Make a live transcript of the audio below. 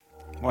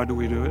Why do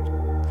we do it?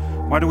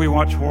 Why do we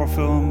watch horror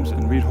films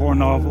and read horror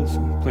novels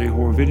and play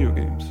horror video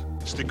games?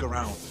 Stick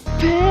around.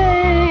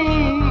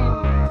 Pain.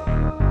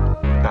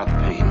 About the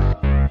pain.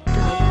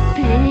 The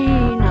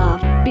pain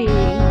of being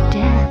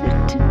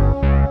dead.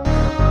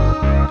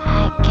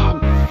 I can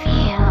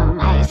feel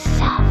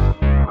myself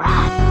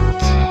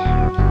rot.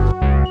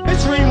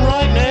 It's reading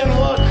right, man.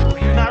 Look,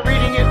 you're not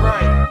reading it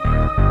right.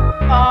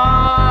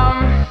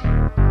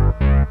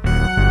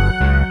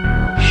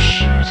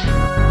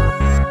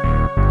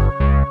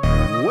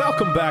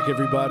 Welcome back,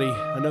 everybody.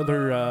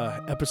 Another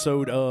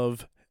episode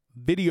of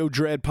Video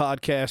Dread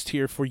Podcast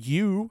here for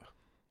you.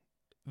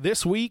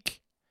 This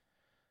week,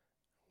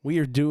 we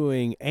are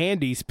doing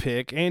Andy's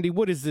pick. Andy,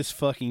 what is this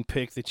fucking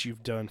pick that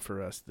you've done for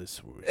us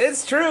this week?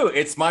 It's true.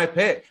 It's my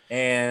pick.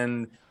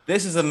 And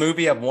this is a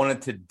movie I've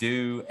wanted to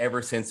do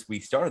ever since we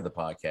started the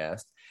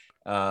podcast.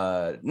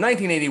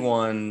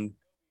 1981,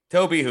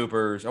 Tobe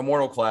Hooper's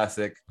immortal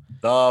classic,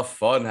 The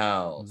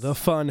Funhouse. The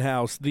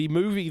Funhouse, the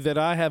movie that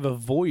I have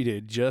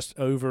avoided just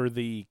over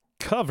the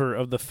cover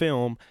of the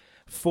film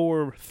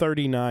for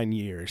 39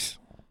 years.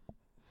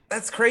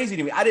 That's crazy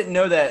to me. I didn't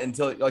know that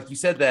until, like you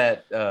said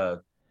that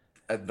the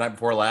night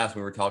before last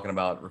when we were talking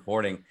about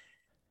recording.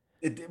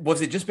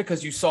 Was it just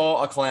because you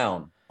saw a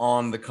clown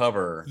on the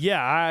cover?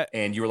 Yeah.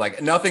 And you were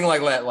like, nothing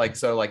like that. Like,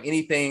 so like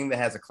anything that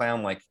has a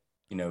clown, like,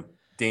 you know,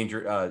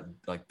 danger,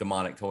 like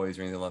demonic toys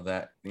or anything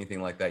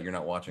like that, you're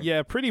not watching?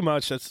 Yeah, pretty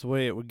much that's the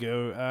way it would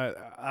go.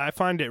 I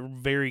find it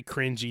very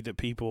cringy that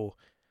people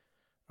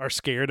are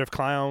scared of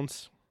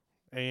clowns,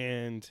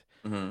 and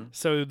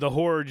so the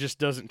horror just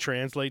doesn't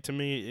translate to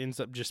me. It ends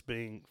up just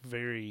being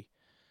very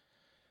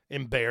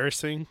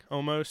embarrassing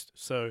almost.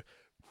 So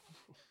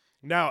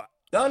now,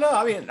 no,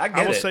 I mean,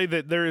 I will say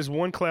that there is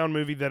one clown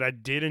movie that I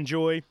did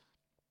enjoy,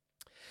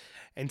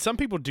 and some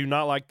people do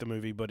not like the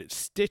movie, but it's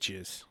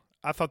Stitches.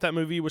 I thought that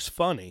movie was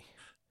funny.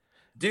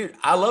 Dude,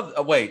 I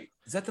love... wait,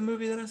 is that the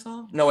movie that I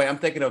saw? No, wait, I'm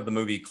thinking of the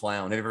movie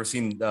Clown. Have you ever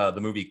seen the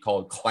movie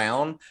called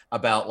Clown?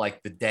 About,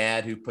 like, the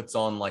dad who puts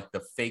on, like, the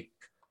fake...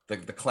 the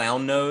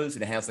clown nose,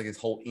 and it has, like, his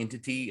whole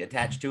entity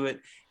attached to it,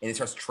 and it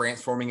starts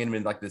transforming him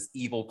into, like, this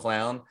evil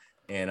clown.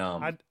 And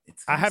I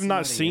have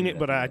not seen it,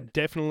 but I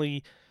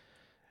definitely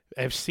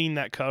have seen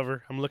that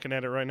cover. I'm looking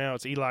at it right now.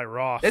 It's Eli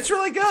Roth. It's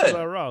really good.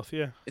 Eli Roth,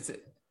 yeah.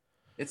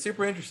 It's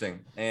super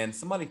interesting, and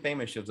somebody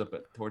famous shows up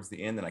towards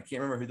the end, and I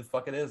can't remember who the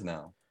fuck it is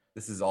now.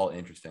 This is all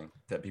interesting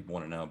that people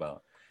want to know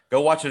about. Go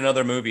watch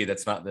another movie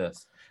that's not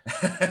this.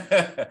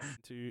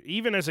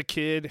 Even as a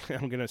kid,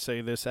 I'm going to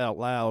say this out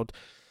loud,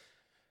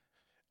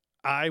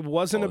 I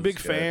wasn't a big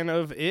fan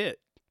of it.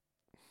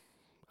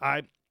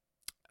 I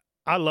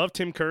love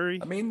Tim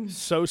Curry. I mean,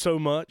 so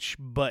much,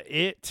 but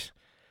I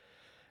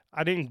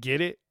didn't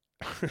get it.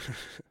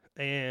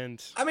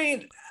 And I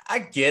mean, I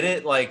get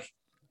it, like,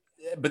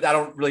 but I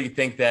don't really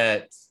think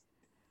that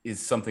is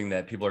something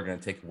that people are going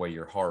to take away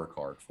your horror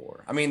card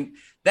for. I mean,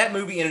 that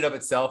movie in and of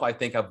itself, I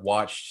think I've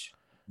watched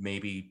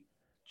maybe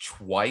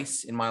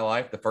twice in my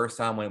life. The first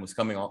time when it was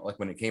coming on, like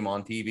when it came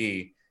on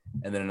TV,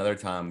 and then another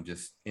time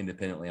just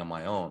independently on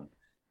my own.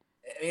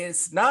 I mean,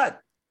 it's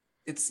not,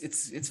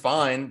 it's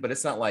fine, but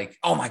it's not like,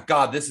 oh my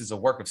God, this is a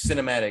work of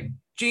cinematic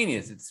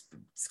genius. It's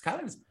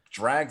kind of just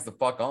drags the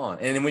fuck on.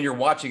 And then when you're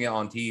watching it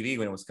on TV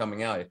when it was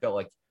coming out, it felt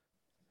like,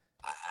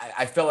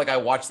 I felt like I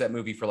watched that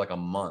movie for like a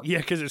month. Yeah,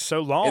 because it's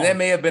so long. And that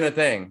may have been a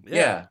thing.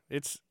 Yeah.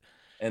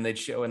 And they'd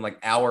show in like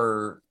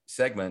hour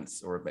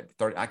segments or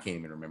 30. I can't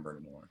even remember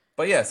anymore.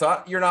 But yeah,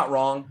 so you're not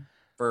wrong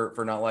for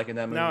not liking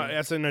that movie. Now,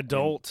 as an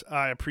adult,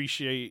 I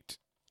appreciate,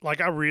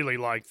 like, I really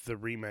liked the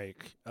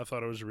remake. I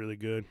thought it was really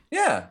good.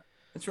 Yeah,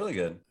 it's really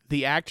good.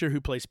 The actor who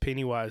plays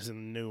Pennywise in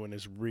the new one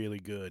is really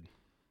good.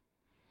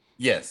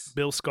 Yes.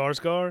 Bill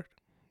Skarsgård?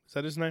 Is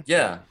that his name?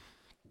 Yeah.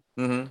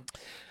 Mm-hmm.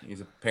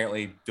 He's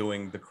apparently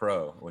doing The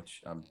Crow,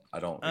 which I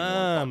don't.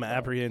 I'm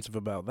apprehensive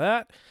about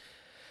that.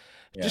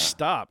 Yeah. Just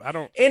stop. I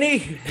don't.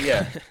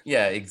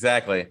 Yeah,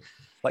 exactly.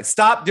 Like,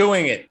 stop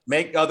doing it.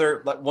 Make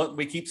other, like, what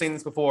we keep saying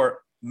this before.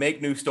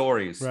 Make new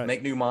stories. Right.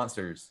 Make new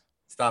monsters.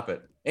 Stop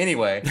it.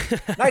 Anyway,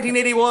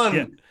 1981,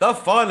 yeah. The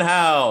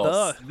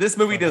Funhouse. This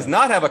movie does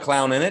not have a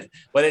clown in it,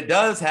 but it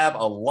does have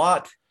a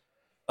lot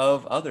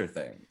of other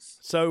things.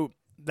 So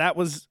that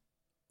was.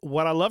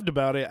 What I loved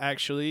about it,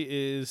 actually,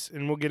 is,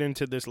 and we'll get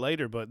into this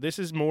later, but this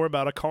is more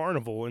about a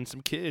carnival and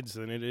some kids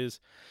than it is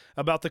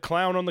about the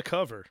clown on the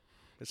cover.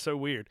 It's so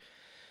weird.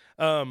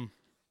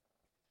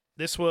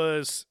 This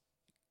was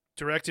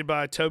directed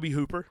by Tobe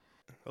Hooper.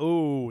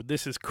 Oh,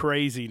 this is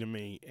crazy to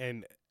me,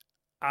 and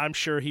I'm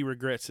sure he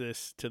regrets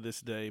this to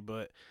this day,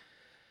 but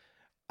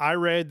I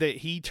read that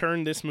he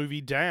turned this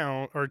movie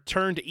down, or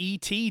turned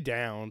E.T.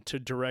 down to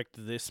direct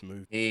this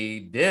movie.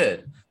 He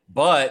did,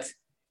 but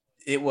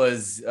it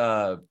was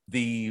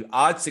the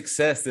odd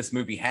success this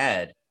movie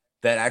had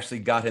that actually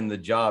got him the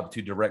job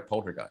to direct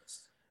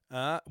Poltergeist.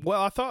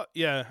 Well, I thought,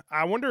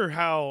 I wonder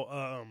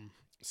how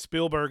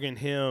Spielberg and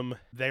him,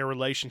 their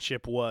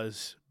relationship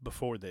was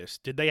before this.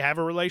 Did they have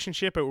a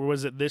relationship, or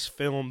was it this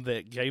film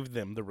that gave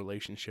them the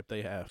relationship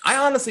they have? I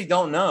honestly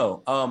don't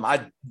know.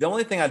 The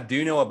only thing I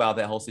do know about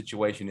that whole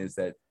situation is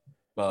that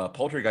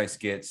Poltergeist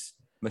gets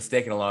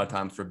mistaken a lot of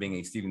times for being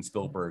a Steven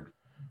Spielberg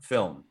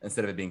film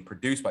instead of it being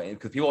produced by him,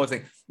 because people always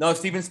say, no,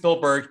 Steven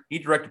Spielberg, he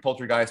directed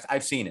Poltergeist,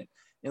 I've seen it.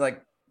 You're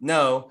like,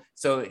 no.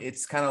 So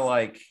it's kind of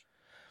like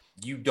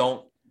you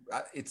don't,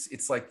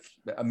 it's like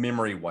a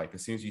memory wipe.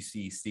 As soon as you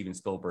see Steven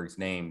Spielberg's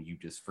name, you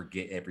just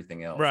forget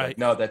everything else. Right. Like,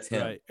 no, that's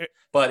him. Right.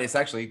 But it's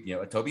actually,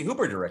 a Tobe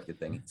Hooper directed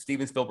thing.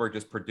 Steven Spielberg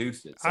just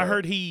produced it. So. I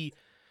heard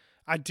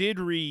I did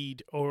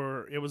read,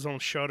 or it was on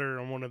Shudder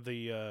on one of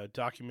the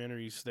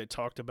documentaries that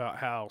talked about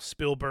how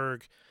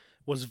Spielberg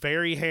was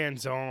very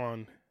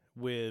hands-on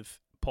with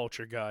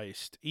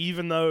Poltergeist,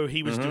 even though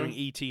he was doing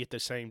E.T. at the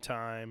same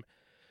time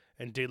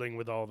and dealing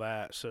with all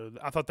that. So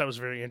I thought that was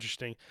very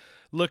interesting.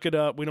 Look it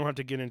up. We don't have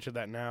to get into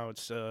that now.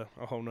 It's a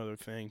whole nother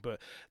thing.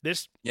 But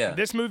this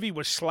movie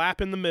was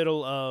slap in the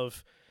middle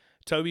of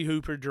Tobe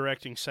Hooper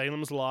directing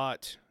Salem's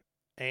Lot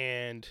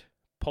and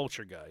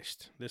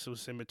Poltergeist. This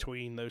was in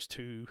between those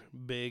two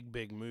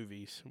big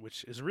movies,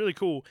 which is really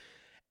cool.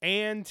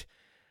 And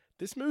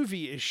this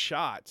movie is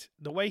shot.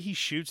 The way he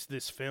shoots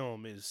this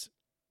film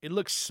it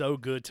looks so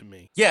good to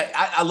me. Yeah,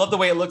 I love the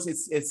way it looks.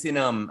 It's in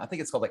I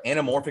think it's called like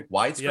anamorphic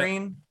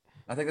widescreen. Yep.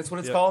 I think that's what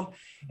it's called.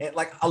 And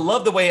like I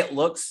love the way it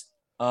looks.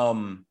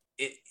 That's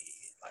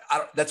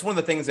one of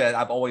the things that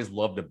I've always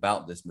loved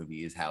about this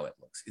movie is how it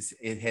looks.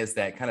 It has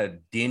that kind of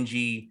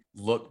dingy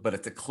look, but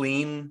it's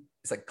clean,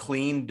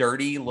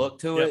 dirty look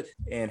to it,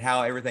 and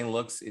how everything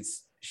looks.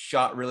 It's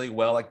shot really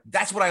well. Like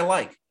that's what I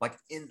like. Like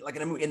in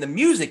a movie, and the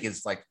music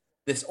is like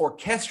this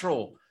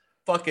orchestral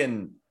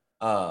fucking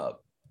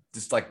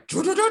just like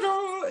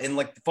and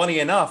like funny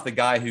enough, the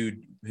guy who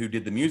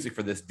did the music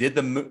for this did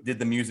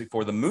the music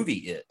for the movie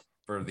It,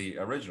 for the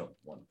original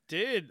one.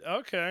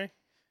 Okay.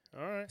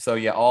 All right. So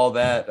yeah, all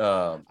that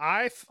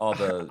all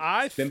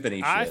the symphony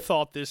shit. I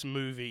thought this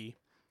movie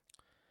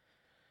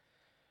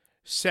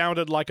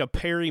sounded like a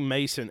Perry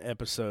Mason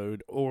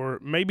episode, or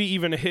maybe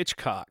even a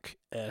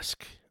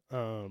Hitchcock-esque.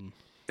 I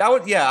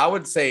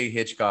would say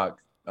Hitchcock-esque.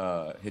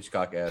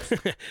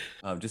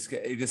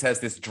 It just has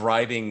this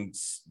driving,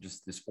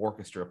 just this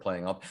orchestra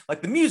playing up.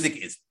 Like the music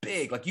is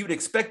big. Like you would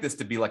expect this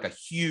to be like a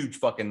huge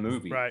fucking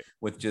movie, right?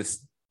 With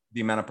just the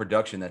amount of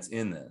production that's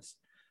in this,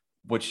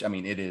 which I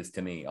mean, it is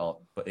to me.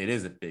 But it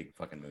is a big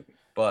fucking movie.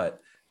 But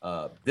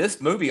this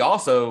movie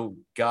also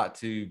got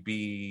to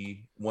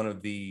be one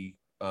of the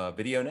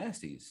video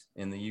nasties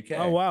in the UK.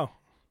 Oh wow!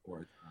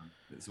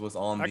 This was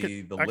on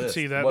the list. I can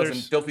see that. It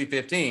wasn't Filthy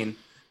 15.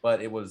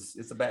 But it was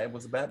a bad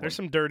one. There's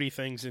some dirty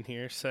things in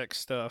here, sex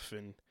stuff,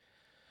 and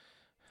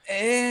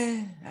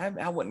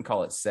I wouldn't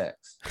call it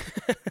sex.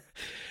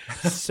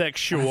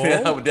 Sexual.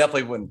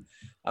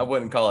 I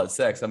wouldn't call it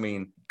sex. I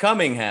mean,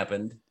 coming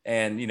happened,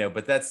 and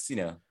but that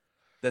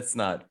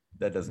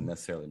doesn't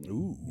necessarily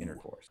mean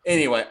intercourse.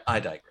 Anyway,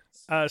 I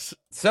digress.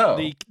 So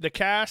the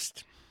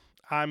cast,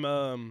 I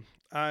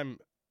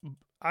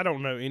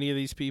don't know any of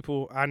these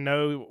people. I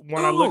know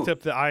when I looked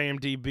up the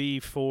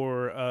IMDb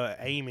for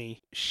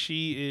Amy,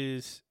 she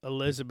is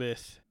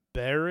Elizabeth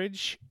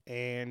Berridge,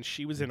 and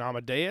she was in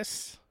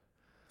Amadeus.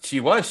 She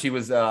was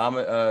his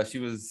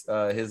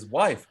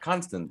wife,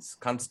 Constance,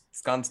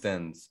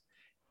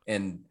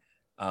 and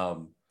I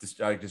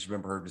just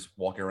remember her just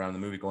walking around the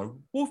movie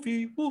going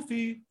 "Wolfie,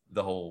 Wolfie"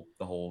 the whole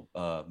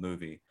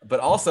movie.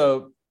 But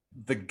also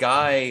the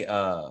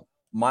guy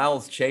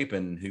Miles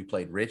Chapin, who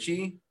played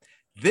Richie.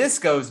 This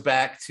goes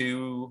back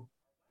to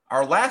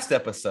our last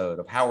episode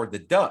of Howard the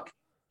Duck.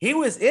 He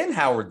was in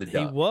Howard the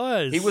Duck.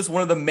 He was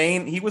one of the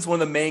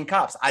main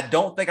cops. I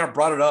don't think I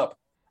brought it up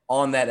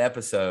on that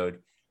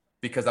episode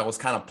because I was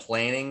kind of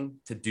planning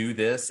to do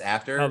this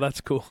after. Oh, that's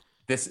cool.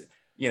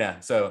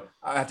 So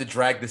I have to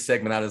drag this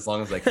segment out as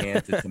long as I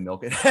can to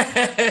milk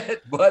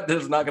it. But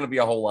there's not going to be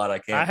a whole lot I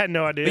can. I had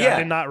no idea. Yeah. I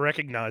did not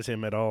recognize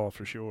him at all,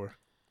 for sure.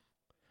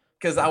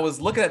 Because I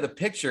was looking at the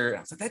picture, and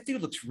I was like, that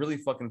dude looks really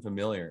fucking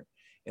familiar.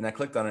 And I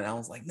clicked on it, and I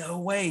was like, no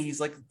way. He's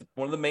like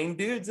one of the main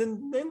dudes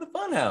in the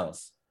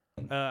Funhouse.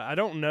 I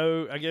don't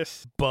know. I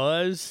guess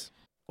Buzz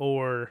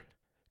or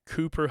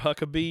Cooper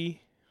Huckabee.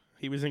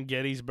 He was in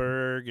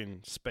Gettysburg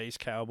and Space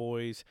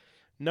Cowboys.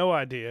 No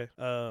idea.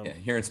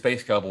 Here in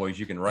Space Cowboys,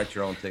 you can write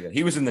your own ticket.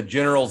 He was in The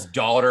General's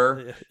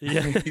Daughter.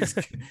 Yeah.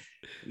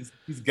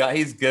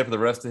 he's good for the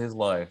rest of his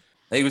life.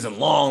 He was in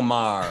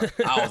Longmire.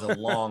 I was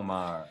in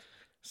Longmire.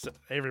 So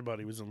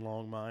everybody was in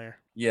Longmire.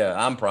 Yeah,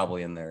 I'm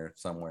probably in there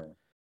somewhere.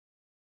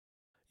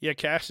 Yeah,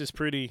 cast is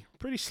pretty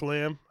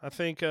slim. I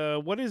think.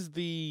 What is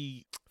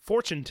the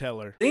fortune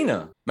teller?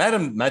 Xena,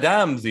 Madame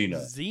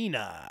Xena.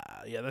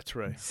 Xena. Yeah, that's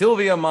right.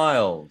 Sylvia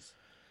Miles.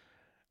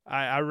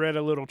 I read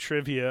a little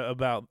trivia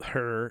about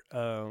her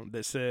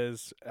that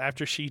says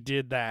after she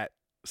did that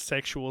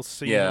sexual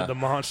scene with the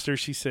monster,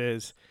 she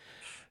says,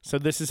 "So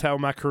this is how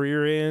my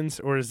career ends,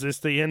 or is this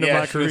the end of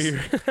my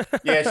career?"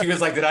 She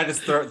was like, "Did I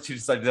just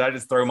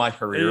throw my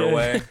career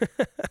away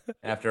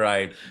after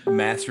I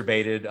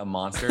masturbated a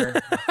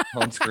monster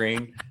on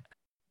screen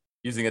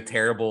using a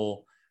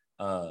terrible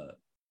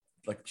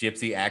like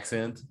gypsy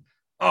accent?"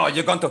 oh,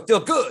 you're going to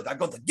feel good. I'm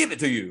going to give it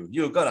to you.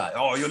 You're gonna,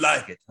 oh, you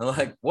like it. I'm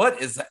like, what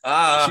is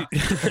that?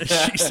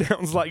 She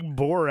sounds like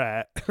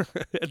Borat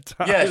at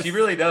times. Yeah, she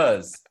really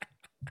does.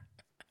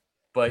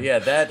 But yeah,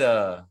 that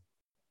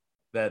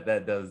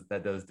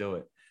does do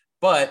it.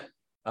 But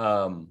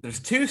there's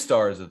 2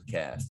 stars of the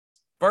cast.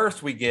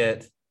 First, we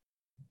get.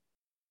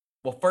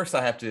 Well, first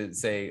I have to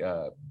say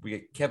we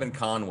get Kevin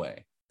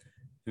Conway,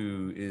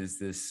 who is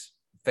this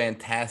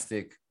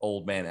fantastic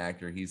old man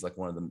actor. He's like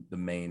one of the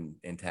main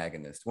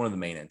antagonists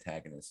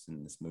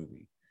in this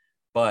movie.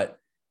 But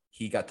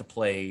he got to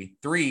play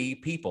 3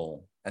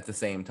 people at the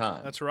same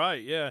time. That's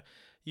right. Yeah,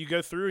 you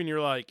go through and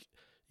you're like,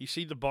 you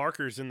see the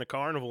Barkers in the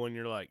carnival, and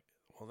you're like,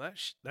 well,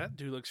 that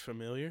dude looks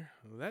familiar.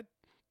 That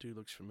dude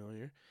looks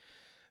familiar.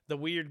 The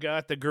weird guy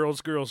at the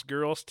girls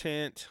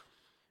tent.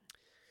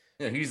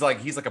 Yeah, he's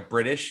like a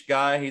British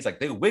guy. He's like,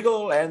 they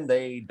wiggle and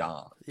they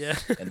dance. Yeah.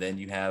 And then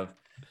you have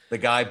the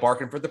guy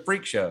barking for the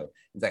freak show.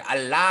 He's like,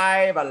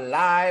 alive,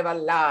 alive,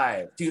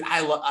 alive. Dude,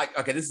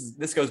 okay,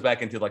 this goes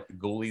back into like the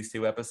Ghoulies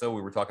 2 episode.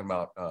 We were talking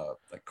about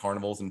like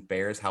carnivals and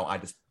fairs, how I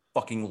just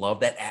fucking love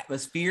that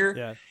atmosphere.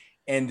 Yeah.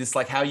 And just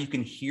like how you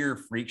can hear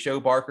freak show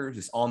barkers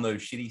just on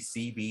those shitty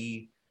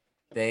CB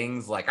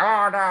things, like,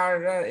 oh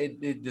no,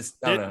 it just,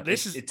 I don't know.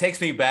 It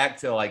takes me back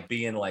to like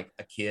being like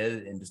a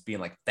kid and just being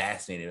like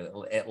fascinated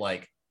at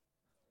like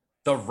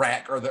the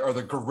rack or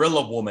the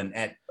gorilla woman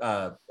at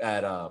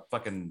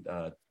fucking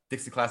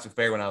Dixie Classic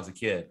Fair when I was a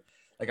kid.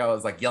 Like I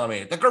was like yelling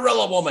at me, the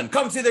gorilla woman,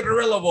 come see the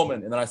gorilla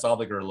woman. And then I saw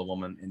the gorilla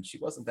woman and she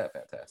wasn't that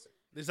fantastic.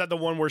 Is that the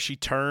one where she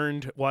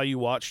turned while you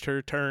watched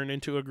her turn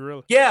into a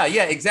gorilla? Yeah,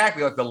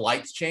 exactly. Like the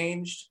lights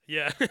changed.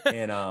 Yeah.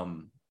 and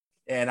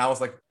I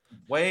was like,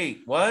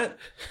 wait, what?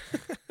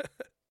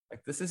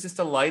 Like this is just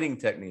a lighting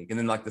technique. And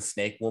then like the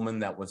snake woman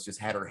that was just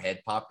had her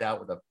head popped out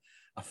with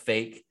a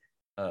fake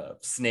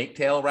snake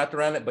tail wrapped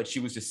around it, but she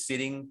was just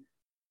sitting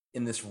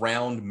in this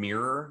round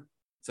mirror.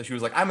 So she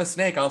was like, I'm a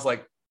snake. I was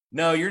like,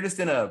 no, you're just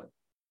in a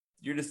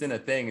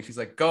thing. And she's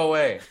like, go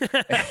away.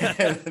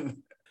 And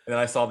then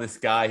I saw this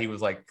guy, he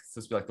was like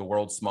supposed to be like the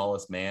world's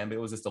smallest man, but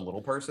it was just a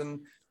little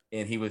person.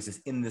 And he was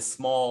just in this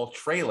small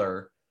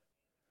trailer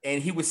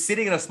and he was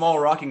sitting in a small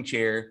rocking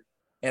chair.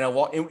 And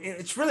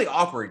it's really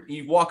awkward.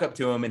 You walk up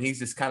to him and he's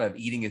just kind of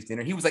eating his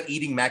dinner. He was like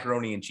eating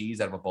macaroni and cheese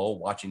out of a bowl,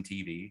 watching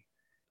TV.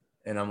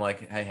 And I'm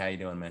like, hey, how you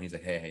doing, man? He's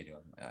like, hey, how you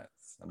doing?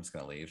 I'm just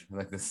going to leave. I'm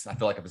like this. I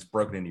feel like I've just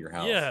broken into your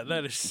house. Yeah,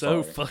 that is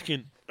so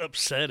fucking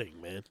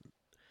upsetting, man.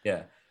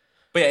 Yeah.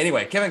 But yeah,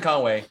 anyway, Kevin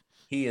Conway,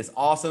 he is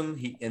awesome.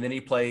 And then he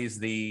plays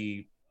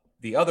the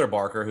other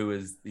Barker, who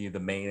is the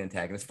main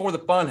antagonist for the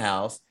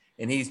Funhouse.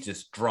 And he's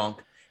just drunk.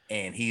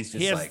 And he's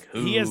just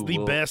he has the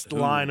best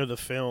line of the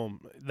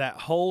film. That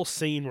whole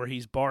scene where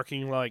he's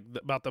barking like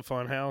about the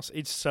Funhouse,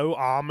 it's so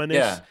ominous.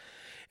 Yeah.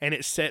 And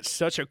it sets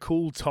such a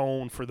cool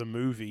tone for the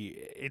movie.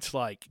 It's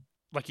like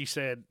you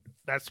said,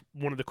 that's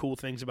one of the cool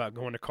things about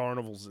going to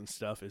carnivals and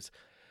stuff is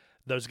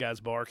those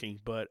guys barking.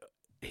 But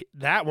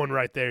that one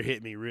right there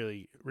hit me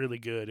really, really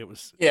good. It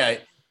was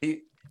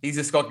he's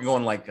just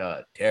going like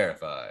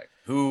terrified.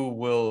 Who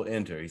will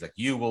enter? He's like,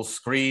 you will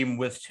scream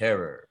with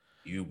terror.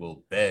 You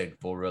will beg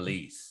for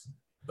release,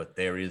 but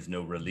there is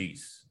no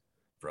release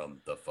from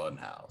the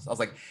Funhouse. I was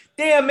like,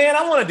 damn, man,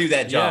 I want to do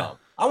that job.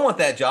 Yeah. I want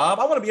that job.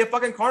 I want to be a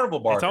fucking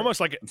carnival barker. It's almost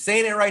like I'm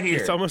saying it right here.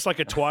 It's almost like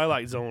a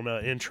Twilight Zone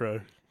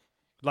intro.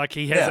 Like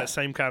he has that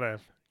same kind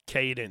of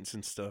cadence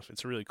and stuff.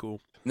 It's really cool.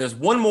 And there's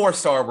one more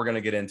star we're going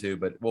to get into,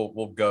 but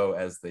we'll go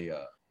as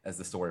the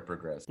story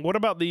progresses. What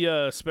about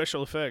the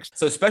special effects?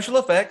 So special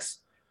effects,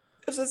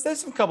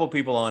 there's some couple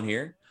people on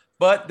here,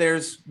 but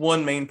there's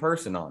one main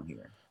person on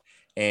here.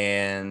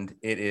 And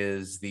it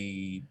is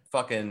the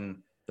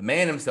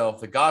man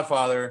himself, the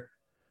Godfather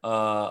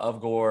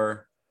of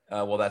gore.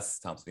 Well, that's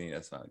Tom Savini.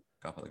 That's not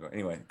Godfather of gore.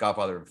 Anyway,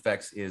 Godfather of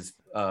effects is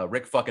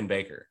Rick fucking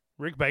Baker.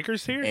 Rick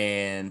Baker's here?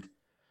 And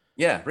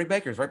yeah, Rick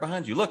Baker's right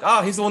behind you. Look,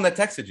 he's the one that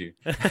texted you.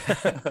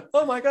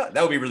 Oh my God.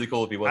 That would be really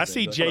cool if he was. I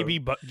see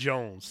JB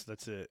Jones.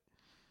 That's it.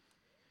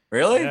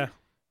 Really? Yeah.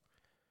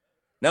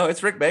 No,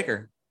 it's Rick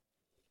Baker.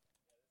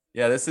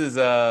 Yeah, this is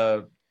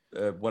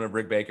one of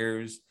Rick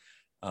Baker's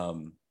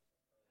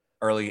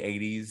early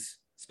 80s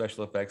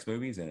special effects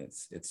movies, and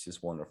it's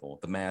just wonderful.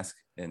 The mask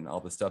and all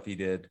the stuff he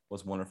did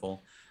was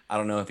wonderful. I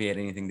don't know if he had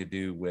anything to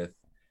do with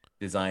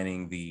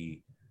designing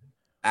the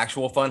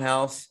actual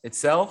Funhouse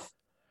itself,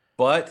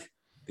 but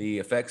the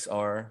effects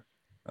are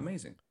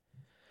amazing.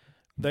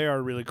 They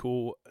are really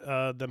cool.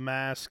 The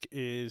mask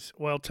is,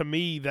 well, to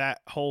me,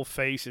 that whole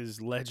face is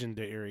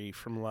legendary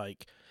from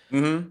like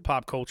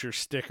pop culture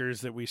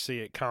stickers that we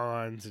see at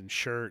cons and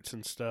shirts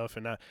and stuff.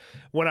 And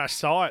when I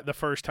saw it the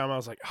first time, I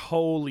was like,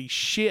 holy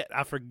shit,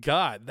 I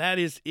forgot. That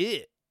is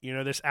it. You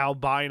know, this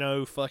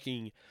albino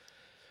fucking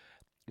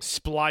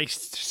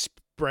spliced,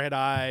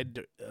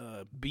 spread-eyed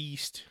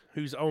beast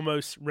who's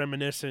almost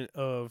reminiscent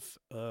of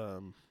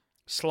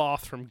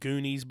Sloth from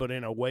Goonies, but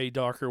in a way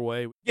darker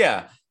way.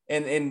 Yeah.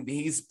 and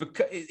he's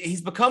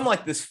become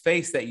like this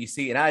face that you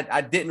see, and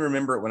I didn't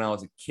remember it when I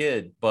was a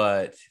kid,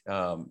 but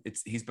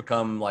he's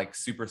become like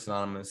super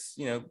synonymous,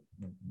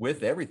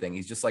 with everything.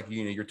 He's just like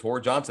your Tor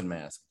Johnson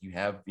mask. You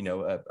have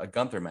a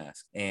Gunther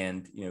mask,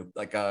 and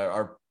like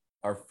our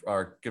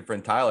good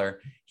friend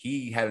Tyler,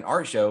 he had an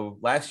art show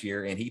last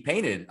year, and he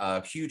painted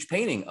a huge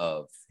painting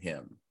of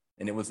him,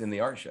 and it was in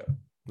the art show.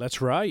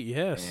 That's right.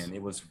 Yes, and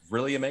it was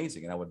really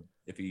amazing. And I would,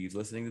 if he's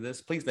listening to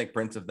this, please make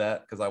prints of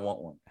that because I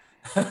want one.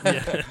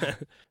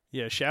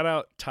 Yeah. Shout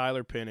out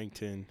Tyler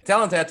Pennington.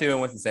 Talon Tattoo in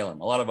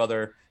Winston-Salem. A lot of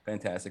other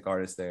fantastic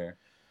artists there.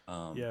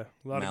 A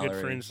lot of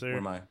good friends there. One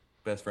of my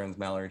best friends,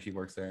 Mallory, she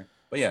works there.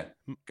 But yeah,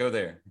 go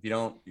there. If you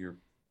don't, you're,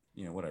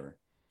 whatever.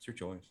 It's your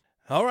choice.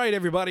 All right,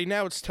 everybody.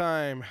 Now it's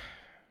time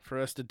for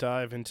us to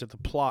dive into the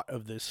plot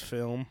of this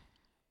film.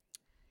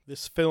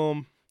 This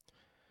film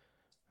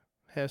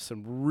has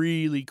some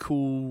really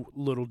cool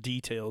little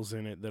details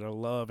in it that I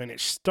love, and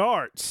it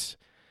starts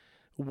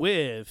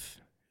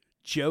with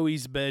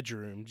Joey's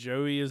bedroom.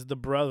 Joey is the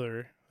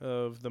brother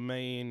of the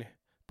main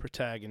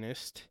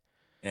protagonist,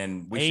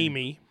 and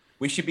Amy.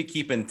 We should be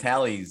keeping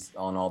tallies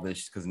on all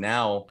this because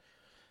now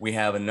we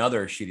have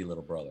another shitty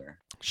little brother.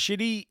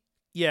 Shitty,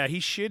 yeah,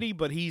 he's shitty,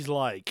 but he's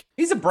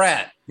a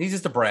brat. He's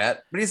just a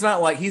brat, but he's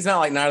not like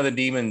Night of the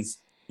Demons,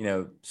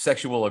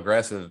 sexual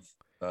aggressive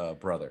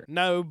brother.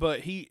 No, but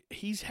he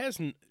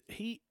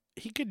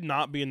could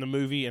not be in the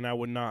movie, and I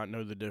would not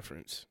know the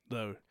difference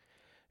though.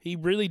 He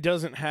really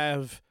doesn't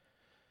have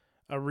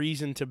a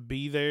reason to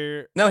be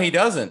there. No, he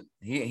doesn't.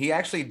 He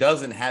actually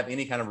doesn't have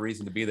any kind of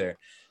reason to be there,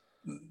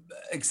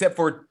 except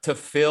for to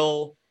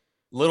fill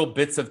little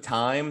bits of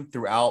time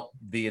throughout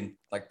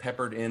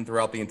peppered in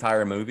throughout the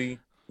entire movie.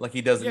 Like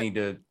he doesn't need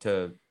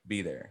to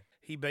be there.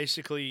 He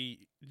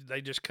basically,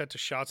 they just cut to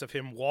shots of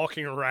him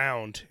walking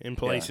around in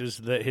places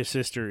that his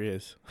sister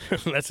is.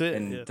 That's it.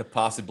 And to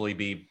possibly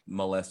be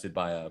molested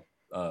by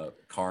a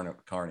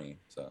carney.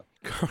 So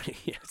carney,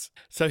 yes.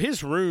 So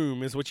his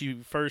room is what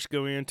you first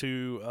go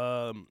into,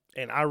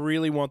 and I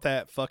really want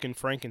that fucking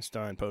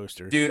Frankenstein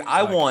poster. Dude,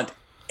 I want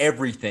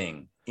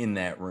everything in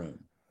that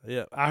room.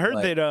 Yeah, I heard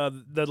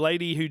that the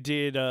lady who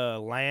did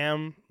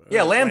Lamb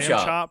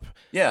Chop.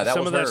 Yeah, that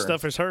some was of her. that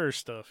stuff is her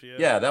stuff.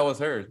 Yeah, that was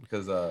hers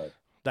because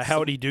the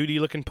Howdy Doody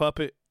looking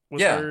puppet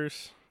was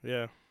hers.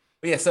 Yeah.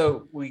 But yeah,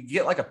 so we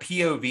get like a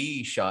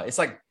POV shot. It's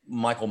like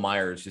Michael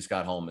Myers just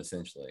got home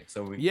essentially.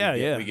 So we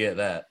get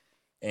that,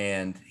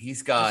 and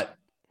he's got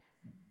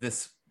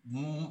this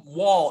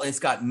wall. And it's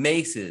got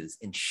maces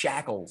and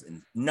shackles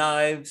and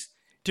knives.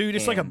 Dude,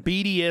 it's like a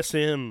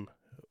BDSM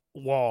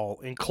wall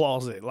and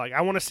closet. Like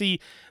I want to see.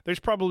 There's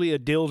probably a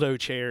dildo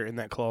chair in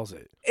that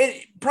closet.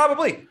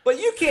 Probably, but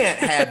you can't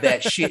have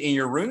that shit in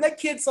your room. That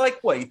kid's like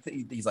what?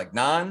 He's like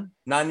 9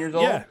 years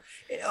old. Yeah.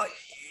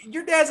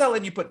 Your dad's not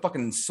letting you put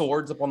fucking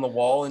swords up on the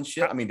wall and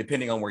shit. I mean,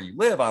 depending on where you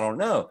live, I don't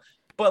know.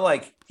 But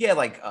like, he had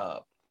like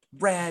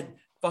rad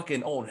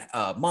fucking old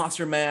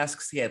monster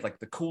masks. He had like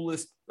the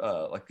coolest,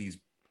 like these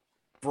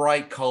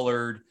bright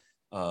colored,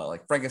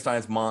 like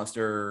Frankenstein's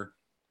monster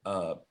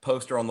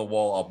poster on the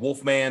wall, a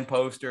Wolfman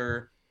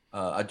poster,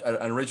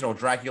 an original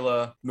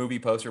Dracula movie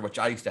poster, which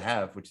I used to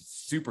have, which is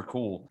super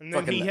cool. And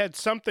then he had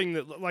something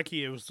that looked like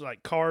he was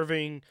like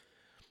carving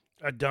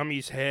a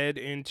dummy's head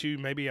into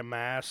maybe a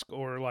mask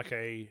or like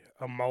a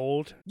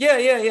mold. Yeah.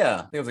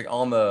 It was like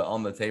on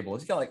the table.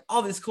 He's got like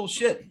all this cool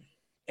shit.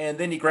 And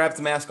then he grabs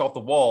the mask off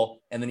the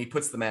wall and then he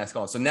puts the mask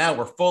on. So now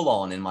we're full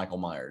on in Michael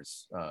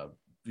Myers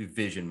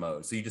vision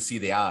mode. So you just see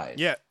the eyes.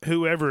 Yeah,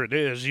 whoever it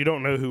is, you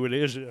don't know who it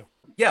is.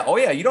 Yeah. Oh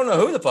yeah, you don't know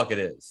who the fuck it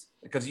is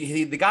because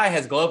the guy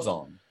has gloves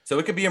on. So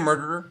it could be a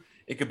murderer.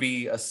 It could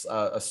be a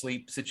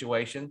sleep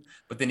situation.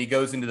 But then he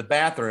goes into the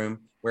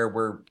bathroom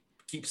where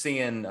keep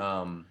seeing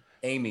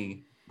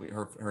Amy,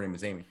 her name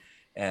is Amy.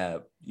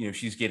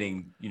 She's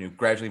getting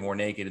gradually more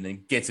naked, and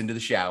then gets into the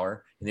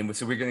shower, and then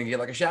so we're gonna get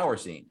like a shower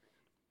scene,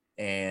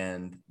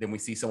 and then we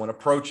see someone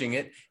approaching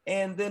it,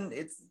 and then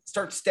it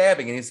starts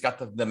stabbing, and he's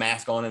got the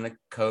mask on and a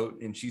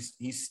coat, and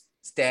he's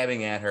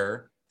stabbing at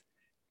her,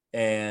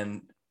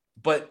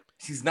 but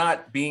she's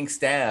not being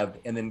stabbed,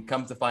 and then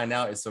comes to find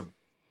out it's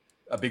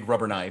a big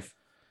rubber knife,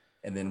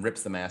 and then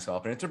rips the mask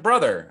off, and it's her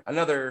brother,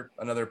 another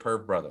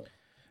perv brother.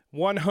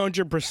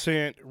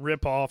 100%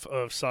 rip off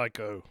of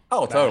Psycho.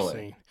 Oh, totally.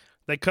 Scene.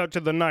 They cut to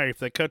the knife.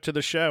 They cut to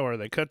the shower.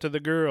 They cut to the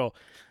girl.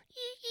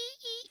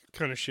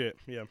 Kind of shit.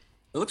 Yeah.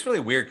 It looks really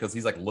weird because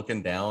he's like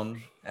looking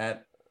down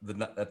at the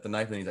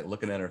knife and he's like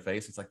looking at her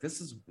face. It's like this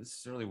is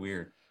really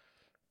weird.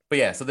 But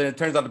yeah, so then it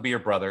turns out to be her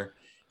brother.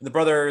 And the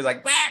brother is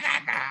like, bah, bah,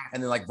 bah,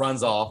 and then like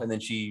runs off, and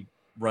then she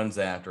runs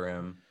after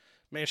him.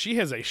 Man, she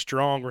has a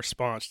strong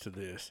response to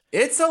this.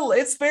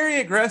 It's very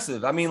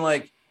aggressive. I mean,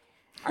 like,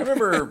 I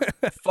remember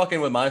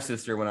fucking with my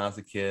sister when I was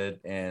a kid,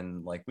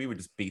 and like we would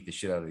just beat the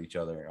shit out of each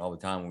other all the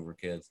time when we were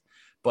kids.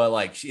 But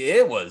like,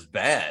 it was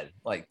bad.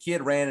 Like,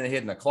 kid ran and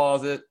hid in a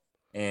closet,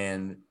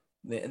 and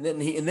then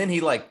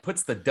he like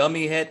puts the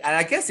dummy head, and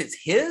I guess it's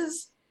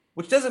his,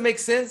 which doesn't make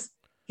sense.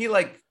 He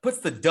like puts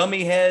the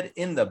dummy head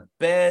in the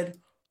bed,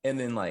 and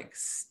then like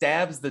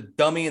stabs the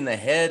dummy in the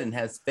head and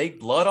has fake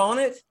blood on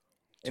it.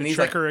 And he's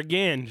trick like, her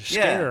again,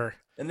 scare her.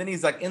 And then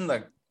he's like in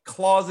the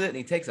closet and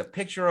he takes a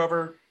picture of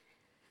her.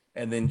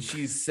 And then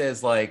she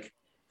says like,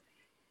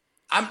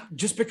 I'm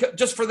just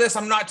for this,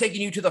 I'm not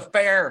taking you to the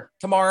fair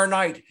tomorrow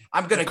night.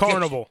 I'm going to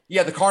carnival.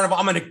 The carnival.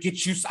 I'm going to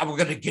get you. I'm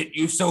going to get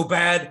you so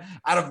bad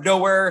out of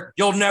nowhere.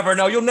 You'll never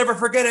know. You'll never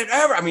forget it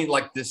ever. I mean,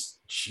 like this,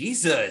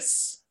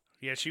 Jesus.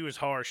 Yeah, she was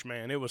harsh,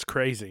 man. It was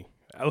crazy.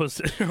 I was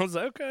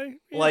okay.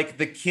 Yeah. Like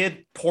the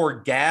kid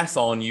poured gas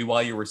on you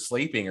while you were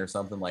sleeping or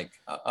something. Like,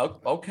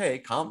 okay,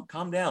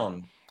 calm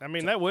down. I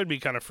mean, that would be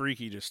kind of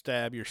freaky to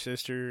stab your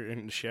sister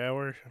in the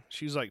shower.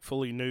 She's like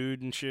fully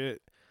nude and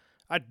shit.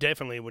 I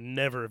definitely would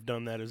never have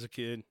done that as a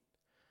kid.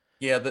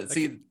 Yeah, That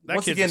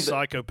once kid's again, a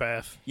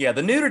psychopath. Yeah,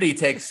 the nudity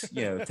takes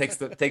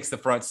the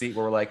front seat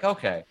where we're like,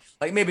 okay,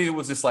 like maybe it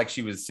was just like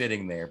she was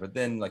sitting there, but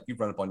then like you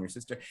run up on your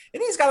sister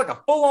and he's got like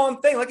a full on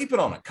thing, like he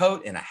put on a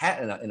coat and a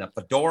hat and a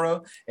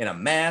fedora and a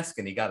mask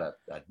and he got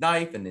a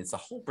knife and it's a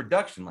whole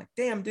production. Like,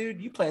 damn,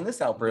 dude, you playing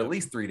this out for at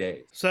least 3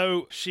 days.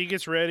 So she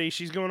gets ready.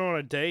 She's going on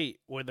a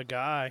date with a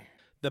guy.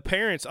 The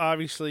parents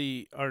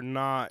obviously are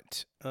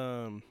not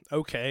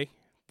okay.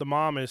 The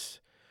mom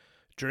is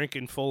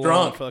drinking full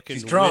fucking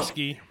She's drunk.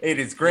 whiskey. It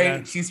is great. Yeah.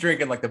 Yeah. She's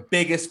drinking like the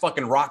biggest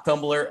fucking rock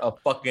tumbler of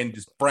fucking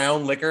just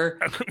brown liquor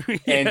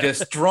and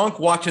just drunk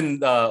watching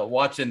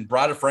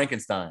Bride of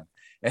Frankenstein.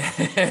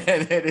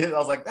 And I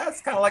was like,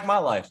 that's kind of like my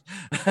life,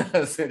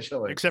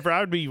 essentially. Except for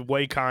I would be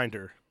way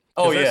kinder.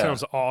 Oh, that yeah.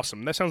 sounds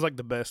awesome. That sounds like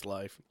the best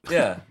life.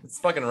 Yeah, it's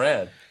fucking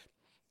rad.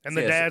 And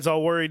the dad's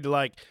all worried,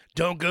 like,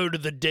 don't go to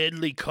the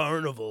deadly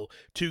carnival.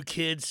 2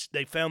 kids,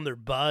 they found their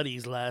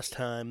bodies last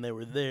time they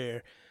were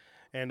there.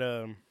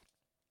 And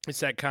it's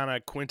that kind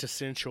of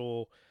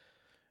quintessential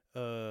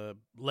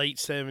late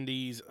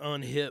 70s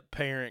unhip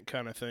parent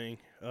kind of thing,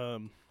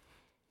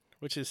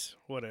 which is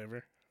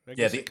whatever. I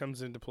guess it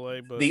comes into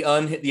play. But the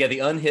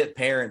unhip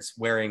parents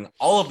wearing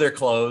all of their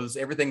clothes,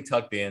 everything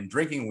tucked in,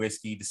 drinking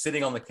whiskey, just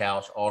sitting on the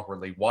couch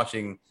awkwardly,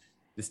 watching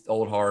this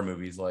old horror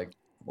movies. Like,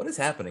 what is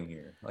happening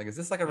here? Like, is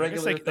this like a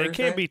regular Thursday? It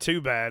can't be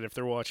too bad if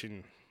they're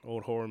watching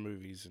old horror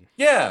movies.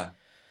 Yeah.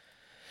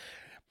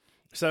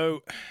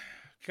 So,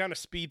 kind of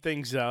speed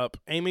things up.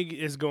 Amy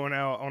is going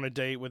out on a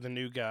date with a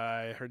new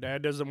guy. Her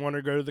dad doesn't want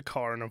her to go to the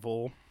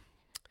carnival.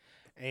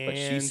 But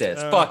she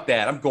says, fuck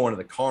that. I'm going to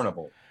the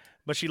carnival.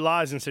 But she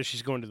lies and says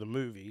she's going to the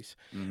movies.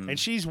 Mm-hmm. And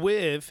she's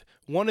with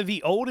one of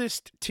the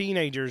oldest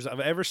teenagers I've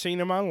ever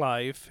seen in my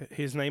life.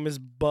 His name is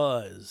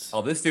Buzz.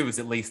 Oh, this dude was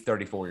at least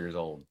 34 years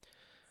old.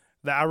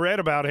 I read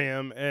about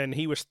him, and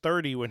he was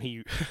 30 when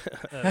he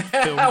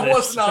filmed I this.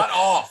 was not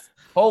off.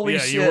 Holy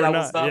shit, I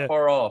was not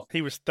far off.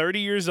 He was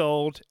 30 years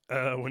old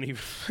when he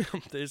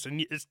filmed this,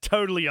 and it's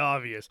totally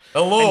obvious.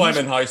 Hello, I'm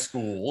in high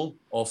school.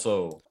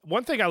 Also,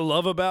 one thing I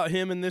love about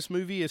him in this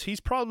movie is he's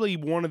probably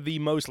one of the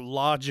most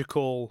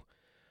logical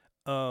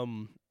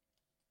dudes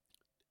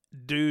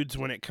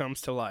when it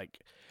comes to, like,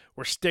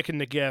 we're sticking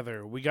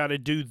together. We got to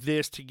do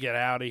this to get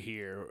out of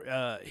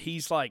here.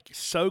 He's, like,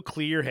 so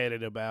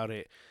clear-headed about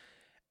it.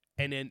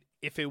 And then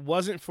if it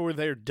wasn't for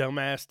their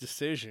dumbass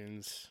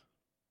decisions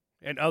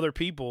and other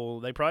people,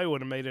 they probably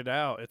would have made it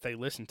out if they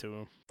listened to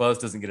him. Buzz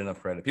doesn't get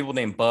enough credit. People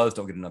named Buzz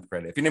don't get enough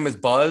credit. If your name is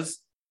Buzz,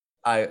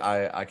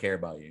 I care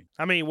about you.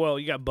 I mean, well,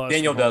 you got Buzz.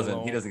 Daniel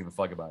doesn't. He doesn't give a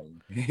fuck about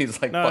you.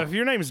 He's like, no, fuck. If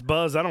your name is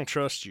Buzz, I don't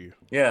trust you.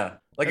 Yeah.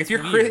 Like That's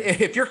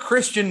if your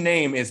Christian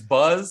name is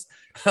Buzz,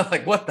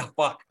 like what the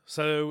fuck?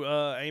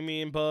 So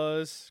Amy and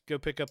Buzz go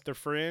pick up their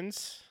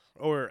friends,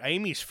 or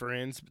Amy's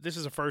friends. This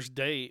is a first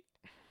date.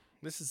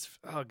 This is,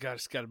 oh God,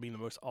 it's got to be the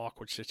most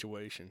awkward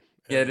situation.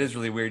 Yeah, it is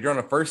really weird. You're on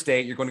a first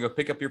date. You're going to go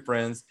pick up your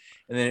friends,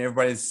 and then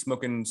everybody's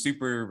smoking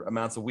super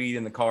amounts of weed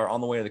in the car on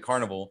the way to the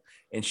carnival,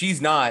 and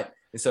she's not.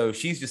 And so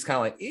she's just kind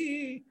of like,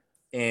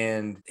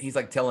 and he's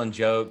like telling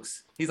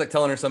jokes. He's like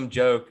telling her some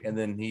joke, and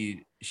then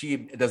she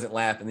doesn't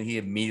laugh, and then he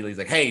immediately is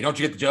like, "Hey, don't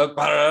you get the joke?"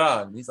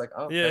 And he's like,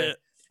 "Oh, okay." Yeah.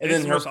 And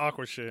then then her most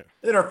awkward shit.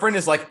 Then her friend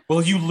is like,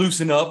 "Will you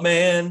loosen up,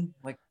 man?"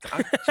 Like,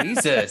 God,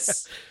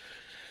 Jesus.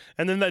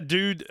 And then that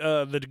dude,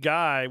 the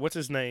guy, what's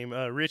his name?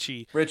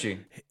 Richie.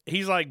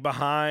 He's like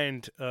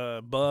behind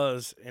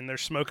Buzz, and they're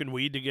smoking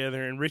weed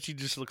together, and Richie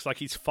just looks like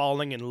he's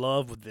falling in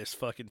love with this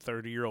fucking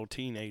 30-year-old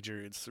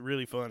teenager. It's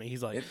really funny.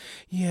 He's like,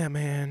 yeah,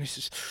 man, it's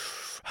just,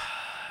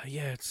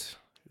 yeah, it's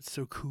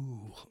so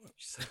cool.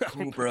 So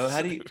cool, bro.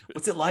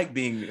 What's it like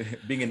being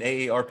an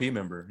AARP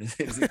member?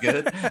 Is it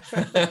good?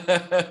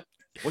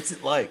 What's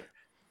it like?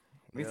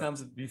 How many times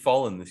have you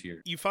fallen this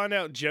year? You find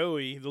out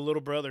Joey, the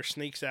little brother,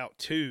 sneaks out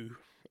too.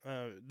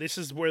 This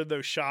is where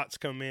those shots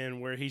come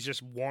in, where he's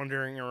just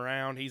wandering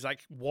around. He's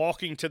like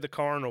walking to the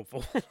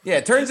carnival. Yeah,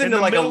 it turns into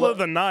like middle of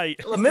the night.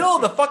 The middle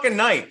of the fucking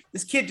night.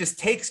 This kid just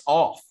takes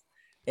off,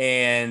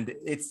 and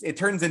it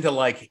turns into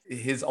like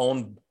his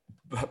own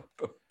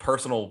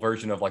personal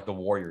version of like the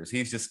Warriors.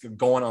 He's just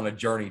going on a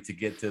journey to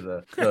get to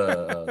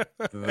the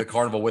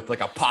carnival with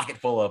like a pocket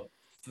full of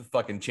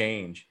fucking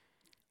change.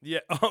 Yeah.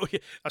 Oh, yeah.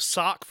 A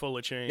sock full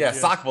of change. Yeah,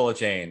 sock full of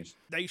change.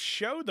 They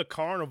show the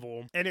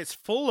carnival, and it's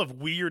full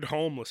of weird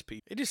homeless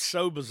people. It is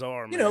so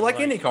bizarre, man. You know, like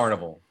any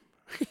carnival.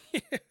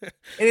 And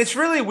it's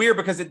really weird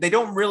because they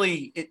don't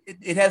really.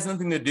 It has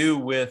nothing to do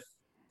with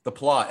the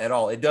plot at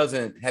all. It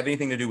doesn't have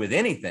anything to do with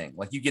anything.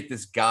 Like, you get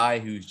this guy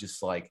who's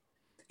just like,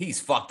 he's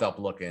fucked up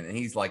looking, and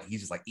he's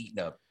just like eating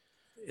up.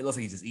 It looks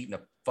like he's just eating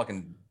a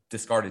fucking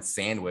discarded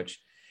sandwich,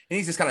 and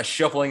he's just kind of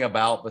shuffling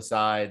about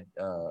beside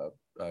a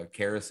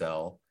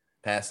carousel,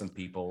 past some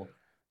people.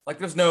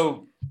 Like,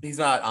 he's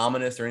not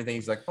ominous or anything.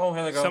 He's like, oh,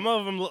 here they go. Some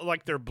of them look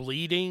like they're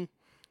bleeding.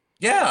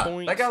 Yeah,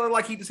 that guy looked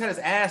like he just had his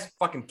ass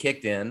fucking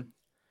kicked in,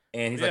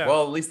 and he's like,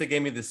 well, at least they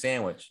gave me the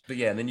sandwich. But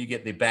yeah, and then you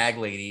get the bag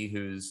lady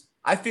who's,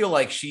 I feel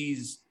like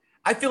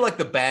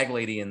the bag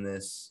lady in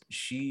this,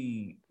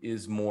 she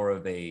is more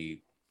of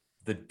the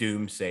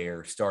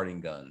doomsayer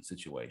starting gun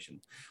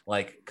situation.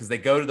 Like, because they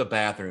go to the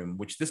bathroom,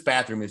 which this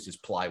bathroom is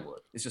just plywood.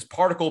 It's just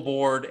particle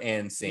board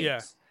and sinks.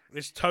 Yeah,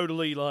 it's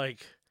totally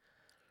like,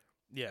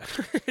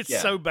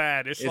 it's so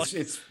bad.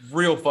 It's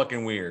real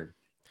fucking weird.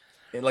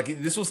 And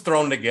like, this was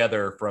thrown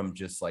together from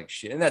just like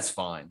shit, and that's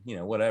fine. You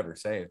know, whatever,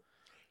 say it.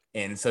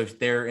 And so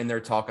they're in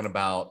there talking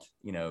about,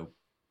 you know,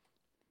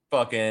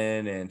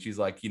 fucking, and she's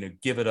like, you know,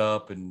 give it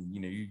up, and, you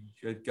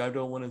know, I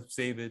don't want to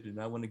save it, and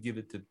I want to give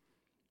it to,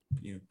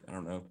 you know, I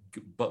don't know,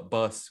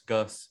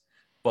 Gus,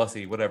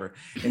 Bussy, whatever.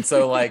 And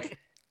so like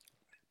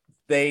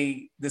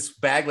this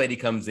bag lady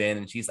comes in,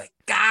 and she's like,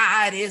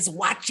 God is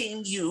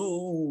watching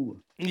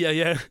you.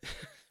 Yeah.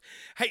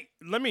 Hey,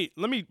 let me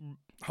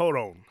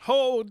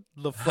hold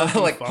the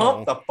fucking like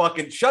phone.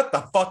 Shut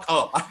the fuck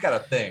up. I got a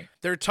thing.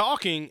 They're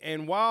talking,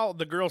 and while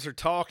the girls are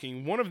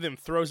talking, one of them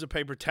throws a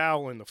paper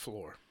towel in the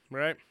floor,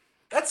 right?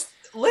 That's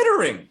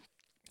littering.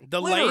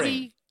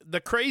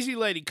 The crazy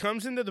lady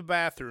comes into the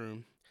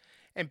bathroom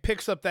and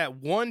picks up that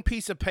one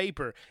piece of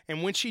paper,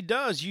 and when she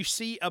does, you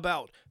see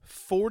about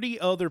 40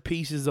 other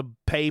pieces of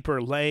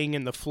paper laying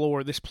in the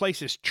floor. This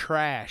place is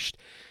trashed,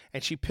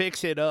 and she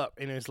picks it up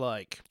and is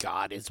like,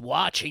 God is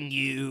watching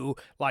you.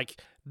 Like,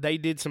 they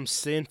did some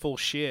sinful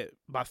shit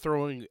by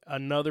throwing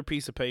another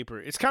piece of paper.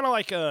 It's kind of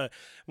like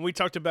we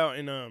talked about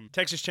in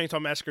Texas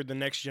Chainsaw Massacre: The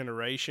Next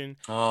Generation.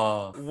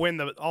 Oh, when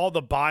all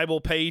the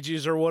Bible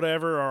pages or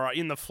whatever are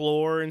in the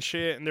floor and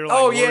shit, and they're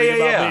like worried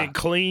about being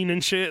clean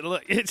and shit.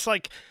 It's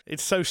like,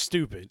 it's so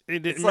stupid.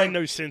 It made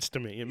no sense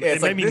to me. It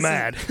made me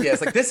mad.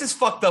 It's like, this is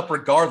fucked up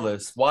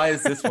regardless. Why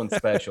is this one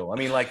special? I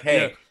mean, like,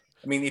 hey, yeah.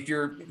 I mean, if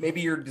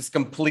maybe you're just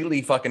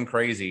completely fucking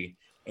crazy,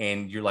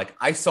 and you're like,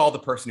 I saw the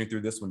person who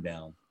threw this one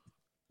down.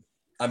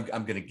 I'm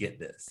gonna get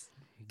this.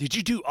 Did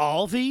you do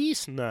all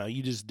these? No,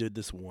 you just did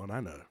this one.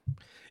 I know.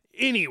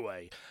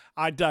 Anyway,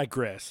 I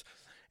digress.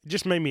 It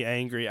just made me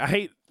angry. I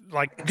hate,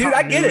 like, dude,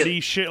 I get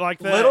it. Shit like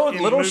that.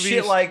 Little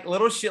shit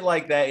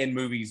like that in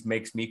movies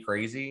makes me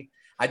crazy.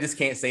 I just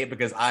can't say it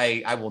because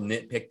I will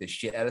nitpick the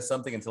shit out of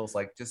something until it's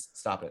like, just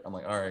stop it. I'm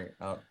like, all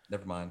right,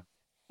 never mind.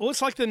 Well,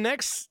 it's like the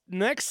next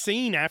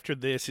scene after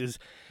this is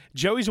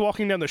Joey's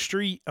walking down the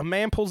street. A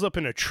man pulls up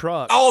in a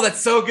truck. Oh, that's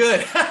so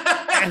good.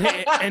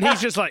 and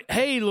he's just like,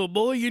 hey, little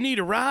boy, you need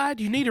a ride?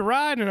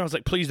 And I was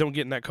like, please don't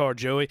get in that car,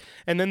 Joey.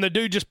 And then the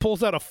dude just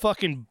pulls out a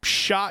fucking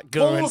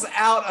shotgun. Pulls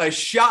out a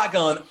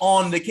shotgun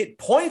on the kid,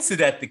 points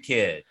it at the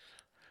kid.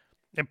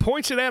 And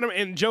points it at him,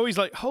 and Joey's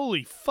like,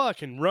 holy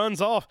fuck, and runs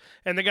off.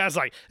 And the guy's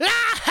like,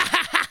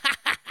 ah!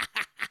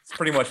 It's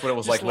pretty much what it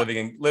was like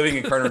living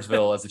in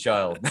Kernersville as a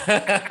child.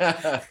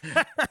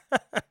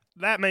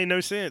 That made no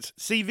sense.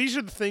 See, these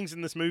are the things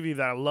in this movie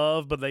that I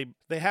love, but they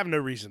have no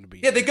reason to be.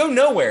 Yeah, they go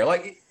nowhere.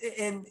 Like,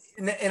 and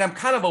I'm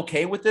kind of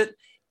okay with it.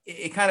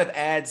 It kind of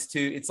adds to,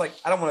 it's like,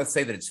 I don't want to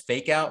say that it's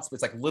fake outs, but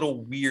it's like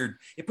little weird.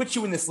 It puts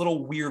you in this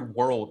little weird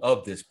world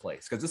of this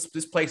place, because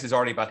this place is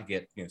already about to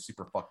get, you know,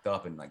 super fucked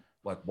up, and like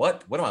what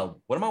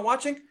am I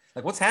watching?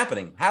 Like, what's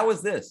happening? How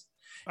is this?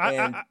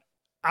 I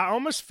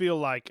almost feel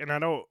like, and I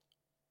don't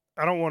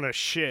want to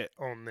shit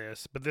on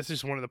this, but this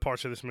is one of the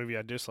parts of this movie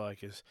I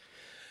dislike, is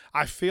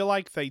I feel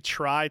like they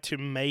try to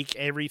make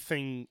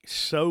everything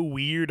so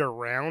weird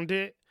around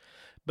it,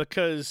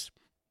 because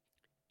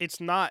it's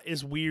not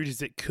as weird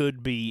as it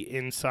could be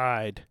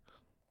inside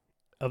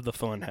of the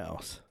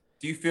Funhouse.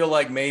 Do you feel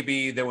like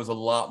maybe there was a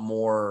lot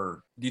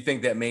more? Do you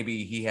think that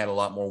maybe he had a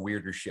lot more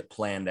weirder shit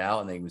planned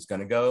out, and he was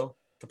going to go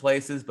to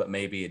places, but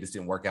maybe it just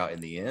didn't work out in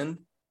the end?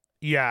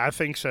 Yeah, I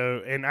think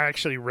so. And I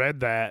actually read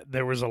that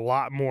there was a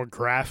lot more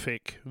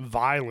graphic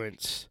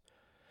violence.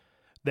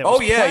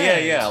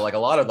 Yeah. Like a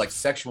lot of like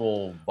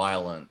sexual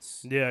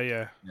violence.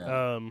 Yeah.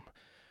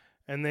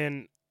 And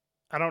then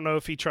I don't know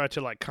if he tried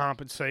to like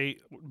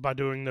compensate by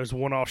doing those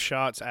one-off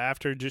shots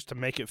after just to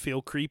make it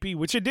feel creepy,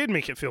 which it did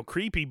make it feel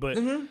creepy, but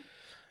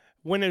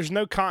when there's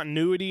no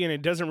continuity and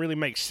it doesn't really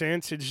make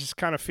sense, it just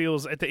kind of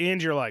feels, at the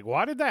end you're like,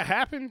 why did that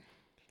happen?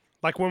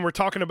 Like, when we're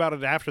talking about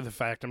it after the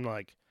fact, I'm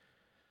like,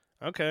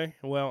 okay,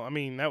 well, I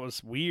mean, that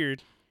was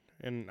weird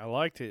and I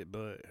liked it,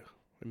 but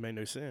it made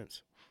no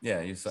sense. Yeah,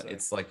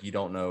 it's like you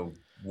don't know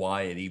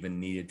why it even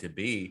needed to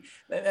be.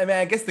 I mean,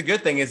 I guess the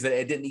good thing is that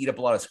it didn't eat up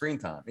a lot of screen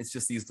time. It's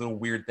just these little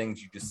weird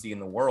things you just see in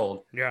the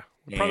world. Yeah,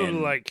 probably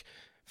like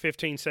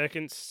 15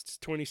 seconds,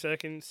 20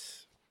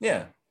 seconds.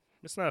 Yeah,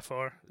 it's not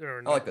far.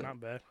 Or I like that. Not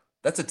bad.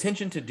 That's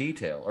attention to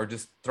detail, or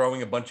just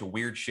throwing a bunch of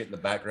weird shit in the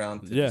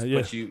background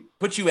to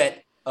put you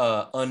at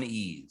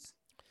unease.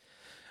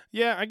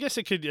 Yeah, I guess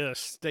it could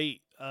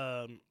state.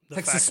 It's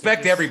like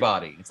suspect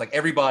everybody. It's like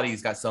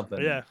everybody's got something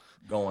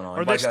going on.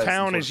 Or this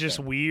town is just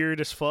weird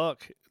as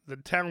fuck. The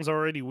town's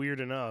already weird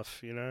enough,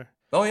 you know?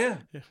 Oh, yeah.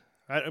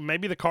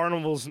 Maybe the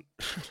carnival's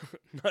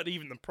not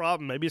even the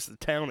problem. Maybe it's the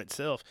town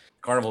itself.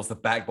 Carnival's the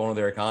backbone of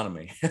their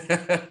economy.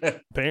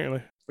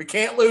 Apparently. We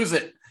can't lose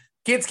it.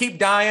 Kids keep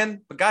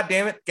dying, but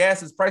goddamn it,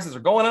 gas's prices are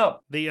going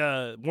up.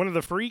 The one of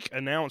the freak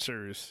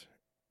announcers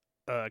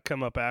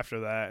come up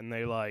after that, and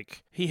they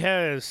he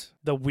has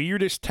the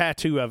weirdest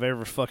tattoo I've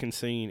ever fucking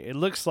seen. It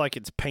looks like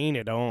it's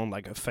painted on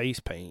like a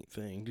face paint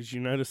thing. Did you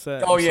notice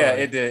that? Oh yeah,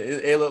 it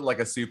did. It looked like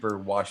a super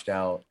washed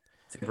out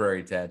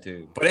temporary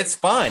tattoo, but it's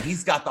fine.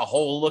 He's got the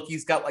whole look.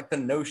 He's got like the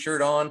no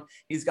shirt on.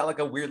 He's got like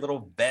a weird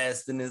little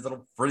vest and his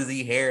little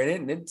frizzy hair,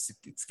 and it's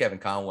Kevin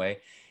Conway,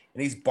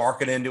 and he's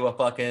barking into a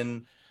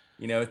fucking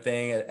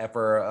thing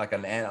for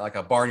like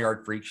a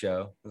barnyard freak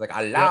show. It's like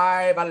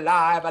alive,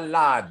 alive,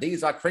 alive.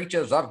 These are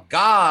creatures of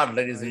God,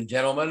 ladies and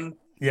gentlemen.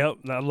 Yep,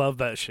 I love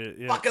that shit.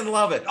 Yeah. Fucking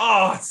love it.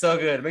 Oh, it's so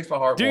good. It makes my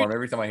heart warm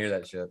every time I hear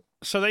that shit.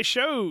 So they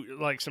show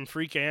like some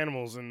freak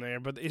animals in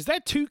there, but is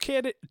that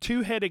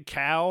two-headed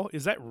cow?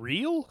 Is that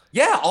real?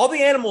 Yeah, all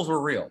the animals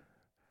were real.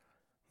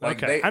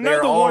 Okay, I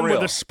know the one with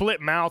the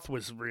split mouth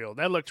was real.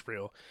 That looked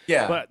real.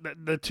 Yeah, but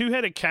the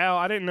two-headed cow,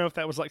 I didn't know if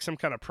that was like some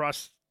kind of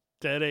prosthetic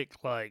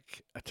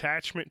like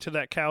attachment to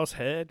that cow's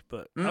head,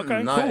 but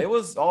okay, no, cool. It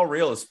was all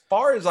real as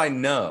far as I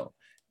know.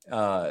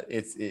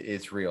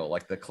 It's real,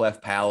 like the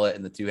cleft palate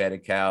and the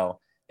two-headed cow,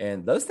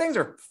 and those things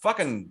are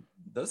fucked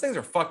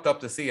up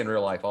to see in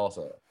real life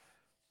also.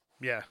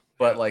 Yeah,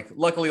 but like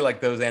luckily like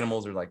those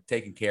animals are like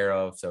taken care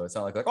of, so it's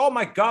not like oh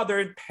my god they're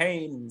in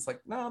pain. It's like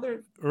no,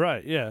 they're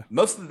right. Yeah,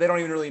 most of them, they don't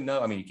even really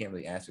know. I mean, you can't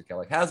really ask a cow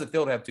like how does it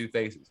feel to have two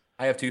faces?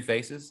 I have two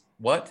faces.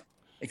 What?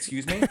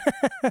 Excuse me?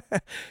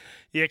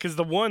 Yeah, because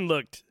the one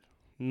looked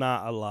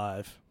not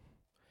alive.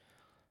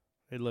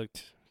 It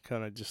looked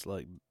kind of just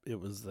like it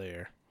was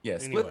there. Yeah,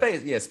 split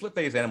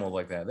face animals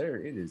like that.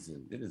 It is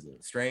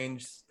a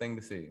strange thing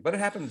to see, but it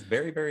happens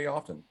very, very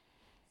often.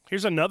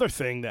 Here's another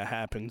thing that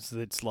happens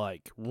that's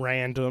like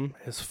random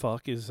as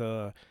fuck is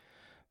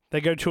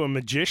they go to a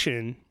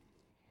magician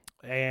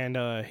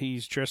and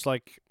he's dressed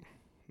like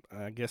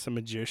I guess a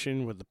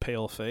magician with a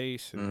pale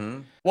face.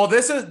 And... Well,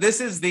 this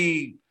is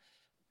the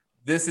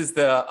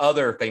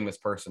other famous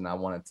person I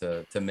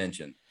wanted to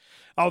mention.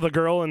 Oh, the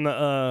girl in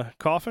the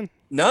coffin?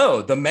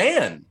 No, the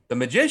man, the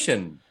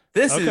magician.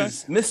 This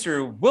is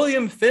Mr.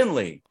 William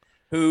Finley,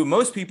 who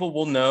most people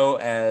will know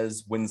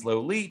as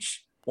Winslow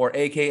Leach, or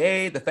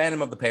AKA the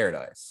Phantom of the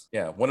Paradise.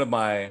 Yeah, it's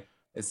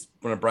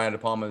one of Brian De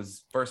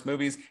Palma's first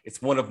movies.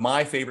 It's one of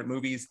my favorite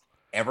movies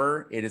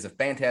ever. It is a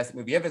fantastic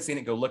movie. If you haven't seen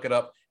it, go look it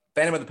up.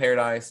 Phantom of the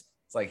Paradise.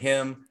 It's like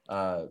him,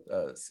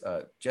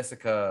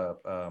 Jessica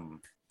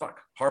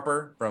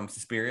Harper from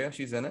Suspiria.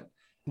 She's in it.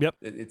 Yep.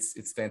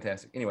 It's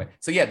fantastic. Anyway,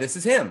 so yeah, this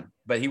is him.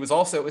 But he was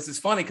also, this is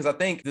funny because I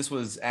think this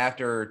was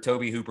after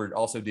Tobe Hooper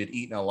also did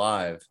Eaten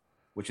Alive,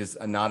 which is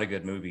not a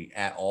good movie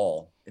at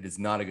all. It is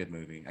not a good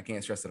movie. I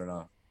can't stress it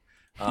enough.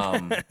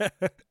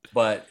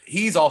 But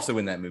he's also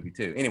in that movie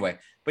too. Anyway,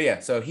 but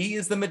yeah, so he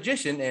is the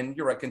magician, and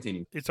you're right,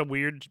 continue. It's a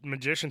weird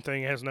magician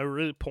thing. It has no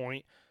real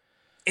point.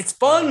 It's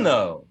fun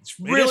though. It's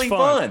really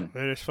fun.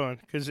 It is fun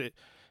because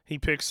he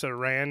picks a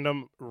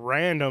random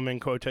in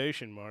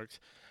quotation marks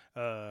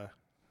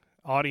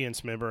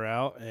audience member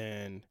out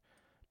and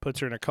puts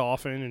her in a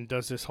coffin and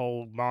does this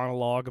whole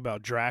monologue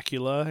about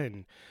Dracula,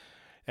 and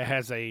it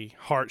has a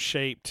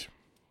heart-shaped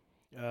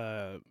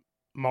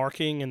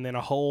marking and then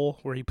a hole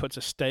where he puts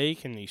a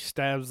stake and he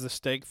stabs the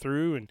stake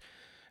through and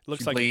it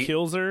looks like he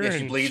kills her. Yeah,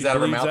 she bleeds out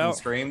of her mouth and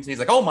screams. He's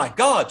like, oh my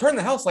God, turn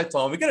the house lights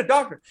on. We get a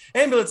doctor,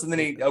 ambulance. And then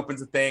he opens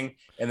the thing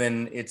and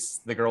then it's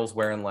the girl's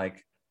wearing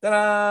like,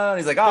 ta-da! And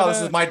he's like, oh, this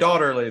is my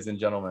daughter, ladies and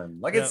gentlemen.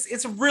 Like,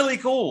 it's really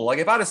cool. Like,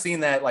 if I'd have seen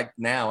that like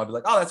now, I'd be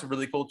like, oh, that's a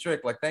really cool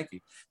trick. Like, thank you.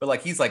 But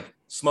like, he's like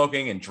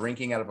smoking and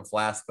drinking out of a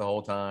flask the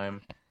whole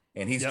time.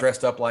 And he's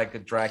dressed up like a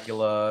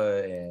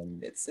Dracula,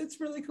 and it's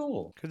really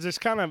cool. Because it's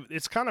kind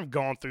of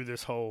gone through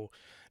this whole,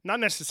 not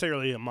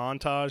necessarily a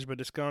montage, but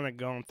it's kind of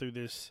gone through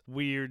this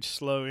weird,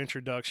 slow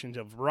introduction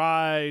of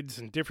rides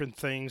and different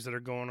things that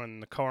are going on in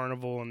the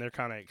carnival, and they're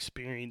kind of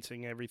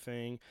experiencing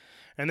everything.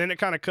 And then it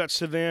kind of cuts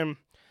to them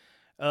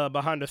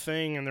behind a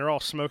thing, and they're all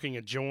smoking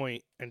a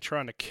joint and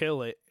trying to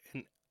kill it.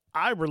 And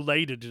I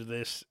related to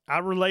this. I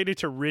related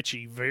to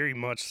Richie very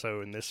much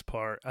so in this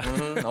part.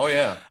 Mm-hmm. Oh,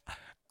 yeah.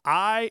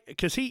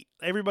 Because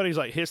everybody's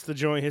like, hits the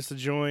joint,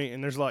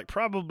 and there's like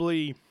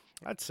probably,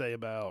 I'd say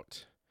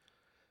about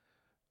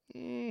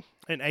an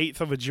eighth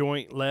of a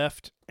joint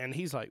left, and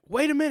he's like,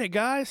 wait a minute,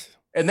 guys.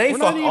 And we're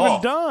not even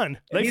done.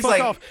 They fuck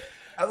off.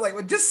 I was like,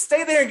 well, just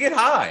stay there and get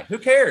high. Who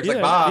cares? Like,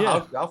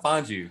 bye, I'll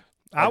find you.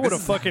 I would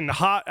have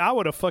I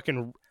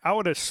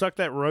would have sucked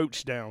that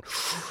roach down.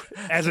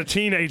 As a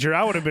teenager,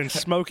 I would have been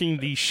smoking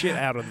the shit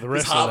out of the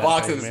rest of that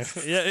boxes.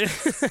 thing, man.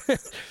 Yeah.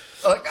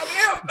 Like, I'm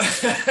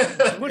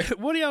out.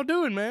 What are y'all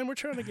doing, man? We're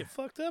trying to get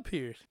fucked up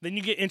here. Then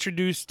you get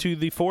introduced to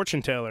the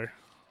fortune teller.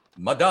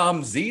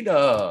 Madame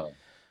Zeta.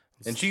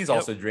 And she's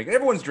also drinking.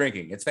 Everyone's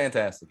drinking. It's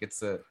fantastic. It's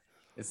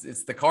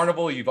the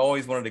carnival you've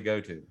always wanted to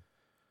go to.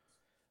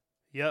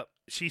 Yep.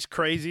 She's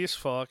crazy as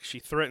fuck. She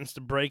threatens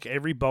to break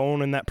every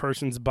bone in that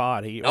person's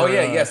body.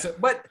 Yes.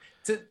 But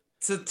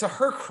to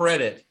her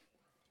credit,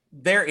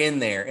 they're in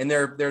there and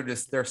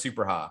they're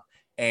super high.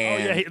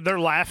 And they're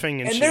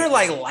laughing and shit. they're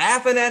like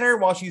laughing at her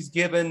while she's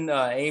giving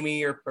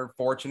Amy her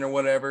fortune or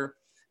whatever.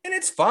 And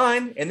it's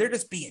fine. And they're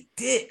just being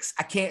dicks.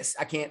 I can't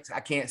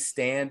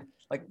stand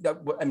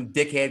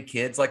dickhead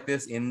kids like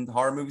this in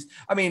horror movies.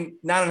 I mean,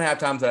 9.5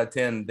 times out of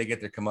 10, they get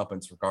their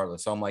comeuppance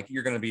regardless. So I'm like,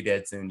 you're going to be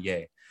dead soon.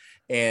 Yay.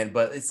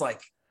 But it's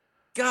like,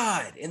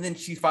 God. And then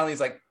she finally is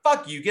like,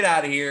 fuck you, get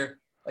out of here.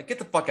 Like, get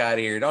the fuck out of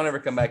here. Don't ever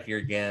come back here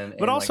again.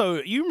 But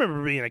also, you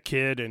remember being a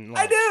kid and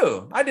like,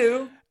 I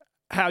do.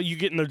 How you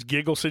get in those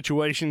giggle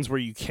situations where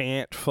you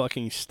can't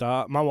fucking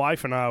stop. My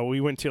wife and I,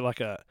 we went to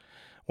like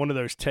one of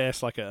those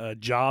tests, like a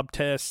job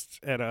test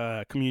at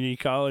a community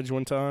college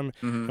one time,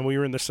 and we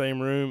were in the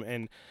same room,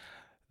 and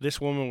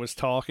this woman was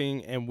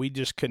talking, and we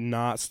just could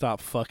not stop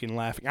fucking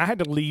laughing. I had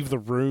to leave the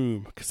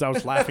room because I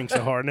was laughing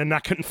so hard, and then I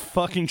couldn't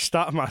fucking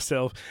stop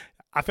myself.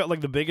 I felt like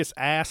the biggest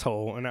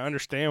asshole, and I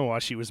understand why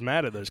she was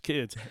mad at those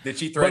kids. Did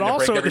she threaten to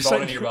break every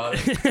bone in your body?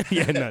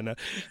 Yeah,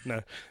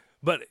 no.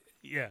 But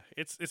yeah,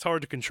 it's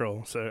hard to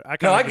control. So I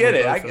get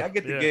it. I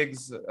get the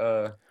gigs.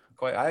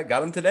 I got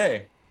them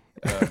today.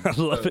 I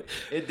love it.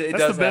 It That's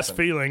does the best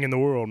happen. feeling in the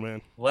world,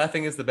 man.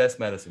 Laughing is the best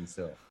medicine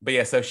still. But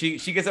yeah, so she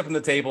gets up from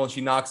the table and she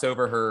knocks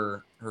over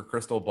her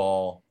crystal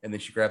ball, and then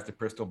she grabs the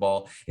crystal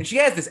ball, and she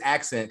has this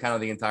accent kind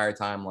of the entire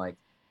time, like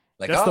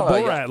that's the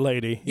Borat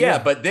lady. Yeah,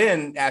 but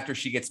then after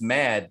she gets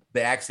mad,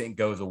 the accent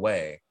goes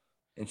away,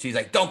 and she's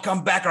like, "Don't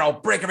come back, or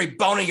I'll break every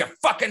bone in your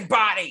fucking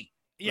body."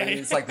 Yeah,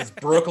 it's like this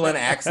Brooklyn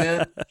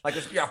accent, like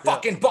this your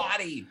fucking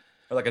body.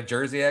 Or like a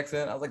Jersey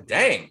accent. I was like,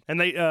 dang.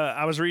 And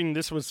I was reading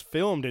this was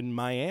filmed in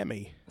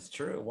Miami. That's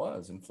true. It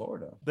was in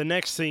Florida. The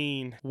next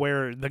scene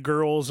where the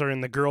girls are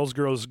in the girls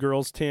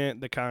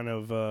tent, the kind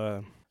of,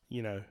 the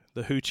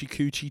hoochie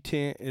coochie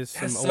tent is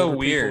That's some so older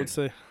weird.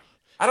 people would say.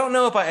 I don't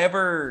know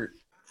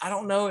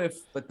if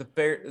at the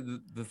fair,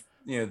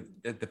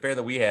 at the fair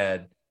that we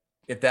had,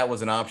 if that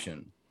was an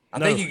option. I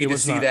think you could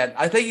just see that.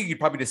 I think you could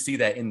probably just see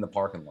that in the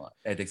parking lot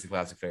at Dixie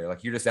Classic Fair.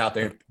 Like you're just out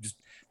there, just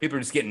people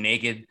are just getting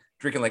naked,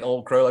 drinking like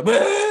Old Crow, like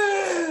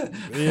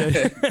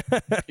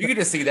you could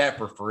just see that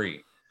for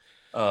free.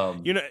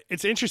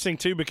 It's interesting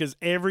too because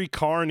every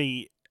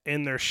carney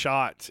in their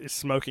shots is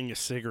smoking a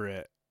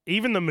cigarette.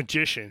 Even the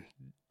magician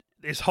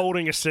is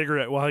holding a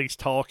cigarette while he's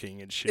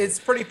talking and shit. It's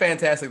pretty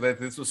fantastic that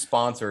this was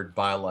sponsored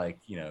by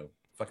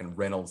fucking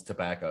Reynolds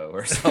Tobacco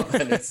or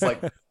something. It's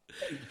like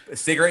a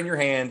cigarette in your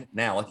hand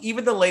now. Like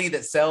even the lady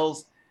that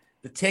sells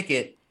the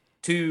ticket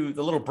to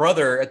the little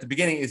brother at the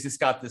beginning is just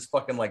got this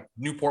fucking like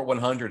Newport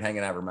 100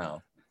 hanging out of her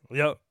mouth.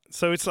 Yep.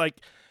 So it's like,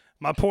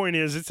 my point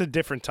is it's a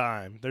different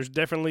time. There's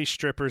definitely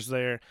strippers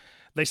there.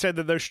 They said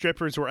that those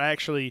strippers were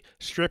actually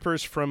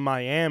strippers from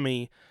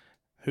Miami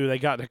who they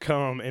got to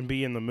come and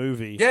be in the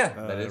movie. Yeah,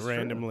 that is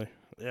randomly.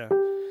 True. Yeah.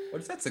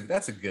 Well, that's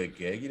a good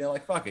gig.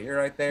 Like, fuck it. You're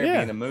right there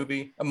being a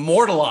movie.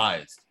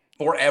 Immortalized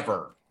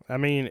forever. I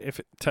mean, if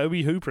Tobe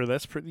Hooper,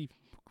 that's pretty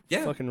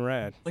fucking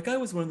rad. Like I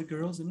was one of the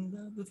girls in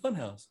the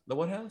Funhouse. The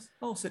what house?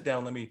 Oh, sit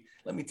down. Let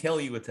me tell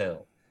you a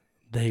tale.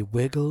 They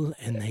wiggle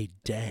and they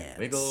dance.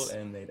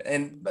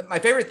 But my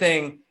favorite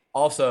thing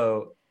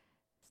also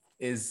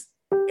is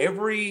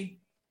every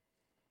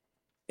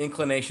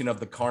inclination of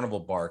the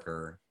carnival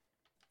barker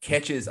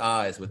catches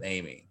eyes with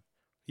Amy.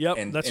 Yep,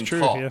 and that's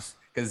true. Talks.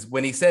 Because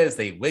when he says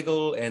they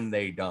wiggle and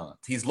they dance,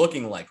 he's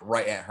looking like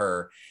right at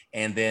her.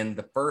 And then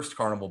the first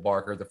carnival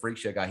barker, the freak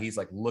show guy, he's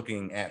like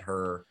looking at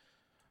her.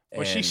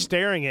 Well, she's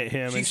staring at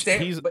him.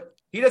 But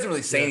he doesn't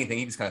really say anything.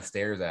 He just kind of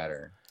stares at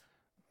her.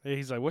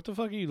 He's like, "What the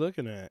fuck are you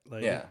looking at?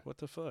 Like, what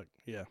the fuck?"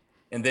 Yeah.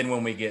 And then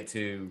when we get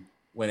to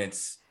when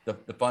it's the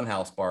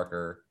Funhouse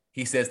barker,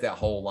 he says that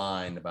whole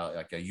line about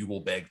like you will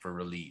beg for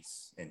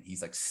release, and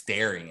he's like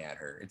staring at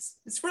her. It's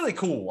really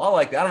cool. I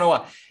like that. I don't know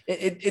why.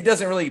 It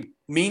doesn't really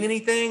mean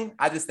anything.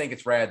 I just think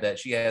it's rad that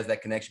she has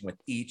that connection with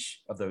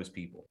each of those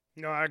people.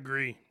 No, I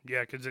agree.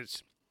 Yeah, because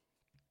it's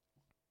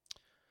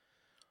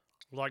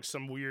like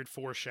some weird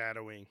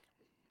foreshadowing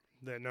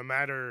that no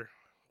matter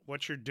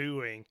what you're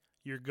doing,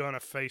 you're gonna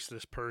face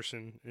this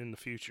person in the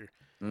future.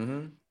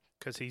 Mm-hmm.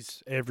 Because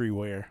he's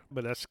everywhere.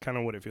 But that's kind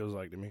of what it feels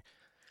like to me.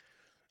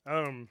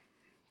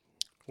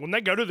 When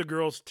they go to the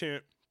girls'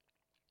 tent,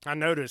 I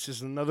notice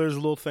there's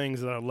little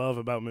things that I love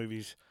about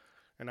movies,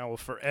 and I will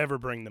forever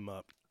bring them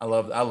up. I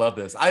love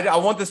this. I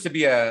want this to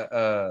be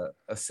a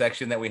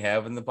section that we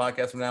have in the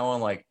podcast from now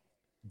on, like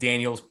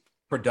Daniel's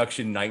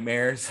production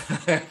nightmares,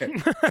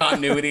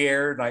 continuity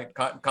error,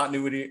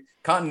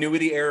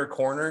 continuity error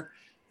corner.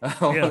 I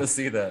want to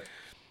see that.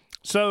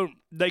 So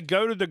they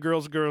go to the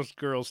girls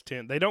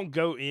tent. They don't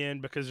go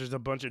in because there's a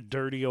bunch of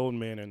dirty old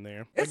men in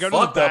there. It's they go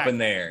fucked to the up back. in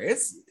there.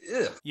 It's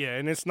ugh. Yeah,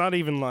 and it's not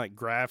even like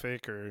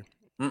graphic or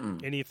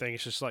Mm-mm. anything.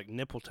 It's just like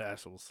nipple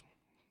tassels.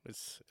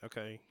 It's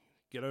okay.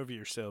 Get over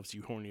yourselves,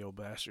 you horny old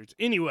bastards.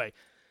 Anyway,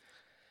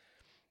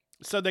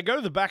 so they go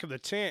to the back of the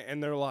tent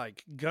and they're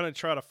like gonna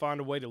try to find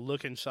a way to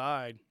look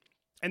inside.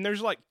 And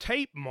there's like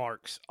tape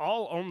marks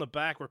all on the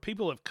back where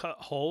people have cut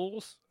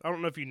holes. I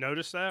don't know if you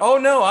noticed that. Oh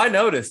no, I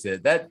noticed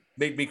it. That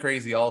made me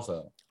crazy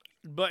also.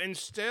 But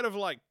instead of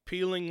like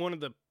peeling one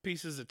of the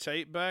pieces of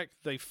tape back,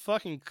 they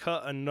fucking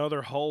cut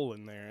another hole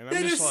in there. And They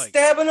I'm just like,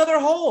 stab another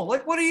hole.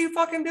 Like, what are you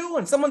fucking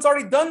doing? Someone's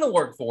already done the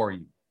work for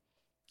you.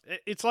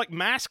 it's like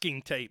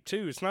masking tape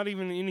too. It's not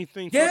even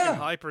anything Yeah.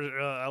 fucking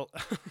hyper.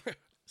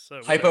 So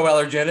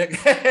Hypoallergenic.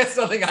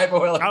 Something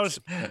hypoallergenic. I was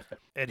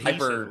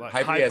adhesive,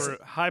 hypoadhesive.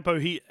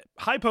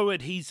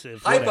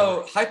 Hypohesive.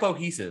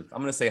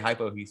 I'm gonna say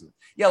hypohesive.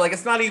 Yeah, like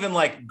it's not even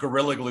like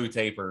Gorilla Glue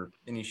tape or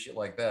any shit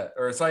like that,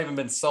 or it's not even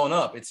been sewn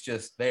up. It's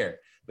just there.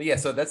 But yeah,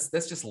 so that's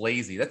just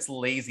lazy. That's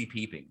lazy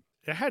peeping.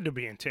 It had to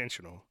be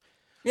intentional.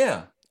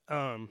 Yeah.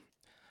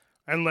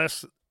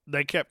 Unless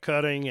they kept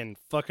cutting and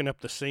fucking up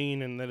the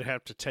scene, and they'd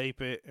have to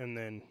tape it and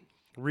then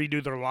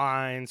redo their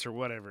lines or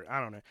whatever. I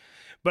don't know.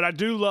 But I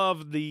do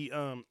love the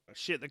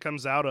shit that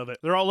comes out of it.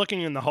 They're all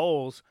looking in the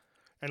holes,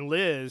 and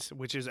Liz,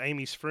 which is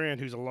Amy's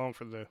friend who's along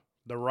for the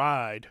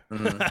ride,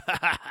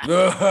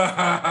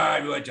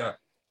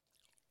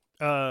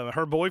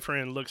 her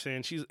boyfriend looks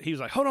in. He's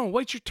like, hold on,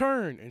 wait your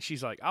turn. And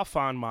she's like, I'll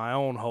find my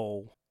own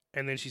hole.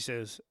 And then she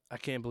says, I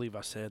can't believe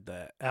I said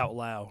that out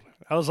loud.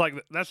 I was like,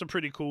 that's a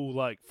pretty cool,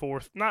 like,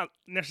 not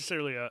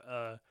necessarily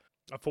a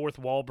fourth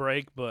wall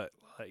break, but,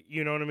 like,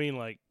 you know what I mean?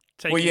 Like,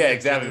 taking well, yeah, that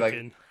exactly. joke Like,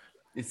 and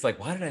it's like,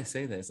 why did I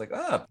say that? It's like,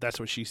 that's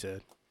what she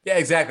said. yeah,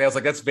 exactly. I was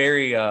like, that's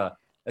very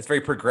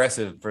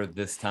progressive for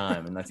this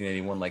time in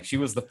 1981. Like, she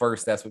was the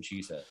first. That's what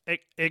she said.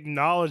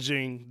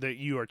 Acknowledging that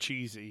you are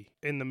cheesy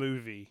in the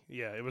movie.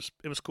 Yeah, it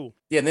was cool.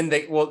 Yeah, and then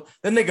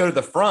they go to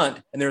the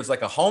front, and there's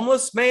like a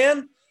homeless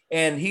man,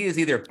 and he is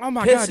either Oh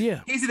my God,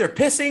 yeah. he's either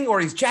pissing or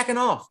he's jacking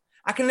off.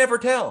 I can never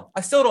tell.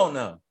 I still don't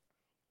know.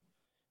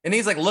 And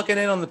he's like looking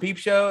in on the peep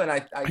show, and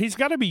I He's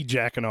got to be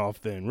jacking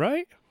off then,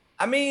 right?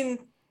 I mean,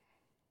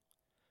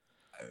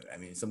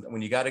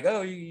 when you got to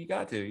go, you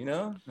got to, you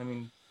know. I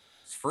mean,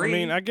 it's free. I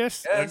mean, I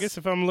guess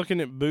if I'm looking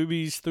at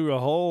boobies through a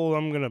hole,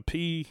 I'm gonna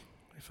pee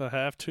if I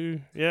have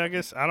to. Yeah, I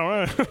guess I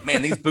don't know.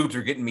 Man, these boobs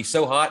are getting me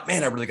so hot.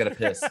 Man, I really got to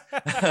piss.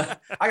 I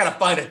got to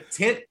find a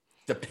tent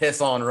to piss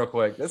on real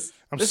quic. This is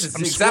I'm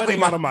exactly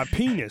sweating out of my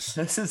penis.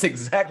 This is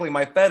exactly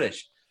my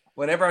fetish.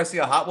 Whenever I see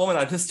a hot woman,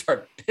 I just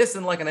start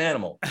pissing like an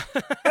animal.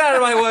 Get out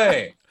of my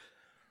way.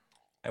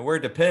 I wear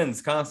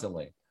Depends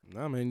constantly.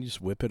 No, man, you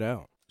just whip it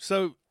out.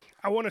 So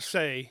I want to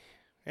say,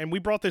 and we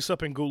brought this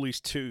up in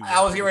Ghoulies 2.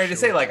 I was getting ready to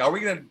say, like, we're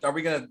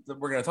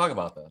gonna talk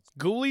about this.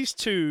 Ghoulies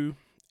 2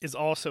 is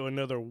also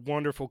another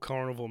wonderful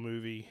carnival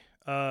movie.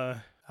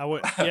 I'd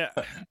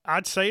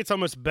say it's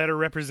almost better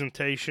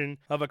representation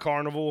of a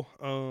carnival.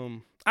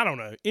 I don't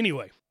know.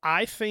 Anyway,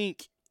 I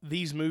think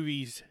these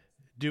movies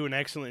do an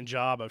excellent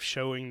job of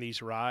showing these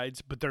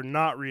rides, but they're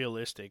not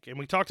realistic. And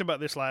we talked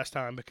about this last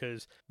time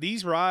because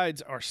these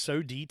rides are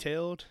so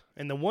detailed,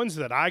 and the ones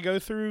that I go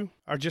through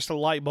are just a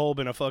light bulb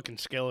in a fucking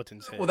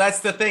skeleton's head. Well,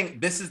 that's the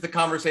thing. This is the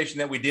conversation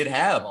that we did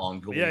have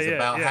on Ghoulies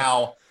about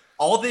how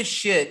all this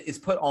shit is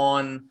put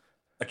on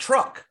a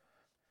truck.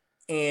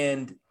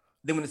 And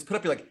then when it's put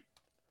up, you're like,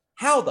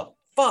 how the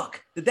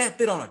fuck did that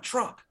fit on a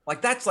truck?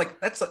 Like, that's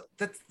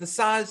the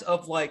size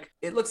of, like,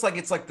 it looks like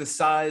it's like the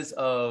size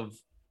of,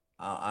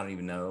 I don't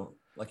even know,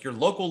 like your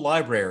local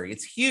library.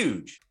 It's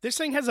huge. This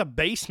thing has a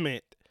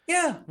basement.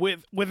 Yeah.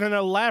 With an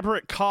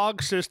elaborate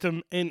cog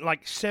system and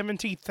like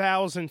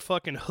 70,000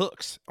 fucking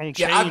hooks on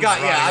chains. I've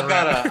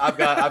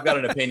got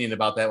an opinion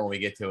about that when we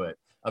get to it.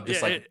 I'm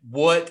just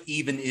what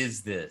even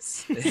is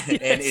this?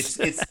 And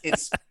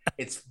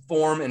it's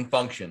form and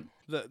function.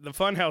 The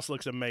Funhouse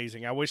looks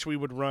amazing. I wish we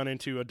would run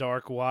into a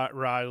dark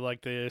ride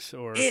like this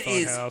or a It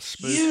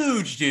Funhouse. is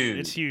huge, dude.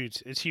 It's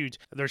huge. It's huge.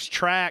 There's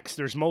tracks.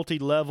 There's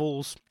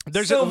multi-levels.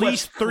 There's So at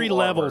least much 3 cool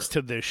levels artwork.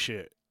 to this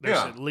shit. There's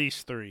at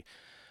least 3.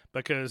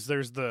 Because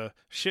there's the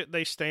shit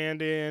they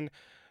stand in,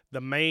 the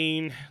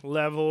main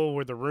level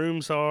where the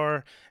rooms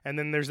are, and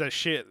then there's that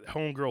shit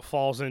homegirl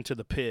falls into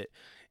the pit.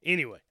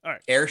 Anyway, all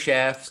right. Air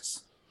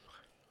shafts.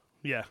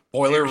 Yeah.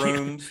 Boiler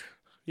rooms.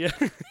 Yeah.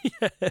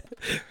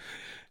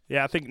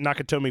 Yeah, I think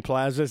Nakatomi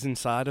Plaza's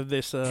inside of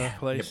this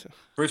place. Yeah.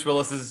 Bruce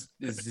Willis is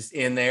just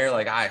in there.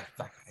 Like, I've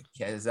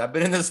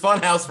been in this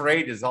Funhouse for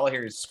ages. All I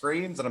hear is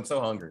screams, and I'm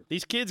so hungry.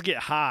 These kids get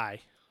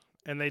high,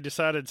 and they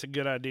decide it's a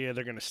good idea.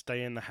 They're going to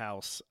stay in the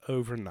house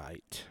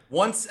overnight.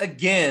 Once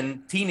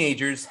again,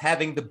 teenagers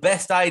having the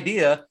best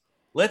idea.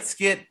 Let's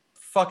get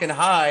fucking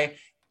high,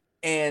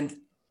 and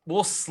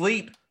we'll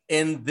sleep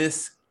in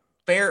this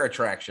fair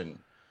attraction.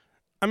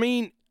 I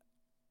mean,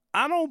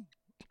 I don't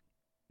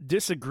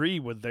disagree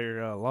with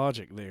their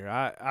logic there.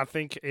 I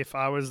think if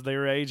I was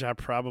their age, I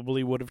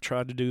probably would have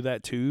tried to do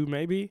that too,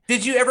 maybe.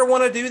 Did you ever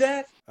want to do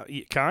that?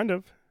 Yeah, kind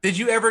of. Did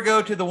you ever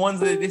go to the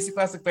ones at the Dixie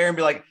Classic Fair and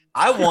be like,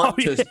 I want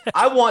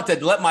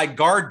to let my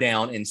guard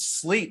down and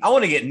sleep. I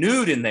want to get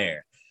nude in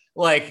there.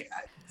 Like,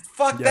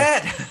 fuck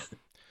that.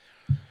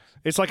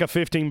 It's like a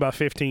 15 by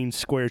 15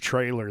 square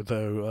trailer,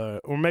 though,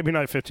 or maybe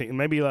not 15,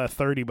 maybe a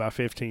 30 by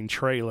 15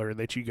 trailer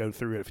that you go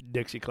through at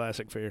Dixie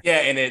Classic Fair. Yeah,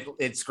 and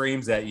it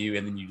screams at you,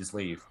 and then you just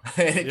leave.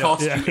 And it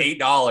costs you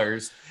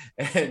 $8,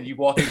 and you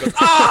walk in and go,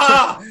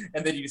 ah!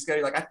 And then you just go,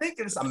 you're like, I think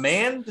there's a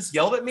man just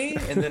yelled at me,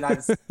 and then I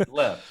just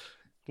left.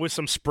 With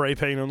some spray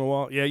paint on the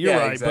wall. Yeah, you're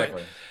right.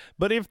 Exactly.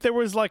 But if there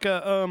was like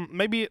a,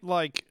 maybe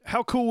like,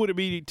 how cool would it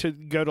be to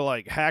go to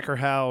like Hacker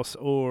House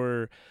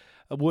or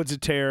Woods of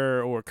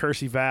Terror or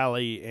Kersey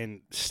Valley and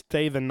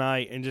stay the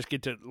night and just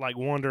get to like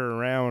wander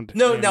around?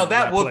 No,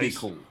 that would be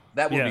cool.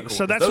 That would be cool.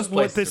 So that's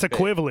what this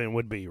equivalent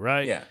would be,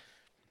 right? Yeah.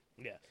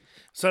 Yeah.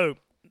 So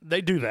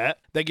they do that.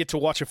 They get to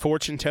watch a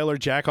fortune teller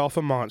jack off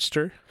a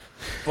monster.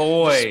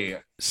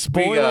 Boy.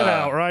 Spoil it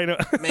out, right?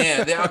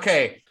 Man,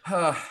 okay.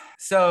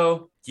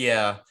 So,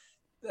 yeah.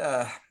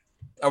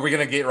 Are we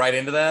going to get right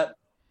into that?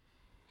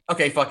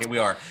 Okay, fuck it, we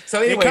are.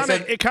 So anyway,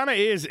 it kind of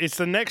is. It's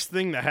the next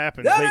thing that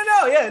happens. No,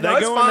 yeah, they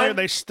go in there.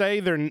 They stay.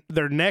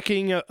 They're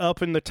necking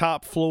up in the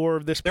top floor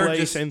of this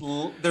place, and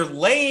they're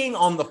laying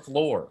on the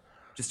floor,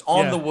 just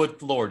on the wood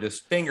floor,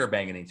 just finger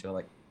banging each other,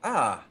 like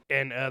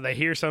And they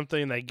hear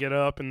something. They get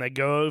up and they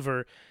go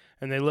over,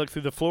 and they look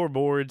through the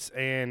floorboards,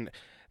 and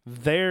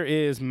there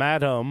is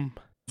Madame.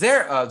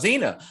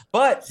 Xena,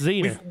 but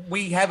Xena.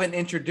 We haven't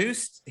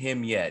introduced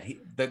him yet.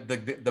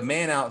 The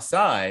man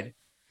outside.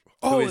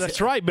 Oh, that's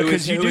right.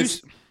 Because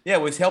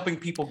was helping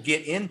people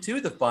get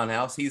into the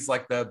Funhouse. He's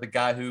like the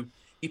guy who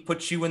he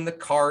puts you in the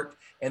cart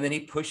and then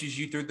he pushes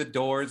you through the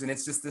doors, and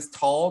it's just this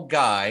tall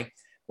guy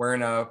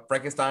wearing a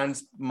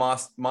Frankenstein's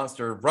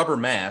monster rubber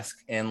mask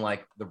and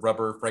like the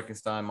rubber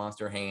Frankenstein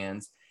monster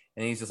hands,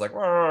 and he's just like,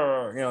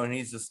 and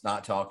he's just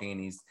not talking,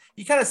 and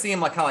you kind of see him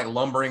like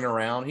lumbering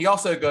around. You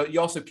also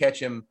catch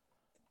him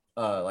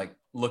like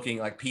looking,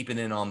 like peeping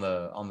in on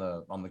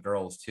the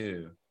girls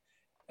too.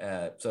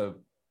 So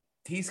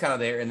he's kind of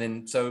there, and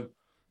then so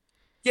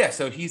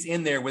he's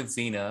in there with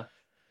Xena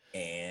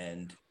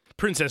and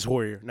Princess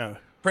Warrior.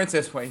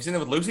 He's in there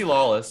with Lucy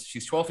Lawless.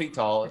 She's 12 feet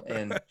tall,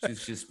 and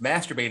she's just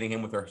masturbating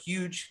him with her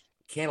huge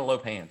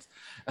cantaloupe hands.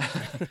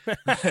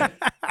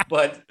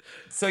 But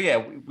so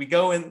we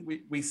go and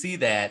we see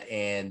that,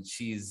 and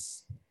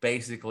he's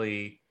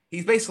basically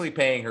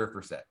paying her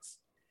for sex,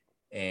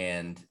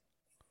 and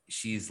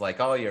she's like,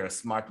 "Oh, you're a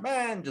smart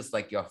man, just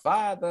like your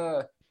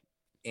father."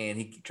 And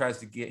he tries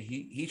to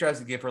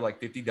give her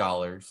like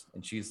 $50,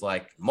 and she's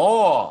like,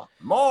 more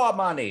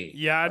money.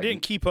 Yeah, I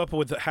didn't keep up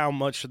with how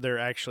much there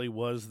actually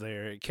was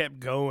there. It kept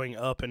going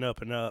up and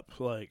up and up.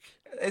 Like,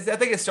 I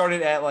think it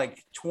started at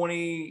like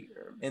 20,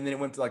 and then it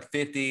went to like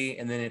 50,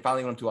 and then it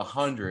finally went to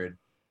 100.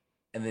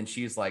 And then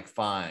she's like,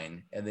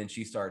 fine. And then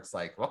she starts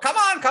like, well, come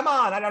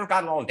on. I don't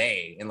got a long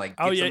day. And like,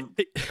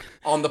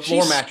 on the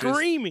floor mattress.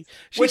 Screaming.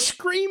 She's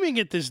screaming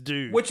at this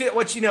dude. Which, I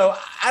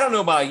don't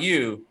know about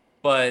you,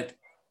 but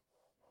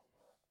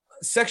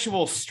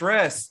sexual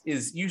stress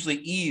is usually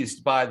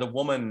eased by the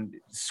woman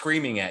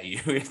screaming at you.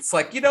 It's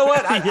like, you know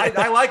what?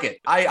 I like it.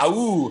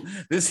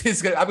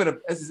 It's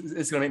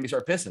gonna make me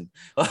start pissing.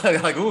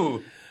 Like,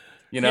 ooh,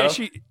 Yeah,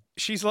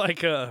 she's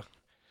like,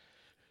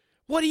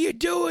 what are you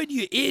doing,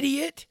 you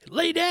idiot?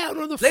 Lay down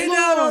on the floor. Lay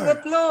down on the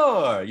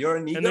floor. You're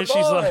a nigga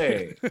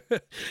boy.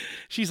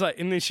 She's like,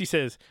 and then she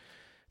says,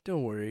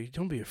 don't worry,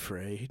 don't be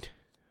afraid.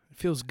 It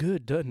feels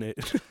good, doesn't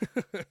it?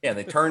 Yeah, and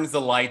they turns the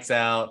lights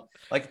out.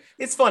 Like,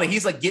 it's funny.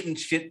 He's like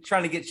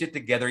trying to get shit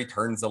together. He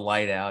turns the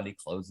light out. He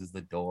closes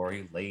the door.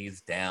 He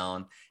lays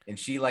down, and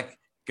she like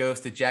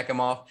goes to jack him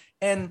off.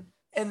 And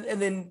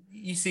then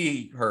you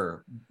see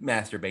her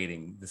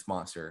masturbating this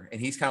monster, and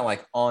he's kind of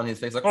like on his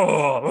face, like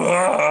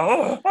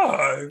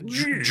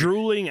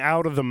drooling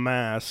out of the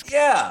mask.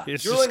 Yeah,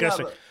 it's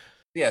disgusting.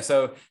 Yeah,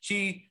 so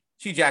she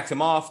jacks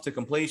him off to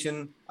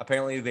completion.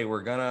 Apparently, they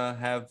were gonna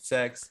have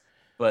sex.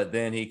 But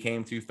then he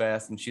came too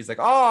fast, and she's like,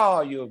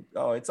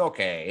 it's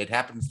okay. It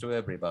happens to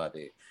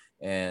everybody.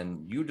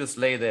 And you just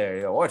lay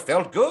there. Oh, it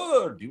felt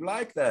good. You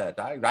like that.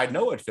 I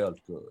know it felt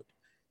good.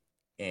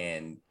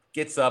 And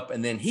gets up,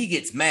 and then he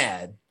gets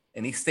mad,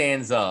 and he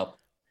stands up.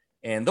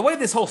 And the way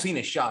this whole scene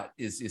is shot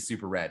is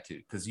super rad, too,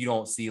 because you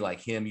don't see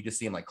like him. You just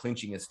see him like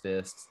clenching his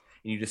fists,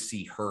 and you just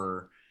see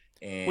her.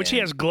 Which he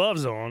has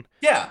gloves on.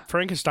 Yeah.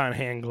 Frankenstein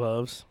hand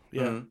gloves.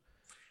 Yeah. Mm-hmm.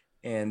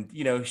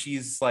 And,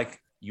 she's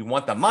like, you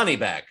want the money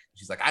back.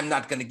 She's like, I'm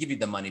not going to give you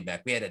the money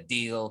back. We had a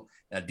deal.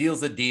 A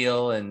deal's a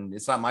deal, and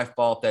it's not my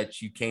fault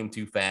that you came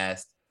too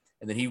fast.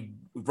 And then he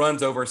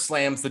runs over,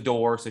 slams the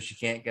door so she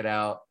can't get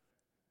out.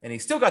 And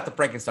he's still got the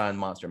Frankenstein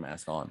monster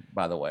mask on,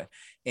 by the way.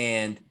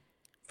 And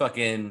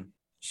fucking,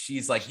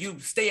 she's like, you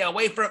stay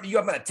away from you.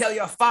 I'm going to tell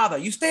your father.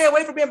 You stay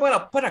away from me. I'm going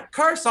to put a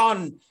curse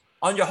on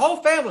your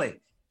whole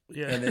family.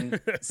 Yeah. And then,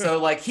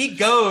 so like he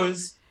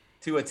goes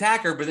to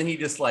attack her, but then he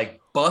just like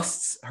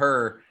busts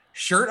her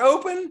shirt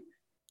open.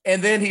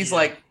 And then he's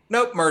like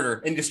nope,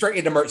 murder, and just straight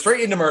into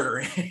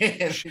murder.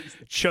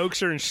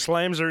 Chokes her and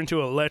slams her into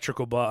an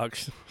electrical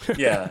box.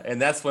 Yeah,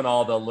 and that's when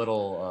all the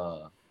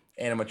little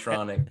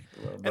animatronic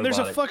and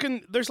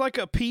there's like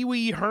a Pee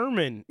Wee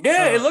Herman.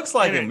 Yeah, it looks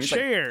like in him. a He's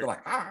chair.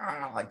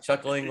 like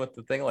chuckling with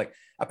the thing. Like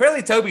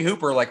apparently Tobe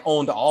Hooper like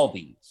owned all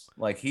these.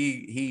 Like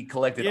he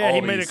collected all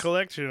he these. made a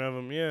collection of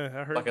them. Yeah,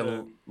 I heard like that.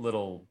 a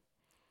little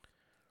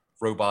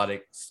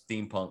robotic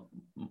steampunk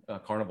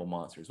carnival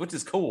monsters, which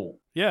is cool.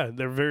 Yeah,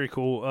 they're very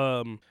cool.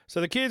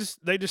 So the kids,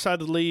 they decide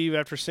to leave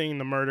after seeing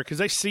the murder because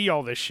they see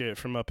all this shit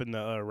from up in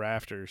the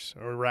rafters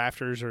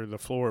or the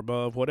floor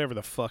above, whatever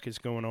the fuck is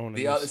going on.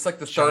 It's like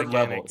the third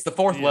level. It's the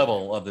fourth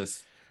level of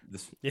this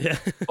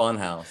fun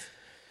house,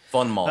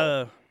 fun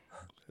mall.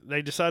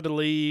 They decide to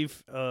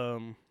leave.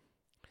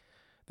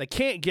 They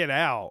can't get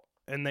out,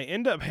 and they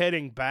end up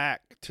heading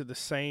back to the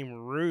same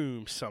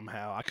room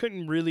somehow. I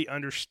couldn't really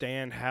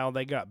understand how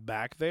they got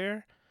back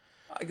there.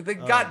 They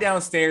got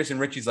downstairs, and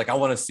Richie's like, "I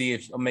want to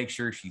I'll make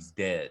sure she's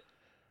dead."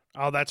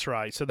 Oh, that's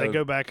right. So they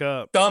go back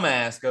up.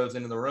 Dumbass goes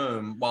into the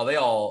room while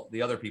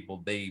the other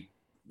people, they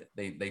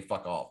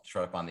fuck off to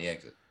try to find the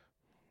exit.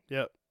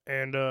 Yep.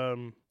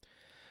 And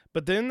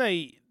but then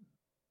they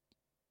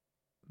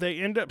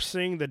end up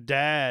seeing the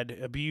dad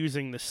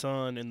abusing the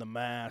son in the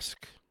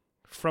mask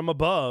from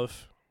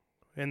above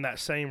in that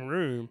same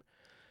room.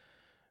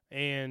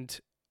 And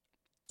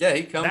yeah,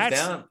 he comes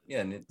down.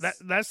 Yeah, and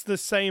that's the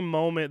same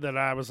moment that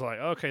I was like,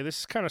 okay, this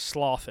is kind of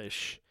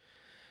slothish.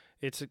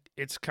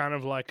 It's kind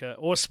of like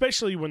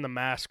especially when the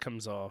mask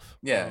comes off.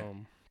 Yeah,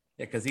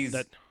 because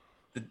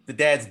the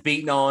dad's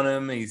beating on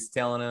him. He's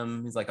telling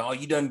him, he's like, "Oh,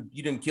 you done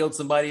killed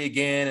somebody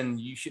again, and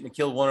you shouldn't have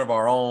killed one of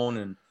our own.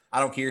 And I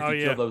don't care if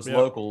you kill those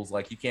locals.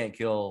 Like you can't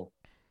kill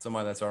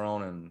somebody that's our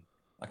own. And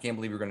I can't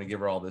believe you're going to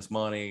give her all this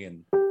money."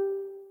 And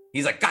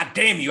he's like, "God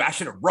damn you! I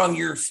should have wrung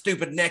your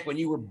stupid neck when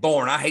you were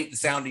born. I hate the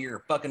sound of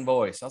your fucking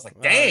voice." I was like,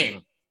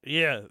 "Dang."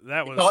 Yeah,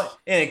 that was.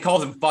 And he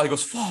calls him father. He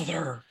goes,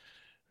 "Father."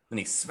 And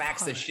he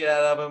smacks the shit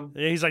out of him.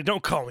 Yeah, he's like,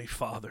 "Don't call me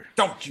father.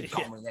 Don't you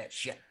call me that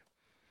shit."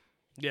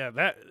 Yeah,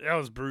 that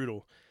was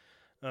brutal.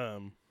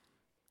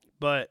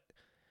 But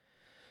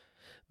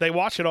they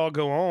watch it all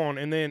go on,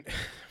 and then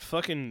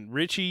fucking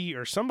Richie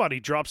or somebody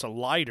drops a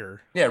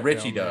lighter. Yeah,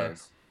 Richie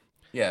does.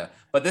 Yeah,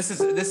 but this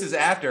is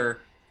after,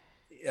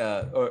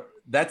 or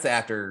that's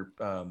after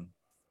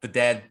the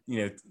dad,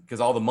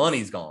 because all the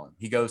money's gone.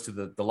 He goes to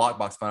the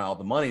lockbox, find out all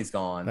the money's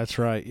gone. That's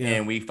right. Yeah.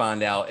 And we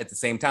find out at the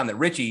same time that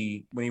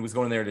Richie, when he was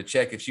going there to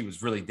check if she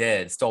was really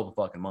dead, stole the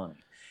fucking money.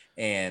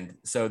 And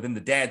so then the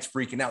dad's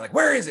freaking out, like,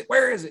 where is it?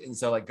 Where is it? And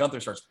so like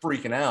Gunther starts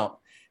freaking out.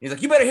 He's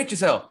like, you better hit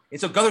yourself.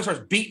 And so Gunther starts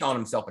beating on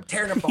himself and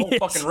tearing up the whole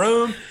fucking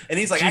room. And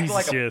he's like acting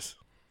like a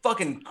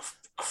fucking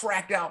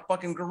cracked out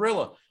fucking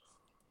gorilla.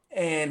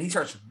 And he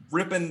starts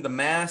ripping the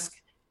mask.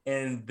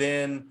 And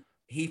then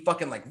he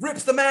fucking like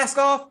rips the mask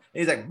off. And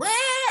he's like, "Rah!"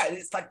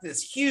 It's like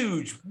this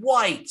huge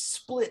white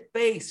split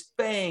face,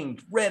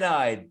 fanged,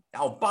 red-eyed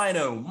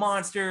albino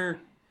monster.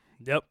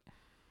 Yep.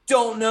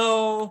 Don't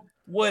know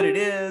what it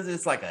is.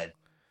 It's like a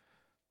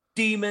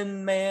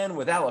demon man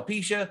with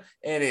alopecia,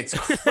 and it's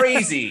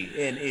crazy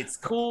and it's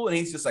cool. And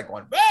he's just like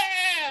going,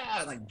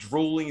 "Rah!" Like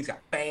drooling. He's got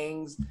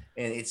fangs,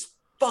 and it's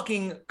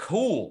fucking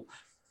cool.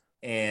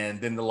 And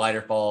then the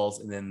lighter falls,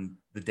 and then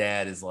the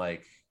dad is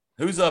like,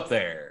 "Who's up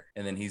there?"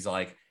 And then he's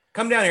like,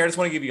 "Come down here. I just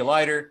want to give you a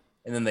lighter."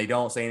 And then they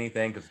don't say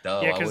anything because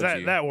duh. Yeah, because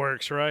that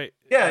works, right?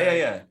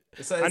 Yeah.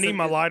 I need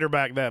my lighter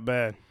back that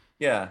bad.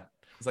 Yeah.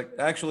 It's like,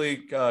 actually,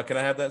 can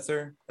I have that,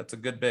 sir? That's a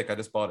good Bic. I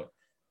just bought it.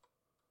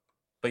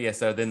 But yeah,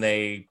 so then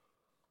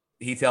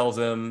he tells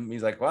him,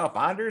 he's like, "Well,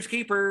 finders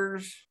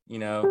keepers,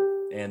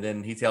 and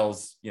then he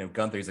tells,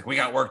 Gunther, he's like, "We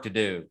got work to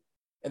do."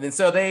 And then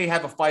so they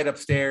have a fight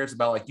upstairs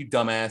about like, "You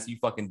dumbass, you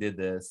fucking did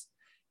this,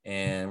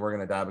 and we're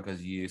going to die because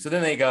of you." So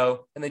then they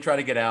go and they try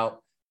to get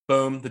out.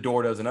 Boom, the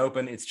door doesn't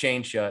open. It's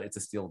chained shut. It's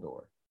a steel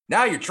door.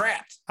 Now you're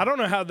trapped. I don't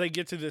know how they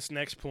get to this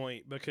next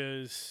point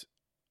because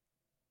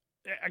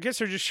I guess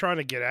they're just trying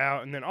to get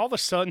out. And then all of a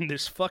sudden,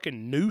 this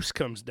fucking noose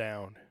comes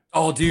down.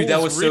 Oh, dude,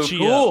 that was so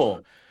cool.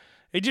 Up.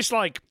 It just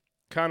like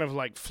kind of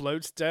like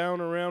floats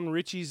down around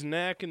Richie's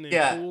neck and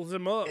then pulls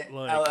him up. And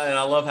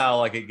I love how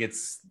like it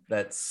gets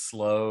that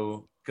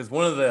slow, because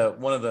one of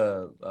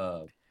the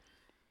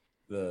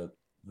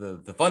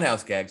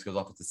Funhouse gags goes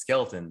off with the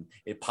skeleton.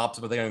 It pops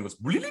up there and goes,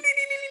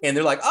 and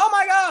they're like, "Oh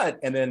my god!"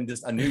 And then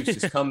just a noose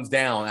just comes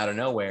down out of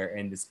nowhere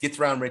and just gets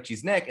around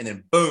Richie's neck, and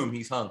then boom,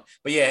 he's hung.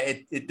 But yeah,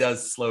 it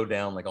does slow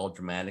down like all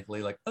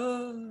dramatically, like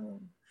oh.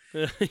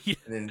 Yeah.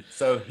 And then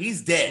so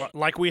he's dead.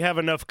 Like we have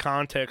enough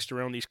context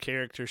around these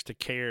characters to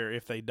care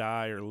if they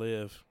die or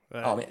live.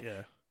 Oh man,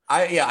 yeah.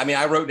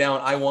 I wrote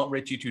down, I want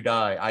Richie to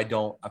die. I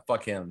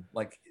fuck him.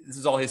 Like this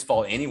is all his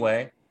fault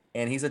anyway,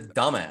 and he's a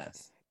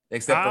dumbass.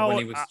 Except for when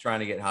he was trying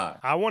to get high.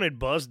 I wanted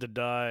Buzz to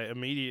die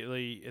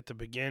immediately at the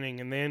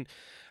beginning, and then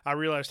I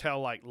realized how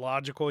like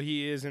logical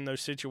he is in those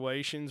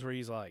situations where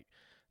he's like,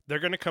 "They're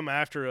gonna come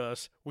after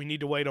us. We need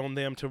to wait on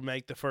them to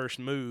make the first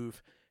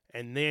move."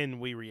 and then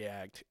we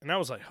react. And I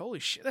was like, holy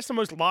shit, that's the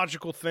most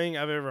logical thing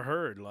I've ever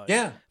heard. Like,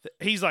 Yeah.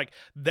 He's like,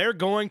 they're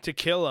going to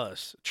kill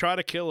us, try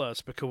to kill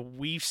us because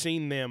we've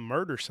seen them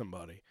murder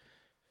somebody.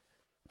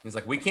 He's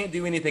like, we can't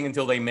do anything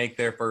until they make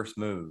their first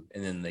move,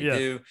 and then they Yeah.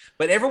 do.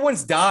 But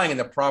everyone's dying in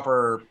the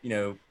proper,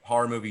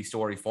 horror movie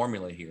story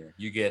formula here.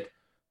 You get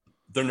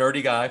the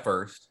nerdy guy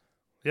first,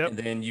 Yep. and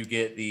then you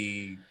get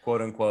the quote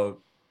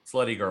unquote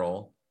slutty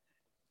girl.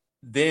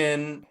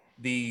 Then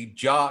the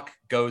jock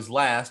goes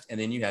last, and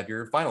then you have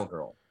your final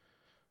girl.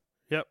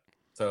 Yep.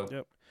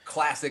 So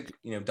classic,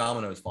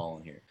 dominoes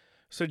falling here.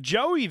 So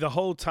Joey the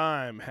whole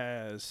time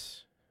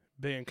has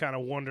been kind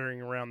of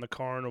wandering around the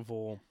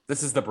carnival.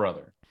 This is the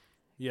brother.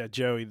 Yeah,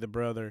 Joey, the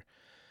brother.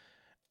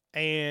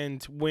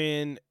 And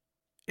when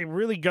it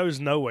really goes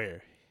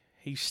nowhere,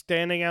 he's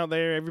standing out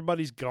there,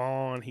 everybody's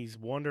gone, he's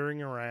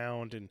wandering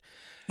around. And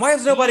why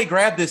has nobody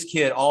grabbed this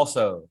kid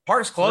also?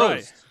 Park's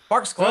closed. Right.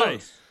 Park's closed.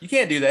 Right. You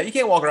can't do that. You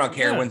can't walk around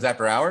Carowinds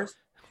after hours.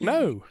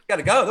 No. Got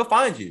to go. They'll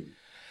find you.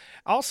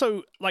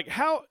 Also, like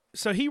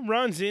so he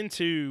runs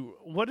into,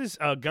 what is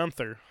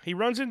Gunther? He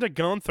runs into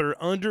Gunther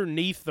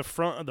underneath the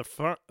front of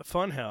the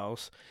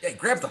Funhouse. Yeah,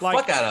 grab the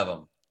fuck out of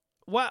him.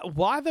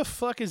 Why the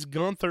fuck is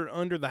Gunther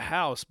under the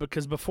house?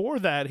 Because before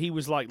that, he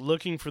was like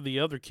looking for the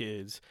other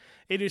kids.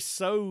 It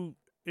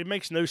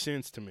makes no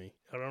sense to me.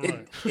 I don't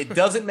know. It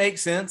doesn't make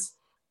sense,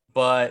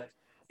 but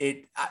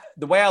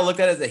the way I looked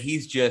at it is that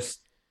he's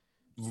just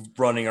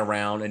running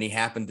around and he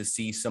happened to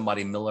see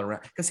somebody milling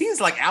around because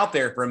he's like out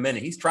there for a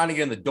minute. He's trying to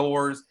get in the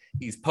doors.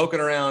 He's poking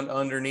around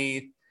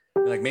underneath.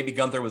 And like maybe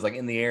Gunther was like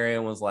in the area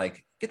and was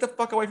like, get the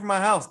fuck away from my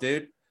house,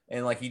 dude.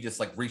 And like, he just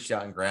like reached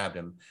out and grabbed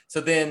him.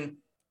 So then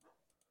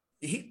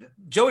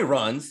Joey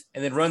runs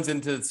and then runs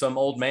into some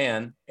old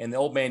man, and the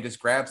old man just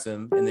grabs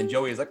him, and then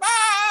Joey is like,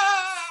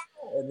 ah!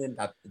 And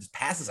then just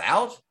passes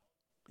out.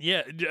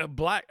 Yeah,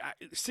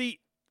 see,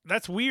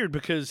 that's weird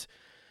because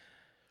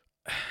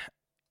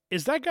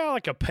is that guy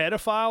like a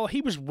pedophile?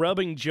 He was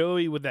rubbing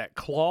Joey with that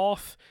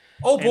cloth.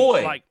 Oh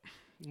boy! Like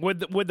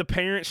with the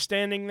parents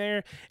standing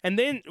there, and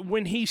then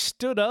when he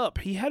stood up,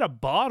 he had a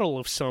bottle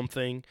of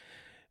something.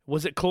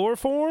 Was it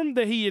chloroform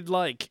that he had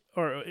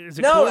or is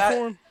it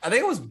chloroform? I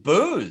think it was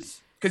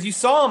booze because you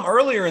saw him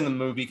earlier in the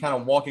movie kind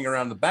of walking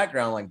around the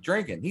background like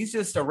drinking. He's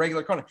just a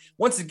regular carney.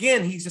 Once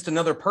again, he's just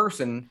another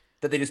person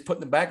that they just put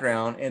in the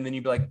background, and then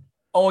you'd be like,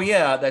 oh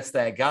yeah, that's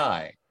that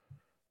guy.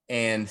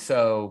 And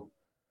so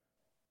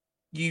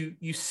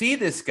you see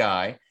this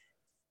guy,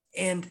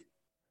 and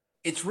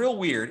it's real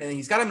weird, and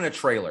he's got him in a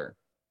trailer.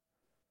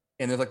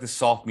 And there's like this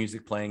soft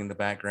music playing in the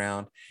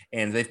background,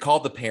 and they've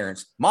called the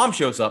parents. Mom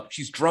shows up.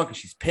 She's drunk and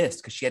she's pissed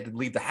because she had to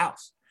leave the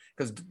house.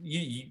 Because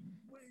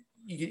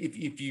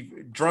if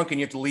you're drunk and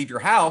you have to leave your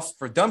house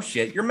for dumb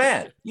shit, you're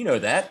mad. You know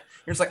that.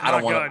 You're just like, I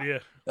don't want to. Yeah.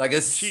 Like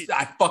this,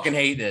 I fucking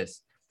hate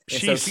this. And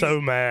she's so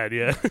mad.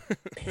 Yeah.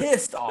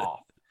 Pissed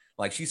off.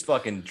 Like she's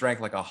fucking drank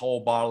like a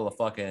whole bottle of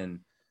fucking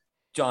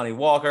Johnny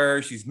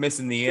Walker. She's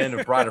missing the end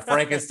of Bride of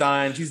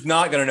Frankenstein. She's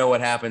not gonna know what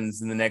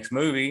happens in the next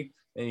movie,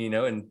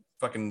 and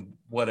fucking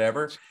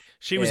whatever.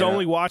 She was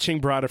only watching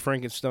Bride of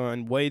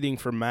Frankenstein, waiting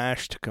for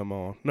MASH to come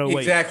on. No, wait.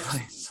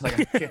 Exactly. It's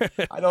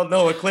like, I don't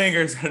know what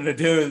Klinger's going to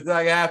do.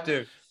 I have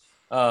to.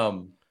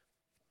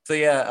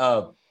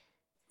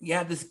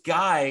 This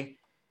guy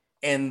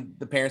and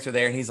the parents are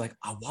there, and he's like,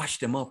 I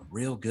washed him up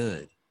real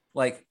good.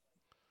 Like,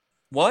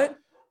 what?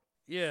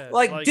 Yeah.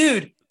 Like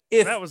dude,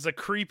 if that was the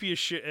creepiest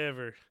shit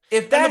ever.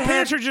 If that and the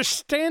parents are just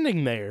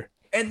standing there.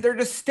 And they're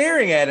just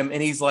staring at him,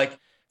 and he's like,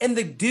 and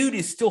the dude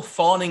is still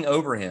fawning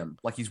over him,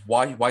 like he's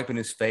wiping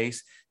his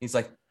face. He's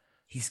like,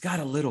 he's got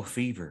a little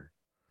fever.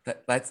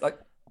 That's like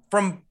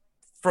from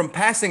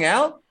passing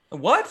out.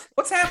 What?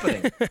 What's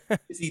happening?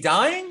 Is he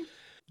dying?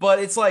 But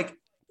it's like,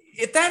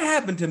 if that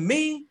happened to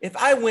me, if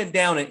I went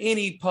down in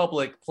any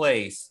public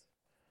place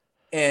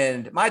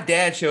and my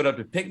dad showed up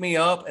to pick me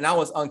up and I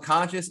was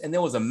unconscious and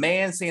there was a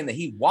man saying that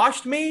he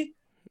washed me,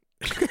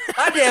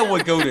 my dad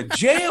would go to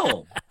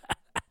jail.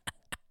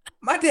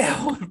 My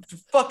dad would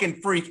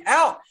fucking freak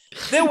out.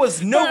 There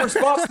was no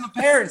response from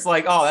the parents.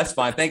 Like, oh, that's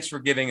fine. Thanks for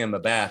giving him a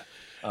bath.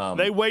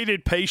 They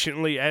waited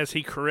patiently as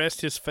he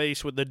caressed his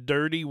face with a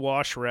dirty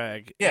wash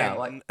rag. Yeah,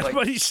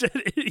 nobody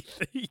said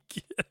anything.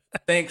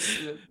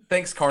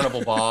 Thanks,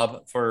 Carnival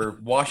Bob, for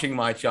washing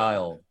my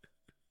child.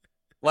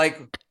 Like,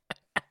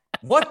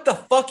 what the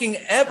fucking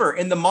ever?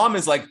 And the mom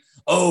is like,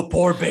 oh,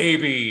 poor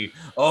baby.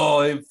 Oh,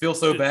 I feel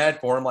so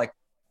bad for him. Like,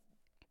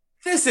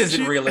 this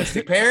isn't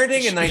realistic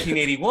parenting in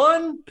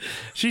 1981.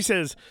 She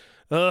says,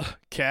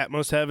 cat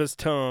must have his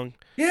tongue.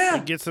 Yeah.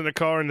 He gets in the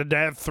car and the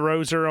dad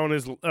throws Joey on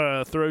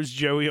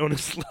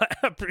his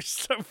lap. It's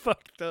so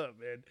fucked up,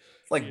 man.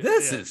 Like,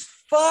 this is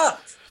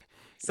fucked.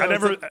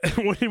 So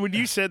when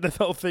you said the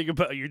whole thing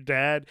about your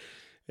dad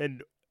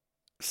and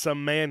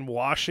some man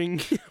washing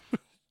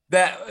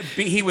that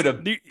he would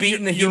have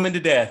beaten a human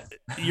to death.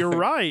 You're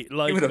right.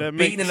 Like, he would have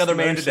beaten another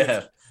man to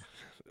death.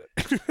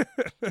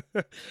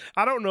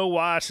 I don't know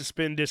why I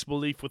suspend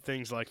disbelief with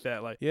things like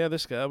that. Like, yeah,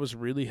 this guy was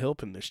really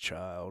helping this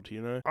child,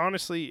 you know?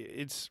 Honestly,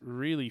 it's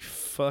really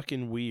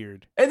fucking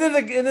weird. And then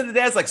the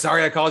dad's like,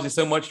 sorry I caused you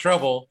so much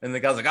trouble. And the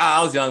guy's like,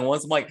 I was young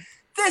once. I'm like,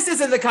 this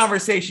isn't the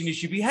conversation you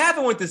should be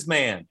having with this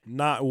man.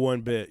 Not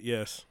one bit,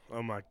 yes.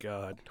 Oh my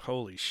God.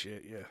 Holy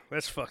shit, yeah.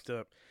 That's fucked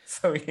up.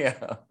 So,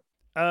 yeah.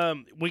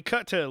 We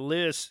cut to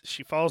Liz.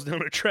 She falls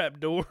down a trap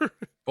door.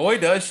 Boy,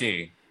 does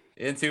she.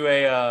 Into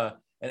an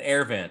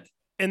air vent.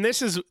 And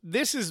this is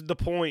the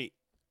point,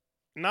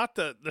 not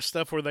the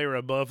stuff where they were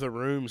above the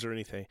rooms or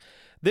anything.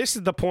 This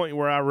is the point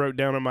where I wrote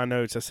down in my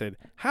notes, I said,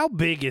 how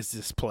big is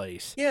this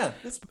place? Yeah.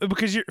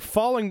 Because you're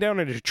falling down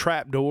into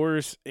trap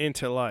doors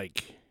into,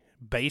 like,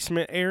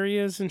 basement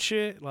areas and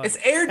shit. Like, it's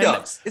air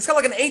ducts. It's got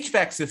like an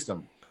HVAC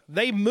system.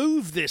 They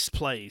move this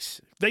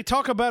place. They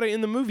talk about it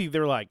in the movie.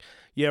 They're like,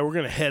 yeah, we're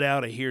going to head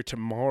out of here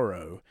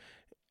tomorrow.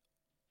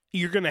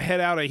 You're going to head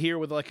out of here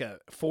with like a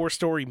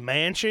 4-story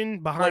mansion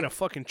behind a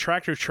fucking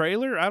tractor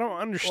trailer? I don't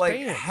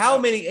understand. Like, how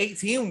many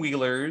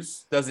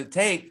 18-wheelers does it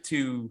take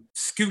to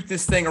scoot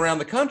this thing around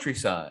the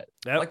countryside?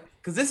 Yep. Like,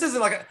 because this isn't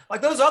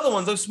like those other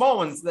ones, those small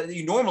ones that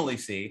you normally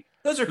see.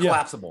 Those are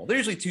collapsible. They're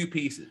usually 2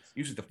 pieces.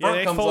 Usually the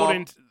front comes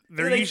off.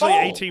 They're usually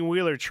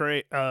 18-wheeler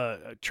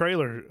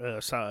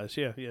trailer size.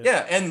 Yeah.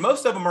 Yeah, and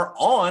most of them are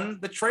on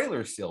the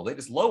trailer still. They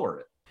just lower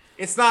it.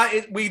 It's not.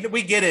 We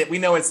get it. We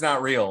know it's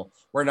not real.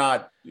 We're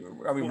not.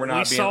 I mean, we're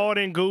not. We saw it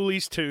in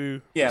Ghoulies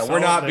too. Yeah, we're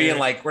not being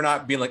like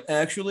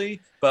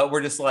actually, but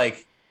we're just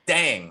like,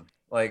 dang.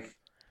 Like,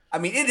 I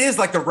mean, it is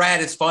like the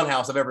raddest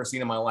funhouse I've ever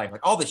seen in my life.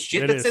 Like all the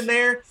shit that's in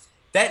there.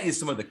 That is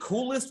some of the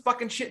coolest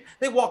fucking shit.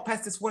 They walk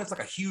past this one. It's like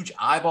a huge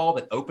eyeball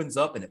that opens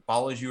up and it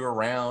follows you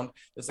around.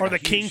 Like or the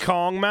King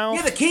Kong mouth.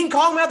 Yeah, the King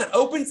Kong mouth that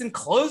opens and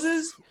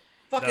closes.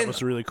 Fucking, that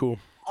was really cool.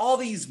 All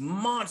these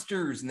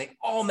monsters and they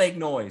all make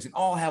noise and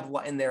all have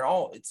and they're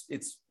all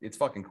it's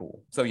fucking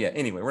cool. So yeah.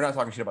 Anyway, we're not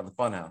talking shit about the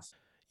funhouse.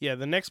 Yeah,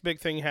 the next big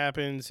thing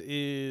happens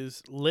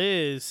is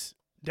Liz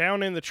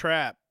down in the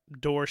trap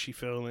door she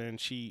fell in.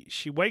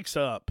 She wakes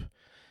up.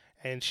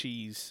 And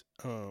she's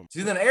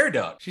in an air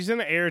duct. She's in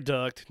an air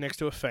duct next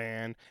to a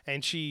fan,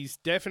 and she's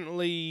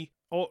definitely.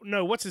 Oh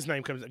no, what's his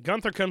name comes?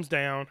 Gunther comes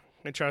down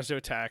and tries to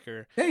attack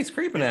her. Yeah, he's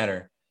creeping at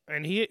her,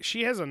 and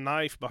she has a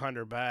knife behind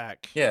her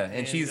back. Yeah,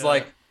 and she's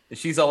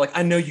all like,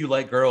 I know you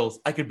like girls.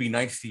 I could be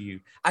nice to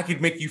you. I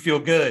could make you feel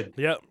good.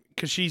 Yep,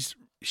 because she's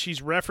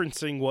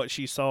referencing what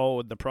she saw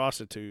with the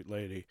prostitute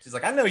lady. She's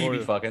like, I know you be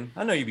fucking.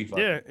 I know you be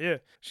fucking. Yeah.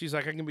 She's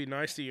like, I can be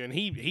nice to you. And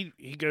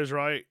he goes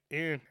right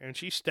in and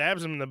she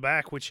stabs him in the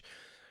back, which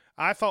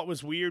I thought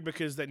was weird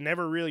because that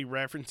never really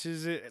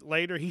references it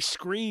later. He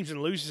screams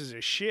and loses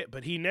his shit,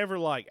 but he never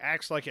like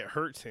acts like it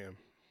hurts him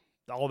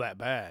all that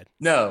bad.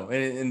 No.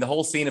 And the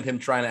whole scene of him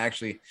trying to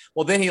actually,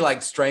 well, then he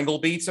like strangle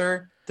beats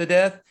her to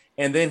death.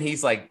 And then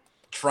he's like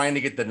trying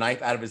to get the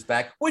knife out of his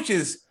back, which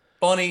is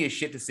funny as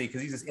shit to see because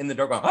he's just in the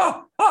door going,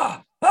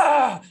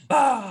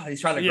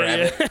 he's trying to grab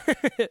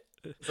it.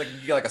 It's like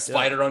you got like a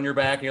spider on your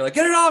back and you're like,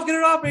 get it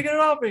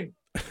off me.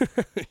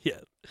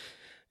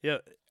 Yeah.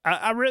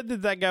 I read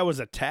that guy was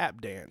a tap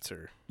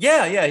dancer.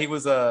 Yeah, he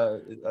was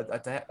a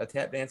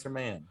tap dancer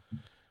man.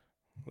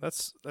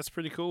 That's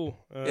pretty cool.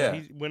 Yeah.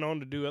 He went on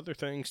to do other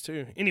things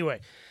too.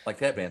 Anyway, like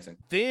tap dancing.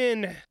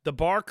 Then the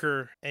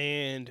Barker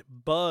and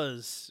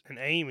Buzz and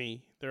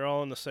Amy, they're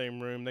all in the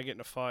same room. They get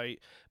in a fight.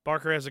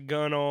 Barker has a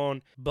gun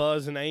on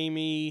Buzz and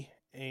Amy,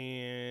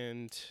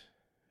 and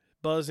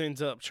Buzz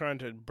ends up trying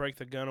to break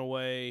the gun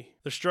away.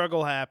 The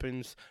struggle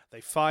happens.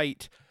 They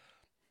fight.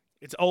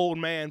 It's old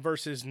man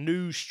versus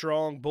new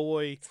strong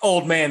boy. It's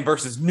old man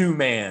versus new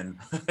man.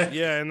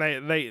 Yeah, and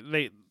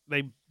they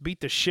beat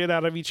the shit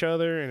out of each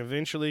other, and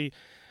eventually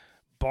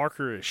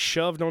Barker is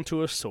shoved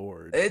onto a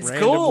sword. It's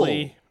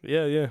randomly. Cool.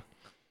 Yeah.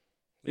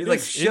 He's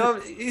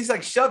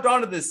like shoved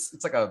onto this.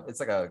 It's like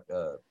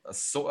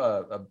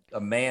a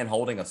man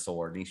holding a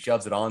sword, and he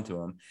shoves it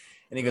onto him,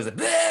 and he goes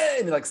and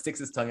he like sticks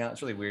his tongue out.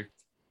 It's really weird.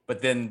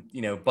 But then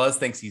Buzz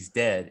thinks he's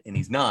dead, and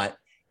he's not.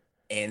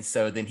 And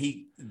so then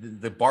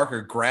the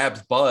Barker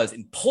grabs Buzz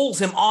and pulls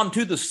him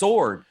onto the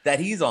sword that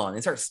he's on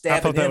and starts stabbing him.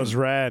 I thought that was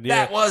rad.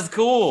 Yeah, that was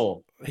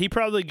cool. He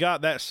probably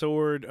got that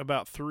sword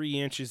about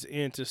 3 inches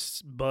into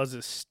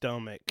Buzz's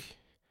stomach.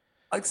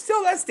 Like,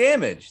 still, that's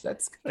damage.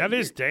 That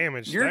is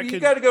damage. You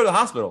got to go to the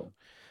hospital.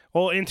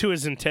 Well, into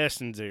his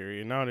intestines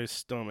area, not his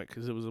stomach,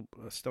 because it was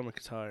a stomach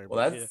is higher.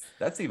 Well,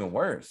 that's even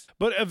worse.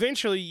 But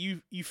eventually,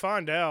 you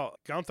find out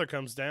Gunther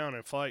comes down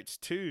and fights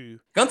too.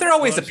 Gunther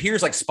always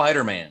appears like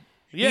Spider-Man.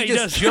 Yeah, he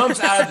just jumps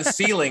out of the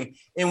ceiling,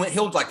 and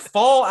he'll like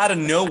fall out of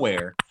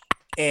nowhere,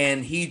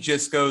 and he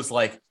just goes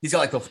like, he's got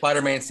like the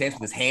Spider-Man stance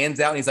with his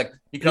hands out, and he's like,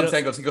 he comes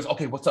down and he goes,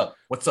 okay, what's up?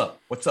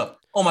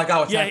 Oh my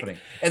God, what's happening?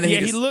 And then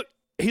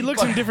he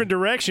looks in different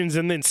directions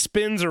and then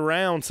spins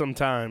around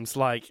sometimes,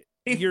 like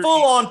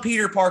full on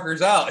Peter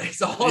Parker's out.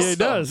 It's awesome. Yeah, he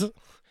does.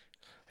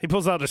 He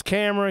pulls out his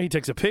camera. He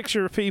takes a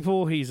picture of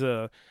people. He's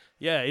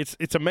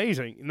it's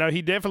amazing. No,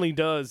 he definitely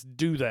does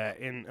do that,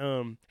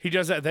 and he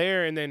does that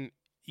there, and then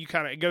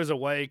it goes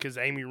away because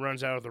Amy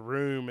runs out of the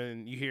room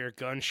and you hear a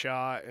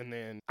gunshot. And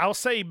then I'll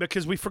say,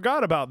 because we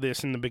forgot about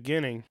this in the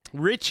beginning,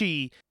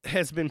 Richie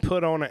has been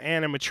put on an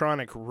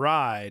animatronic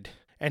ride,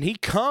 and he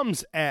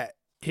comes at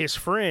his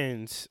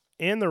friends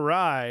in the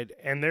ride,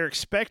 and they're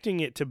expecting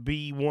it to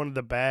be one of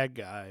the bad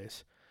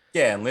guys.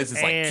 Yeah, and Liz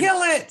is like,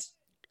 kill it!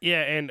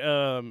 Yeah,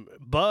 and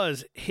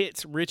Buzz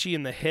hits Richie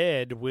in the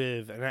head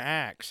with an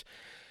axe.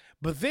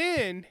 But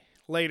then,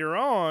 later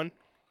on,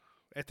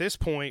 at this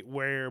point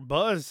where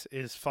Buzz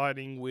is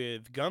fighting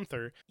with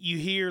Gunther, you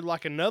hear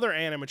like another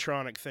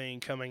animatronic thing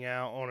coming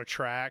out on a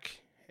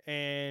track,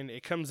 and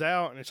it comes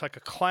out, and it's like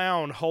a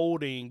clown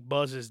holding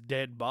Buzz's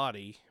dead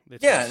body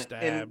that's been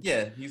stabbed.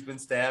 And he's been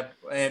stabbed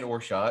and or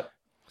shot.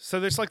 So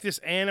there's like this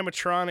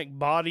animatronic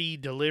body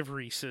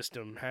delivery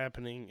system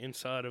happening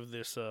inside of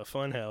this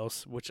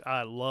funhouse, which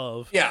I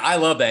love. Yeah, I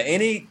love that.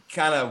 Any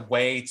kind of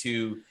way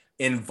to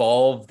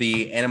involve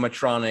the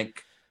animatronic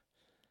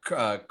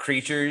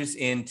creatures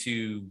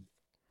into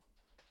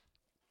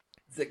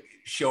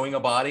showing a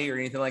body or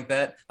anything like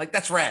that, like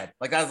that's rad.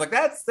 Like I was like,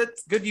 that's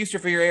good use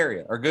for your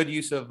area, or good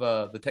use of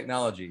the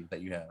technology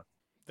that you have.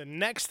 The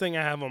next thing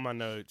I have on my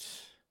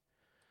notes,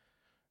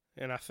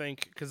 and I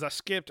think because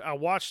I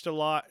watched a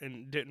lot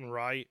and didn't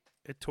write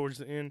it towards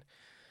the end,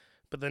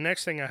 but the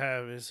next thing I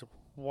have is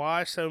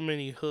why so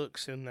many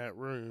hooks in that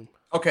room.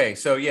 Okay,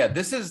 so yeah,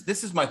 this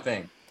is my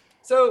thing.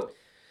 So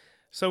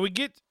we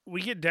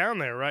get down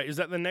there, right? Is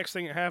that the next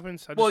thing that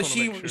happens?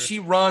 She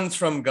runs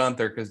from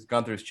Gunther because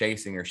Gunther's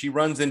chasing her. She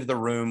runs into the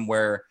room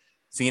where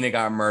Xena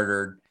got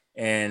murdered,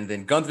 and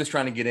then Gunther's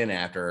trying to get in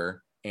after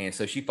her, and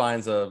so she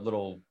finds a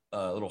little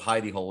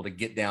hidey hole to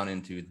get down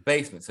into the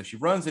basement. So she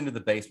runs into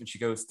the basement. She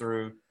goes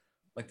through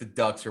like the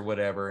ducts or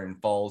whatever and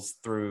falls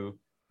through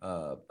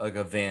like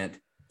a vent.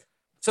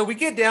 So we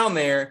get down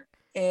there,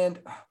 and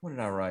what did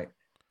I write?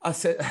 I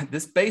said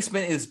this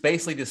basement is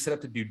basically just set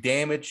up to do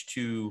damage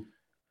to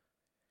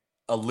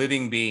a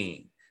living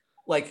being.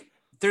 Like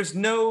there's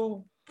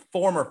no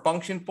form or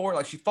function for it.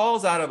 Like she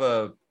falls out of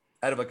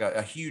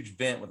a huge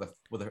vent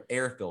with an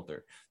air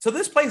filter. So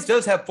this place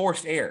does have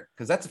forced air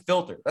because that's a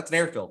filter. That's an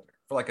air filter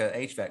for like an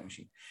HVAC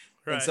machine.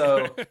 Right. And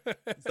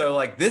so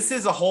like this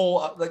is a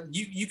whole like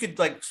you could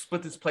like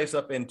split this place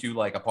up into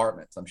like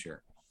apartments, I'm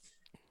sure.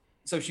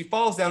 So she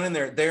falls down in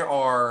there. There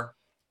are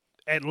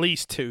at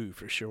least two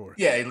for sure.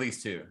 Yeah, at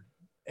least two.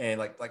 And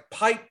like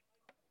pipe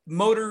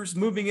motors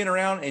moving in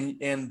around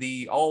and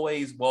the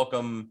always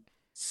welcome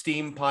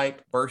steam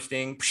pipe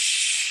bursting.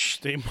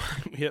 Steam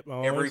pipe, yep.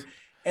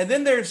 And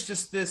then there's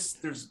just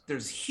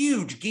there's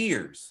huge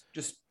gears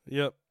just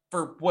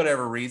for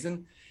whatever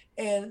reason.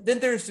 And then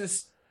there's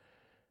just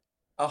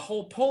a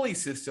whole pulley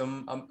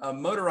system, a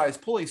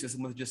motorized pulley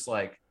system with just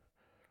like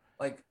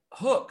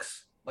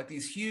hooks, like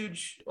these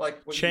huge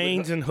like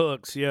chains and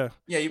hooks. Yeah.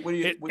 Yeah. What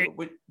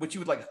you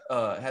would like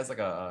has like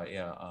a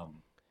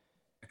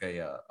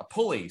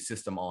pulley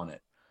system on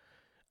it.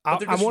 I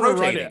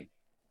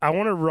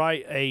want to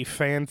write a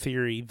fan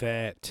theory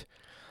that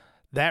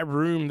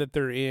room that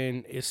they're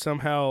in is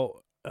somehow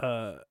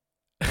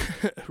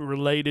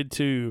related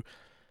to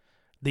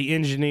the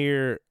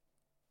engineer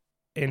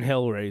in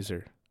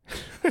Hellraiser.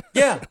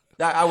 Yeah,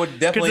 I would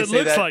definitely say that. Because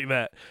it looks like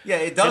that. Yeah,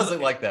 it does look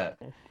like that.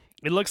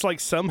 It looks like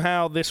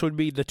somehow this would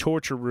be the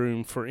torture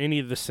room for any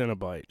of the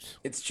Cenobites.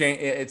 It's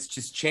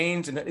just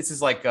changed, and this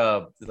is like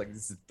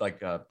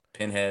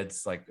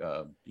Pinhead's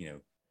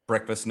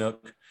breakfast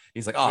nook.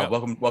 He's like,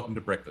 welcome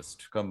to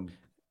breakfast. Come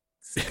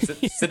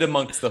sit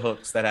amongst the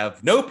hooks that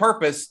have no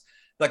purpose.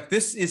 Like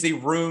this is a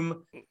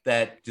room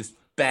that just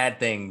bad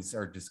things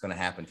are just going to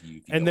happen to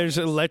you. And there's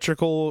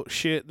electrical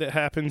shit that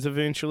happens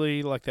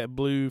eventually, like that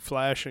blue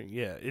flashing.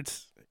 Yeah,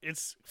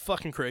 it's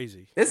fucking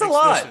crazy. It's a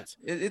lot.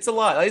 It's a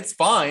lot. It's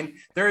fine.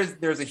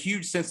 There's a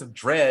huge sense of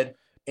dread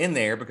in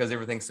there because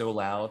everything's so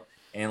loud,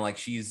 and like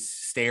she's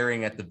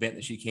staring at the vent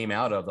that she came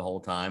out of the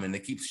whole time, and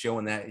it keeps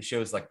showing that. It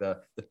shows like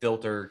the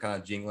filter kind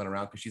of jingling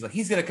around because she's like,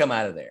 he's gonna come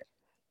out of there.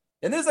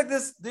 And there's like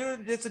this,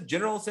 it's a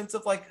general sense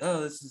of like,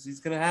 oh,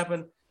 he's gonna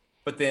happen,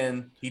 but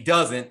then he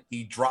doesn't.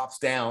 He drops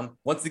down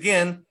once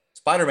again.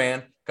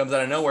 Spider-Man comes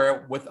out of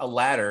nowhere with a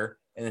ladder,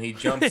 and then he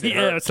jumps.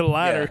 It's a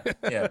ladder.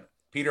 Yeah,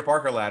 Peter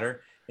Parker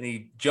ladder. And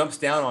he jumps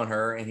down on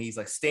her, and he's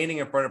like standing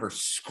in front of her,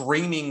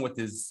 screaming with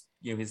his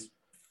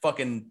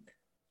fucking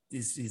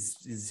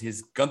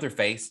his Gunther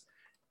face,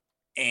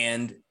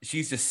 and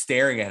she's just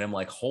staring at him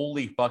like,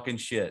 holy fucking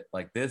shit!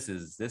 Like this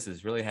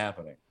is really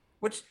happening.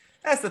 Which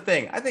that's the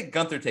thing. I think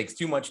Gunther takes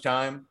too much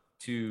time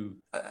to.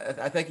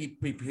 I think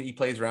he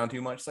plays around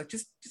too much. It's like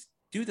just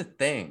do the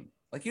thing.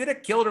 Like you would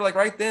have killed her like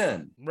right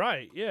then.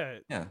 Right. Yeah.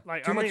 Yeah.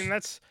 Like I mean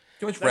that's.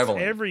 Too much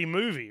reveling. Every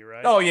movie,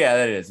 right? Oh yeah,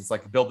 that is. It's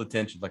like build the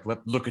tension. Like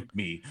look at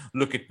me,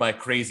 look at my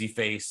crazy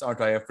face.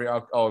 Aren't I afraid?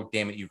 Oh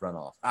damn it, you run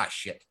off. Ah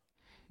shit.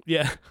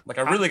 Yeah. Like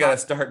I really got to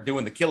start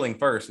doing the killing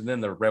first, and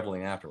then the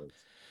reveling afterwards.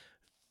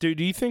 Dude,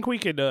 do you think we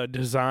could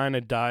design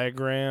a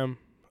diagram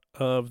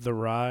of the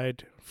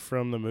ride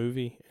from the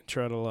movie and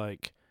try to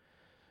like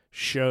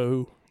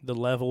show the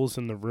levels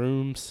and the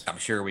rooms? I'm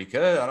sure we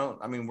could.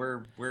 I mean,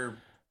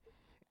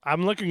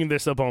 I'm looking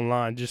this up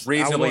online. Just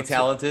reasonably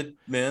talented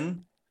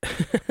men.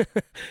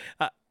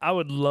 I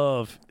would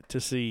love to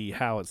see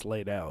how it's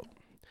laid out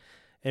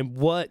and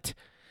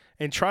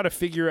try to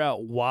figure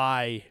out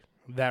why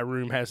that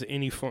room has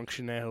any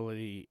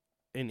functionality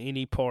in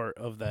any part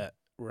of that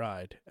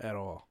ride at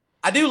all.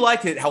 I do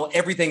like it how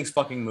everything's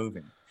fucking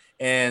moving.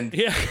 And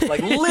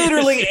like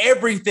literally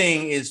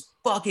everything is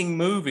fucking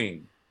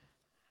moving.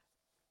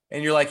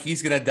 And you're like,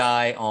 he's going to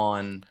die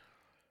on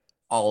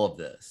all of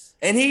this.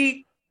 And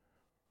he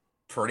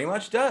pretty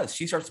much does.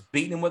 She starts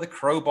beating him with a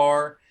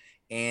crowbar,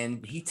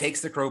 and he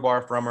takes the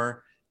crowbar from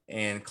her,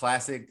 and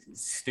classic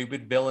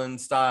stupid villain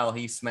style,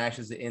 he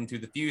smashes it into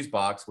the fuse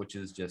box, which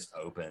is just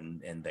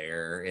open and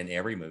there in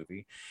every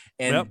movie.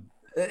 And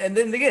and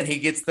then again, he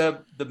gets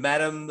the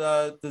Madame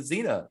the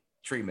Xena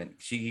treatment.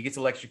 He gets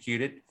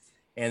electrocuted,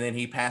 and then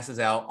he passes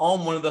out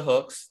on one of the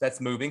hooks that's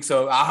moving.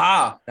 So,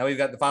 now we've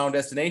got the Final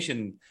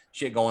Destination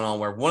shit going on,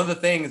 where one of the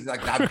things,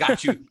 like, I've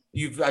got you,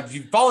 you've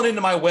fallen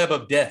into my web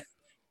of death.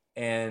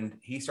 And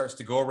he starts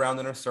to go around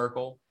in a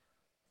circle,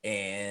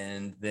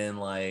 and then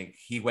like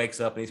he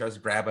wakes up and he starts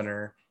grabbing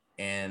her,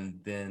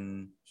 and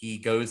then he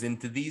goes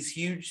into the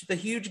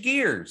huge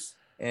gears,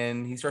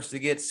 and he starts to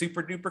get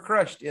super duper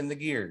crushed in the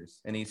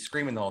gears, and he's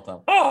screaming the whole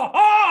time.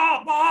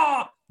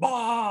 I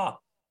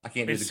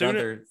can't do the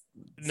Gunther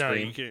scream. No,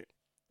 you can't.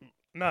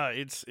 No,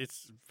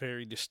 it's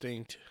very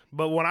distinct.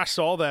 But when I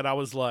saw that, I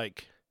was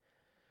like,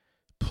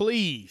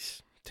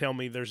 please tell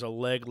me there's a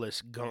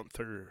legless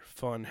Gunther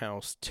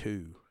Funhouse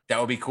 2. That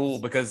would be cool,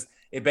 because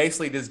it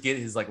basically does get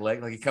his like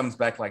leg, like he comes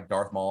back like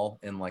Darth Maul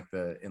in like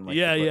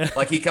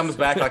like he comes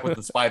back like with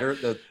the spider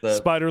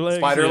spider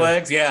legs.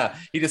 Legs. Yeah,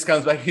 he just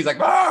comes back. He's like,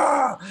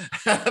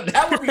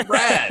 that would be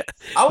rad.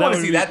 I want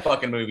to see that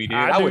fucking movie, dude.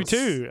 I would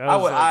too.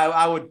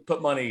 I would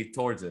put money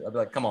towards it. I'd be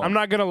like, come on. I'm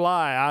not gonna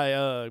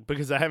lie,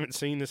 because I haven't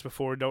seen this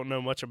before, don't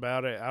know much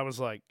about it. I was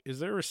like, is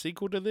there a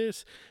sequel to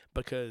this?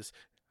 Because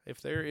if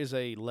there is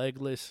a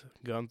legless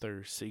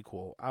Gunther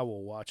sequel, I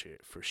will watch it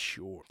for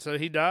sure. So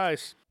he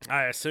dies,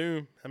 I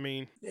assume. I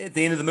mean, at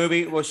the end of the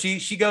movie, well,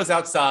 she goes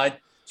outside.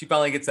 She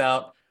finally gets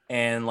out,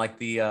 and like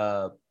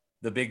the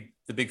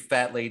big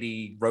fat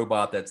lady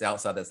robot that's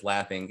outside that's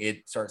laughing,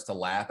 it starts to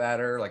laugh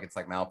at her, like it's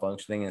like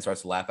malfunctioning, and it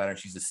starts to laugh at her, and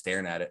she's just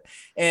staring at it.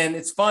 And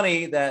it's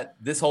funny that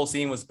this whole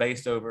scene was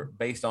based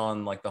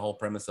on like the whole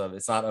premise of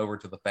it's not over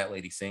till the fat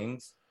lady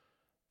sings.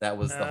 That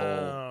was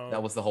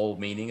the whole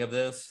meaning of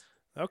this.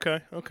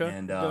 Okay.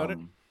 And got it.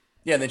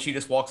 Yeah, and then she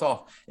just walks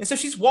off. And so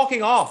she's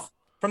walking off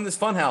from this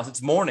funhouse.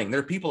 It's morning.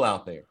 There are people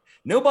out there.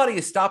 Nobody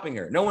is stopping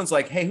her. No one's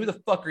like, hey, who the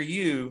fuck are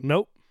you?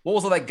 Nope. What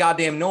was all that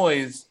goddamn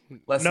noise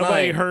last night?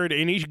 Nobody heard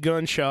any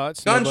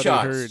gunshots.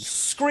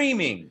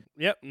 Screaming.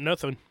 Yep,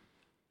 nothing.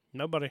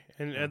 Nobody.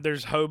 And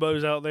there's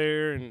hobos out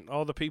there and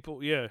all the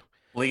people. Yeah.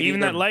 Bleeding, even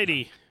that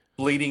lady.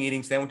 Bleeding,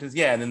 eating sandwiches.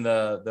 Yeah, and then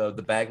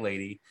the bag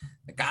lady.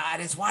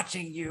 God is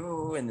watching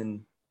you. And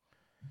then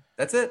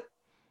that's it.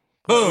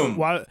 Boom.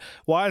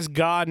 Why is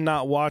God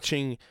not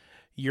watching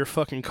your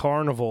fucking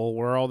carnival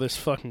where all this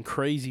fucking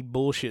crazy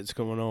bullshit's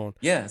going on?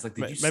 Yeah, it's like,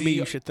 maybe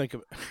you should think of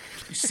it.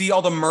 You see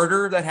all the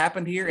murder that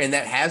happened here, and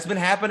that has been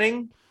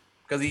happening,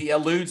 because he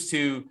alludes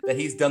to that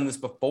he's done this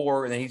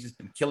before, and then he's just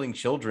been killing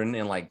children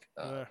in like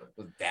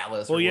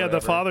Dallas. Well, yeah, whatever.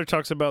 the father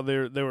talks about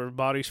there were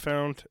bodies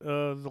found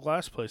the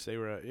last place they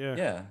were at. Yeah,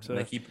 yeah. So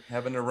they keep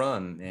having to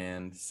run,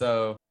 and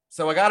so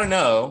I got to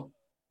know,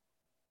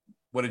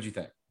 what did you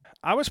think?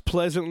 I was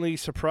pleasantly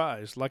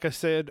surprised. Like I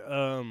said,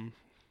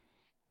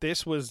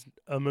 this was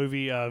a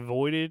movie I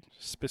avoided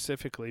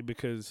specifically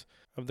because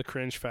of the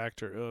cringe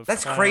factor of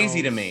That's clowns.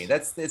 Crazy to me.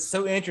 It's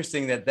so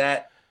interesting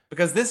that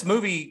because this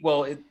movie,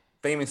 well, it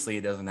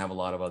doesn't have a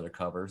lot of other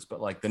covers,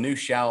 but like the new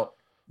Shout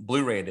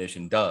Blu-ray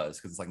edition does,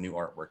 because it's like new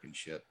artwork and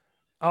shit.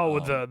 Oh,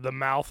 with the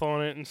mouth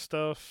on it and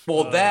stuff.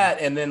 Well, that,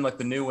 and then like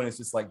the new one is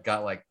just like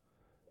got like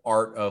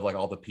art of like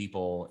all the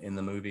people in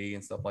the movie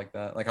and stuff like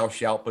that. Like how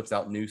Shout puts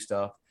out new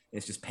stuff.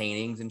 It's just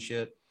paintings and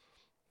shit.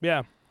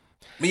 Yeah.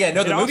 But yeah,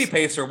 no, the movie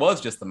poster was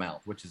just the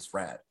mouth, which is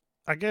rad.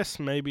 I guess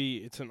maybe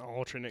it's an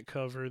alternate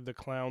cover, the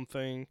clown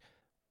thing.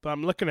 But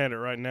I'm looking at it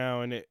right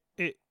now, and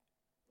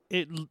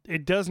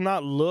it does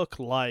not look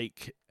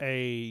like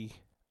a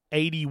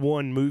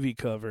 81 movie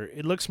cover.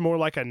 It looks more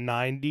like a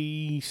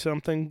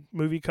 90-something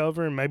movie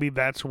cover, and maybe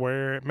that's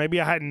where...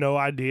 Maybe I had no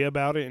idea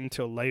about it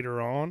until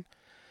later on.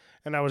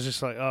 And I was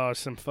just like, oh, it's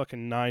some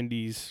fucking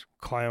 90s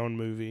clown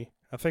movie.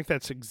 I think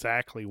that's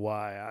exactly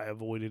why I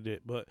avoided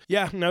it. But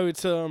yeah, no,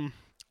 it's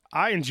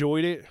I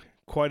enjoyed it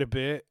quite a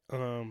bit.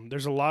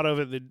 There's a lot of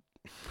it that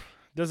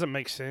doesn't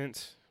make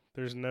sense.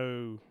 There's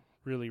no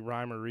really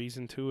rhyme or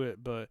reason to it,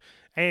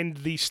 and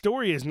the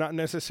story is not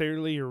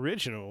necessarily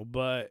original,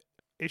 but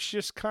it's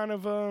just kind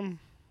of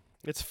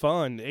it's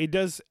fun.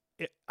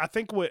 I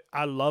think what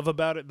I love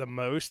about it the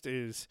most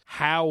is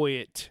how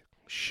it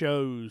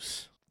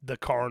shows the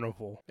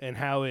carnival and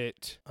how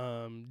it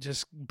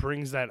just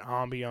brings that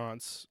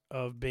ambiance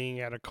of being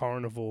at a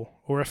carnival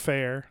or a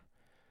fair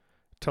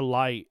to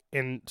light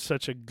in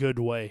such a good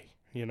way,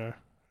 you know.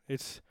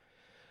 It's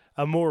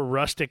a more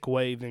rustic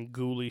way than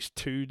Ghoulies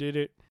 2 did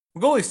it.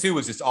 Ghoulies 2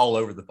 was just all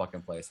over the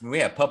fucking place. I mean, we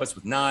had puppets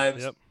with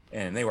knives, Yep.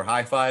 and they were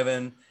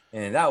high-fiving,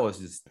 and that was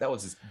just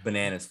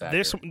bananas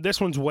factor.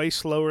 This one's way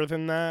slower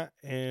than that,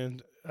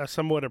 and I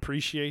somewhat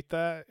appreciate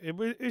that.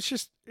 It's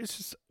just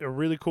a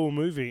really cool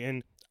movie,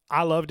 and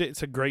I loved it.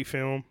 It's a great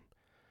film.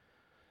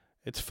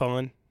 It's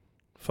fun,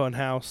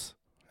 Funhouse.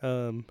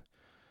 Funhouse.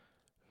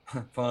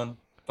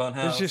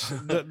 It's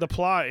just the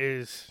plot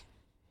is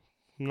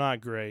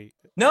not great.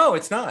 No,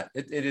 it's not.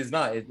 It is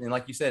not. And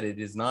like you said, it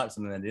is not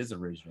something that is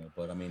original.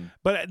 But I mean,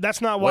 But that's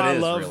not why I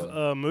love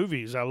really?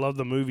 movies. I love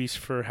the movies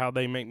for how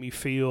they make me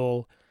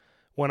feel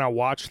when I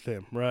watch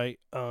them, right?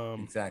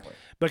 Exactly.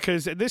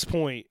 Because at this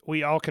point,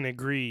 we all can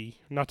agree,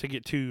 not to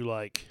get too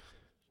like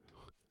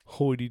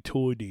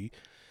hoity-toity,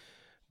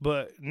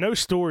 but no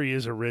story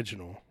is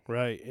original,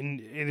 right? And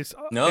it's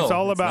all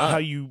it's about not. how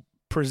you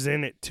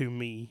present it to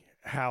me,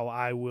 how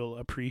I will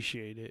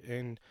appreciate it.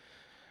 And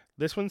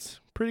this one's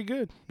pretty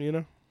good, you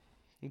know?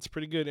 It's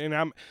pretty good.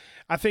 And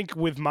I think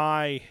with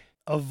my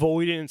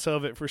avoidance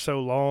of it for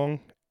so long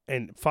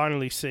and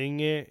finally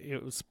seeing it,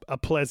 it was a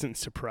pleasant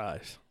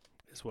surprise,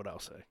 is what I'll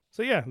say.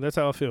 So yeah, that's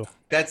how I feel.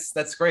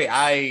 That's great.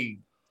 I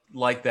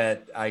like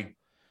that. I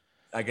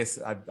guess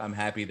I'm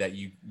happy that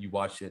you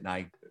watched it, and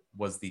I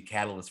was the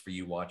catalyst for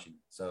you watching.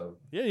 So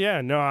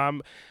Yeah.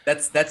 No,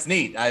 that's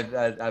neat.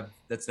 I've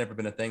that's never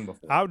been a thing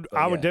before.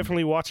 I would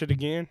definitely watch it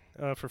again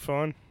for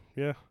fun.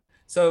 Yeah.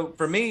 So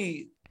for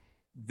me,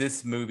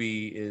 this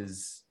movie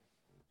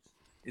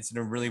it's in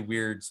a really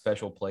weird,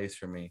 special place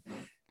for me.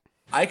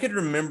 I could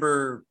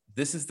remember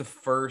this is the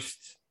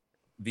first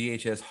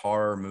VHS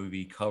horror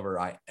movie cover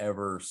I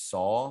ever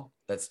saw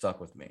that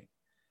stuck with me.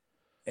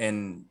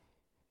 And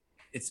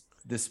it's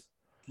this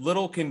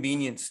little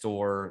convenience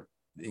store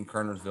in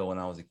Kernersville when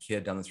I was a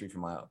kid down the street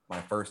from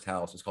my first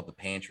house. It's called The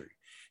Pantry.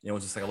 And it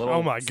was just like a little.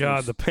 Oh my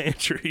God, The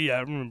Pantry. Yeah,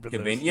 I remember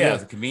this. Yeah, it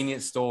was a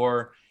convenience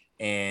store.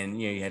 And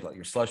you had like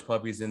your slush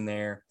puppies in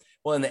there.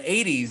 Well, in the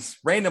 80s,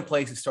 random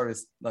places started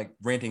like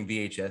renting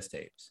VHS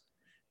tapes.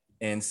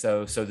 And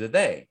so did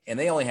they. And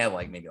they only had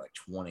maybe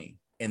 20.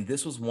 And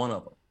this was one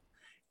of them.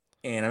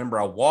 And I remember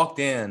I walked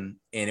in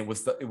and it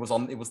was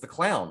the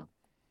clown.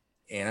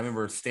 And I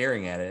remember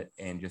staring at it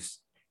and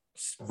just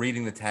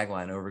reading the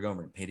tagline over and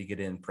over: pay to get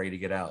in, pray to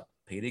get out.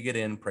 Pay to get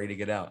in, pray to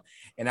get out.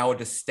 And I would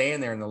just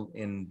stand there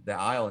in the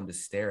aisle and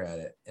just stare at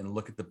it and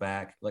look at the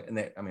back. I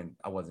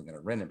wasn't going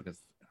to rent it because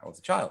I was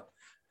a child.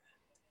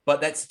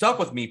 But that stuck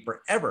with me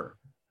forever.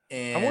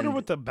 And I wonder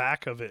what the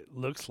back of it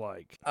looks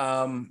like.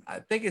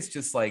 I think it's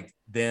just like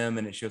them,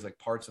 and it shows like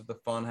parts of the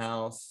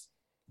Funhouse,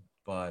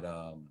 but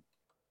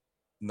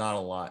not a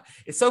lot.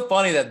 It's so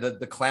funny that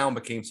the clown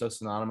became so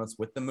synonymous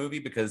with the movie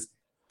because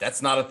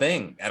that's not a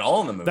thing at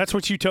all in the movie. That's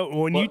what you told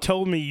when you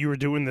told me you were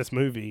doing this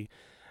movie.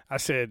 I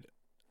said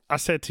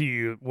to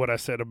you what I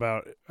said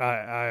about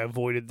I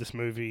avoided this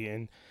movie,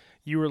 and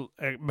you were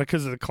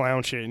because of the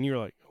clown shit, and you were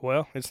like,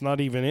 well, it's not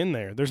even in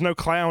there. There's no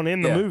clown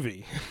in the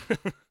movie.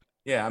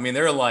 Yeah, I mean,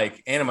 they're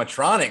like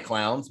animatronic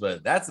clowns,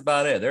 but that's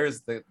about it.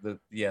 There's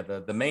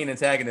the main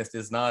antagonist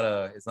is not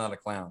a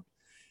clown.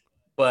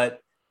 But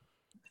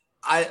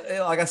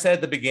like I said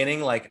at the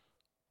beginning,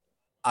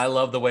 I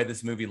love the way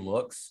this movie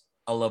looks.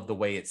 I love the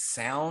way it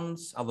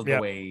sounds. I love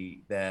the way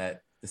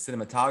that the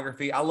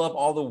cinematography. I love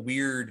all the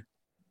weird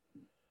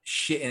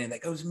shit in it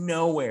that goes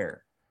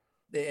nowhere.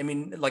 I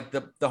mean, like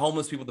the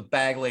homeless people, the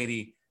bag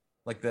lady,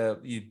 like the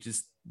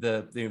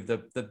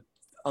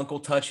Uncle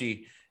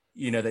Touchy,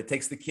 that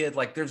takes the kid.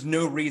 Like, there's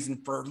no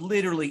reason for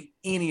literally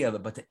any of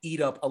it but to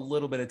eat up a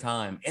little bit of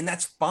time, and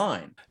that's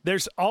fine.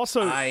 There's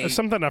also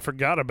something I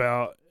forgot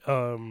about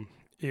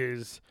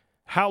is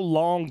how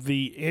long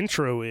the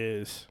intro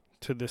is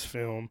to this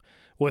film.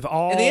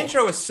 And the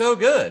intro is so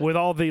good with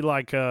all the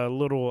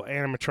little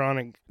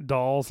animatronic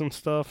dolls and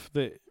stuff.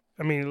 It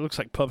looks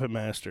like Puppet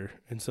Master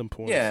in some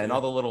point. Yeah, and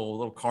all the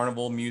little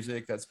carnival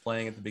music that's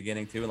playing at the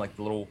beginning too, and like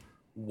the little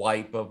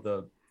wipe of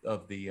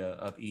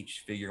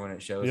each figure when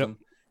it shows them.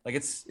 Like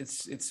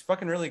it's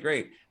fucking really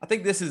great. I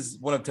think this is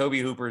one of Tobe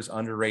Hooper's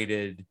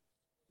underrated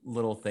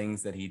little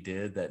things that he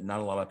did that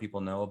not a lot of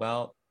people know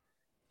about.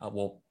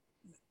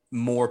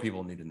 More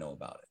people need to know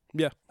about it.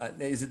 Yeah.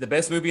 Is it the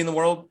best movie in the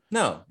world?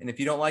 No. And if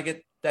you don't like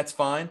it, that's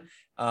fine.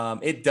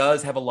 It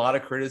does have a lot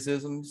of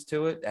criticisms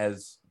to it,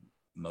 as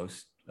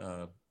most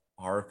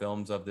horror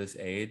films of this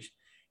age.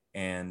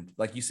 And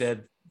like you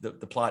said, the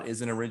plot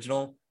isn't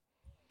original,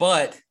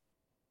 but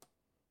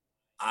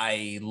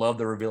I love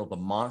the reveal of the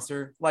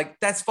monster. Like,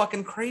 that's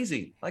fucking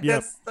crazy. Like,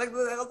 that's like, I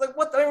was like,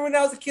 what? When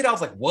I was a kid, I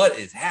was like, what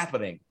is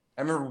happening?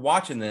 I remember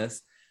watching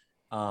this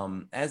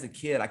as a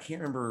kid. I can't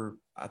remember.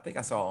 I think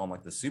I saw it on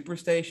like the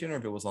Superstation, or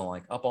if it was on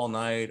like Up All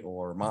Night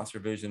or Monster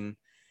Vision.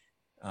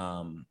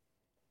 And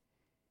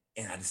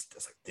I was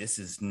like, this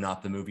is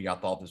not the movie I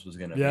thought this was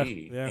going to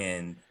be. Yeah.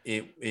 And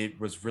it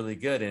was really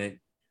good. And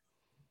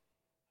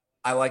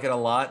I like it a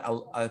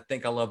lot. I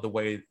think I love the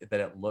way that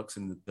it looks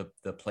and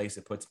the place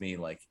it puts me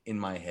like in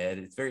my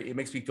head. It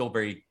makes me feel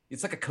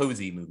it's like a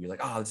cozy movie.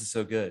 Like, oh, this is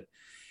so good.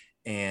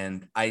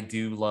 And I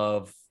do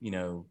love,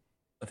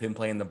 of him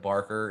playing the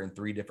Barker in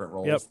 3 different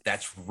roles. Yep.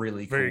 That's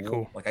really cool. Very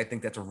cool. Like, I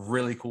think that's a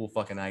really cool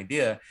fucking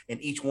idea. And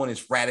each one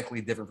is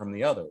radically different from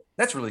the other.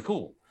 That's really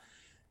cool.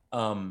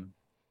 But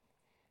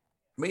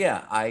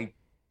yeah, I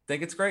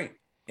think it's great.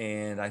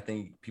 And I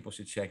think people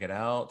should check it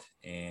out.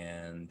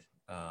 And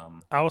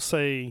I will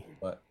say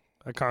but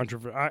a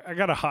controversy. I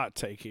got a hot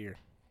take here.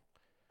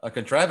 a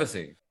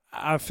controversy.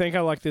 I think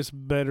I like this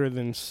better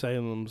than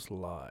Salem's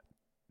Lot.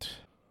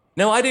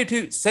 No, I do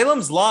too.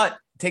 Salem's Lot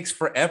takes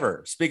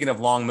forever. Speaking of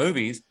long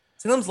movies,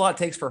 Salem's Lot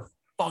takes for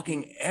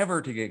fucking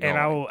ever to get going.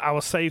 And I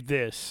will say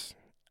this.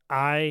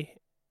 I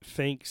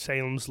think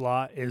Salem's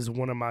Lot is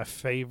one of my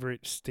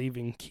favorite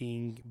Stephen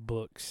King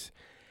books.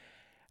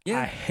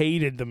 Yeah. I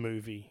hated the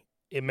movie.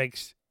 It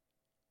makes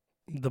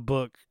the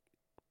book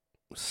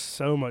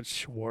so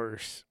much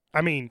worse.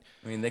 I mean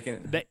they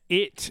can.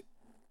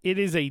 It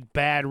is a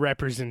bad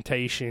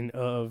representation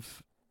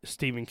of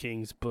Stephen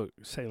King's book,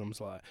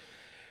 Salem's Lot.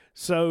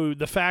 So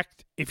the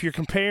fact, if you're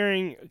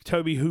comparing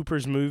Tobe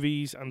Hooper's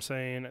movies, I'm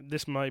saying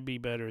this might be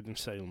better than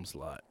Salem's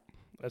Lot.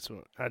 That's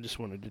what I just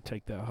wanted to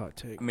take that hot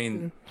take. I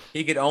mean,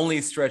 he could only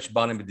stretch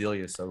Bonnie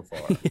Bedelia so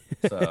far.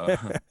 So,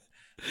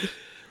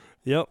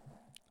 yep.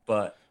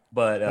 But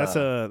That's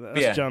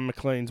yeah. John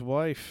McClane's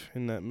wife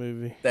in that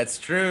movie. That's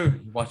true.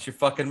 Watch your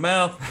fucking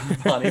mouth,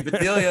 Bonnie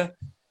Bedelia.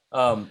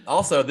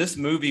 Also, this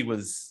movie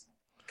was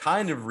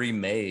kind of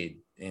remade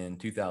in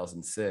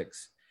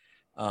 2006.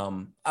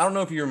 I don't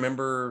know if you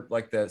remember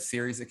like the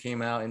series that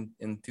came out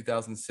in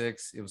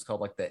 2006. It was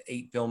called like the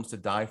 8 Films to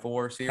Die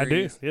For series. I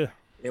do, yeah.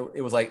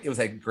 It was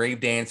like Grave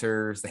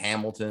Dancers, the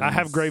Hamiltons. I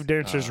have Grave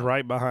Dancers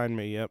right behind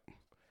me. Yep.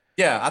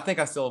 Yeah, I think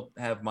I still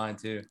have mine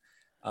too.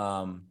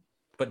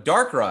 But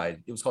Dark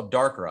Ride, it was called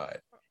Dark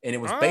Ride, and it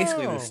was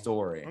basically the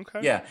story.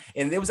 Okay. Yeah,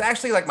 and it was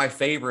actually like my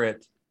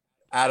favorite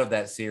out of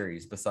that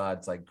series,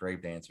 besides like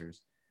Grave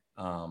Dancers.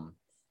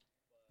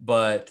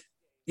 But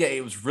yeah,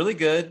 it was really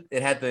good.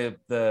 It had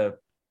the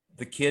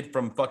kid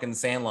from fucking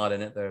Sandlot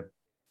in it.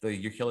 The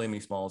You're Killing Me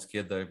Smalls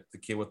kid, the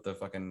kid with the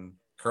fucking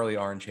curly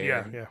orange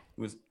hair. Yeah.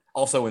 Who was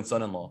also in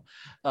Son-in-Law.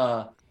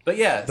 But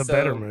yeah, the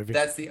better movie.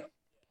 That's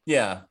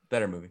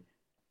better movie.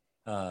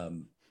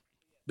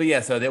 But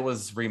yeah, so that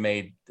was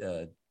remade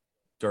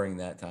during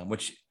that time,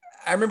 which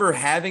I remember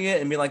having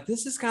it and being like,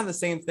 this is kind of the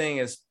same thing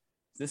as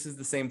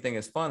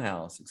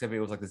Funhouse, except it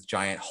was like this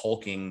giant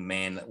hulking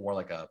man that wore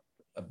like a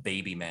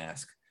baby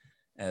mask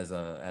as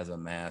a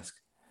mask.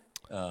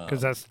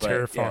 Because that's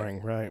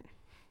terrifying, right?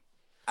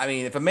 I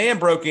mean, if a man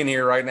broke in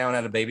here right now and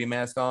had a baby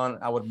mask on,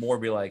 I would more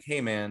be like,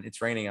 hey man,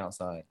 it's raining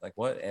outside. Like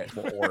what?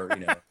 Or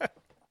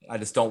I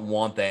just don't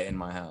want that in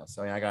my house.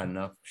 I mean, I got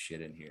enough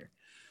shit in here.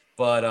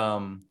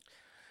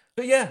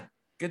 But yeah,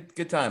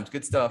 good times,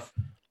 good stuff.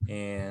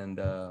 And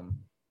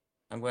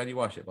I'm glad you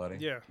watched it, buddy.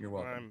 Yeah. You're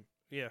welcome.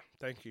 Yeah,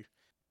 thank you.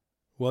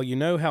 Well, you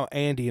know how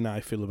Andy and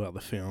I feel about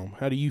the film.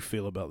 How do you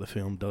feel about the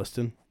film,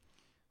 Dustin?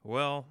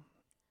 Well,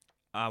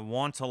 I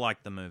want to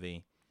like the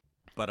movie,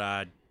 but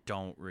I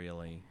don't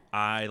really.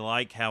 I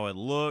like how it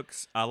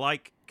looks. I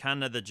like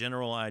kind of the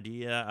general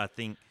idea. I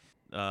think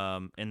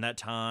in that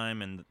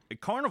time, and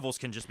carnivals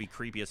can just be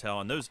creepy as hell.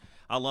 And those,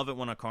 I love it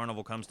when a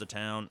carnival comes to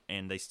town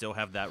and they still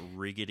have that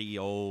rickety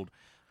old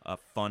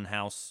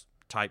Funhouse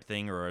type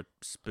thing or a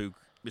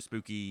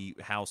spooky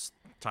house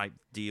type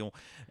deal.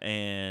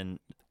 And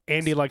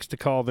Andy likes to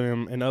call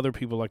them, and other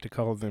people like to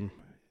call them,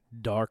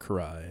 dark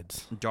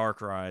rides.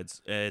 Dark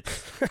rides.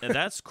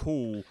 That's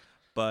cool,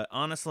 but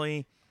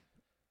honestly,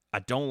 I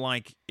don't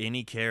like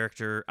any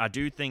character. I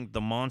do think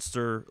the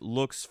monster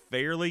looks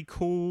fairly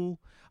cool.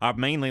 I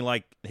mainly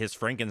like his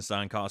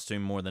Frankenstein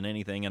costume more than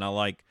anything, and I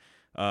like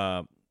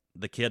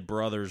the kid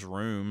brother's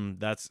room.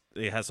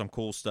 It has some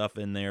cool stuff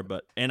in there,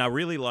 and I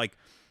really like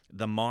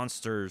the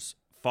monster's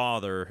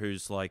father,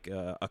 who's like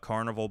a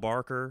carnival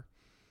barker.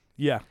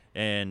 Yeah.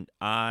 And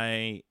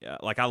I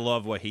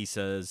love what he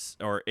says,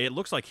 or it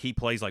looks like he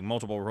plays like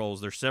multiple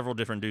roles. There's several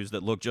different dudes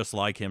that look just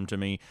like him to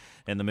me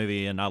in the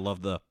movie, and I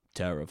love the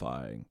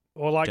terrifying.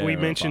 Well, like we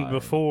mentioned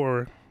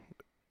before,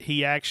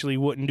 he actually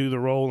wouldn't do the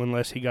role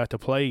unless he got to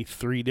play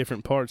 3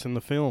 different parts in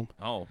the film.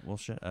 Oh, well,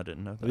 shit, I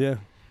didn't know that. Yeah.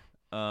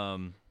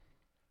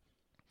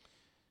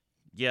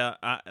 Yeah,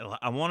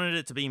 I wanted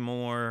it to be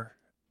more.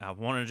 I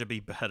wanted it to be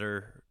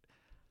better.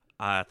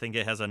 I think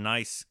it has a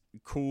nice,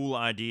 cool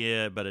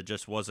idea, but it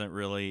just wasn't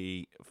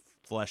really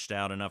fleshed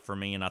out enough for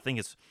me. And I think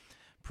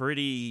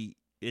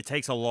it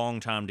takes a long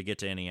time to get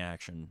to any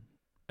action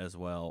as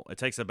well. It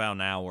takes about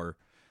an hour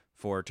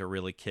for it to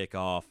really kick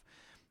off.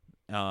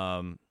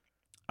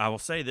 I will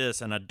say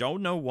this, and I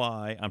don't know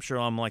why. I'm sure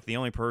I'm like the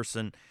only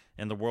person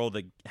in the world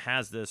that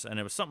has this. And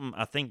it was something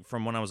I think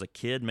from when I was a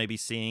kid, maybe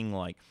seeing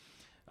like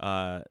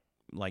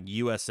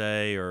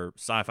USA or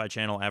Sci-Fi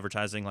Channel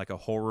advertising like a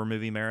horror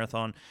movie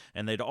marathon,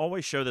 and they'd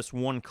always show this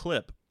one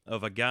clip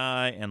of a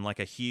guy in like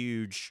a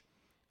huge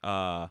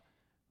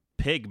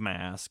pig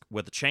mask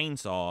with a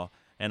chainsaw,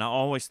 and I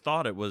always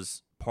thought it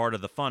was part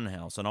of the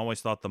Funhouse, and always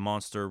thought the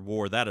monster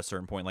wore that at a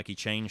certain point. Like, he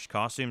changed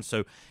costumes.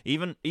 So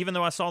even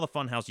though I saw the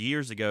Funhouse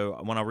years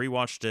ago, when I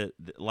rewatched it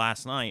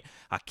last night,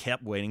 I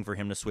kept waiting for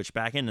him to switch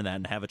back into that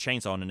and have a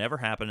chainsaw, and it never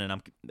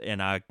happened.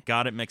 And I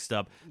got it mixed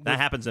up. That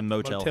happens in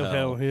Motel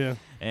Hell. Yeah.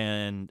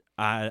 And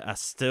I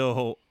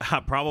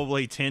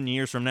probably 10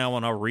 years from now,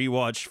 when I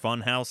rewatch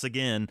Funhouse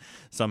again,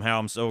 somehow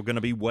I'm still going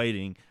to be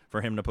waiting for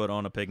him to put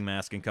on a pig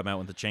mask and come out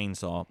with a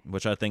chainsaw,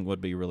 which I think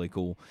would be really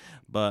cool.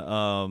 But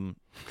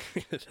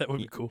that would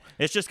be cool.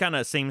 It just kind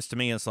of seems to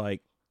me it's like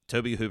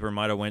Tobe Hooper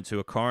might have went to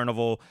a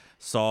carnival,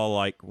 saw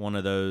like one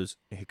of those,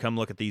 come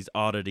look at these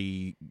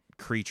oddity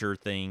creature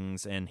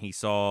things, and he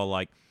saw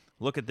like,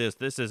 look at this.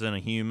 This isn't a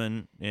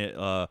human,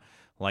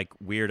 like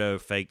weirdo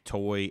fake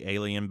toy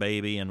alien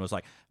baby, and was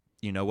like,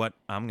 you know what?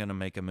 I'm gonna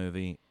make a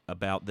movie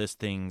about this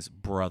thing's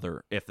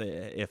brother if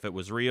it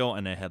was real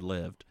and it had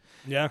lived.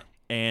 Yeah.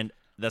 And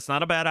that's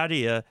not a bad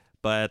idea,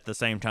 but at the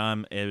same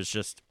time, it was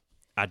just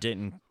I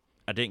didn't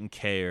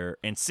care.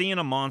 And seeing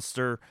a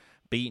monster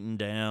beaten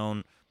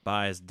down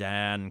by his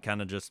dad and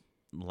kind of just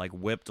like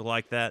whipped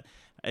like that,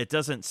 it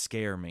doesn't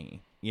scare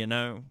me, you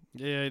know?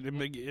 Yeah,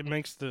 it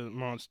makes the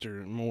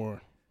monster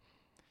more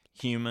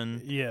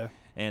human. Yeah.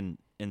 And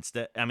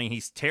instead, I mean,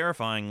 he's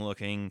terrifying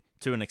looking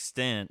to an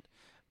extent,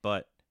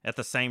 but at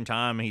the same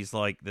time, he's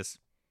like this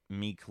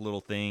meek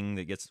little thing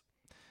that gets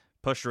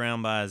pushed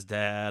around by his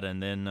dad,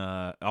 and then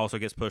also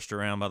gets pushed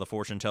around by the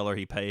fortune teller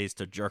he pays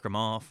to jerk him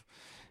off.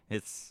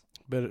 It's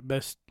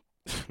best.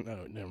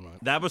 No, never mind.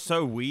 That was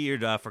so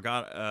weird. I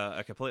forgot.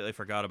 I completely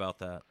forgot about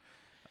that.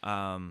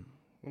 I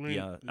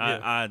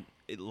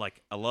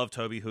love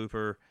Tobe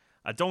Hooper.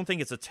 I don't think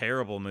it's a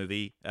terrible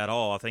movie at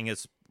all. I think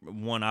it's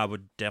one I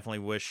would definitely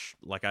wish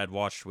like I'd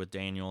watched with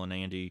Daniel and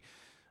Andy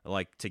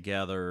like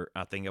together.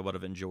 I think I would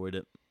have enjoyed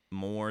it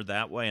more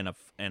that way, and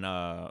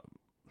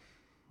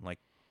like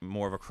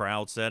more of a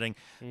crowd setting.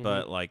 Mm-hmm.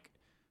 But like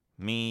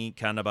me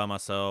kind of by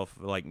myself,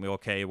 like,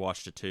 okay,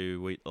 watched it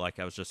too. I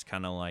was just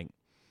kind of like,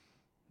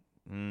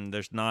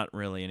 there's not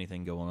really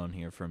anything going on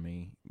here for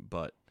me,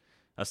 but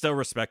I still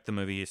respect the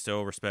movie. I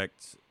still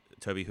respect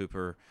Tobe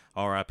Hooper,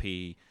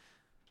 R.I.P.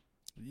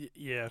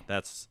 Yeah.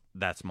 That's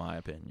my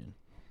opinion.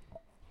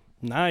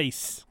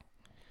 Nice.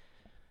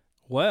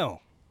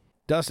 Well,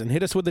 Dustin,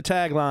 hit us with the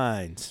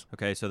taglines.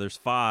 Okay, so there's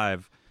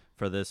 5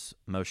 for this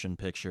motion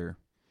picture.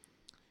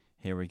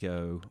 Here we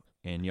go.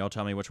 And y'all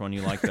tell me which one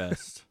you like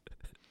best.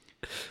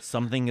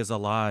 Something is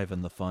alive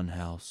in the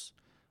Funhouse.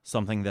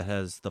 Something that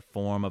has the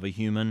form of a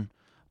human,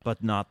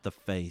 but not the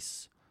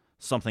face.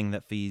 Something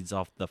that feeds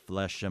off the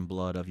flesh and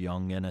blood of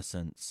young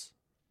innocents.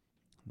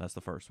 That's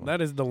the first one.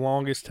 That is the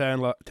longest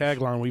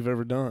tagline we've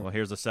ever done. Well,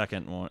 here's the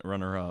second one,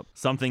 runner-up.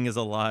 Something is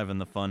alive in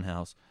the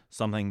Funhouse.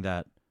 Something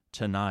that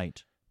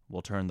tonight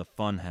will turn the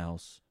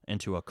Funhouse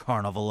into a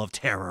carnival of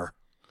terror.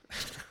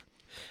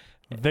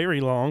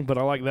 Very long, but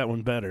I like that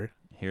one better.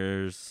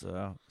 Here's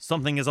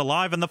Something is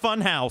alive in the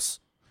Funhouse.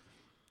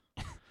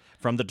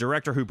 From the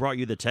director who brought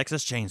you the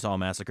Texas Chainsaw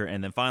Massacre.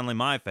 And then finally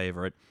my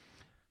favorite,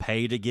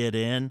 pay to get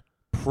in,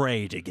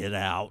 pray to get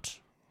out.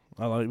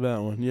 I like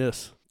that one,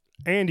 yes.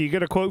 Andy, you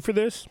got a quote for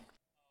this?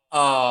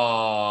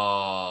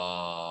 Oh,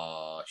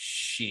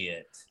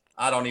 shit.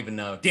 I don't even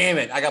know. Damn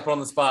it. I got put on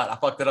the spot. I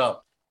fucked it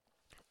up.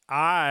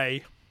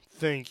 I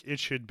think it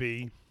should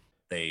be...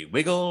 They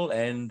wiggle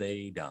and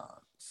they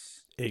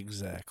dance.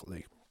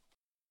 Exactly.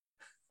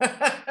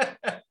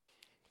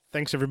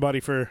 Thanks,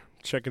 everybody, for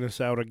checking us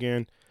out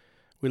again.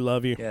 We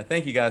love you. Yeah,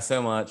 thank you guys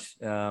so much.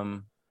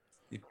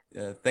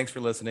 Thanks for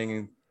listening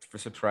and for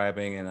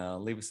subscribing,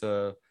 and leave us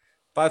a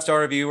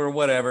 5-star review or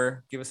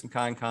whatever. Give us some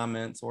kind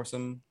comments or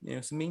some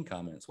mean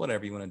comments,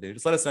 whatever you want to do.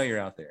 Just let us know you're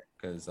out there,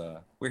 because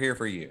we're here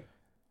for you.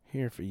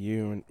 Here for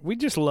you, and we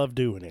just love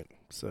doing it.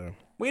 So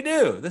we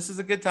do. This is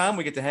a good time.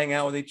 We get to hang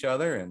out with each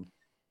other, and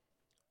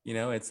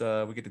it's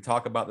we get to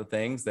talk about the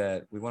things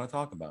that we want to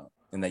talk about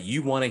and that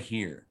you want to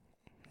hear.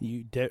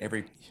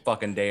 Every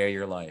fucking day of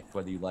your life,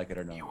 whether you like it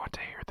or not. You want to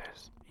hear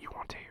this. You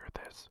want to hear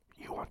this.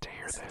 You want to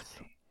hear this.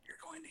 You're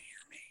going to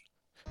hear me.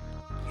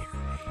 Hear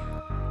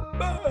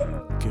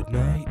me. Good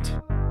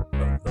night.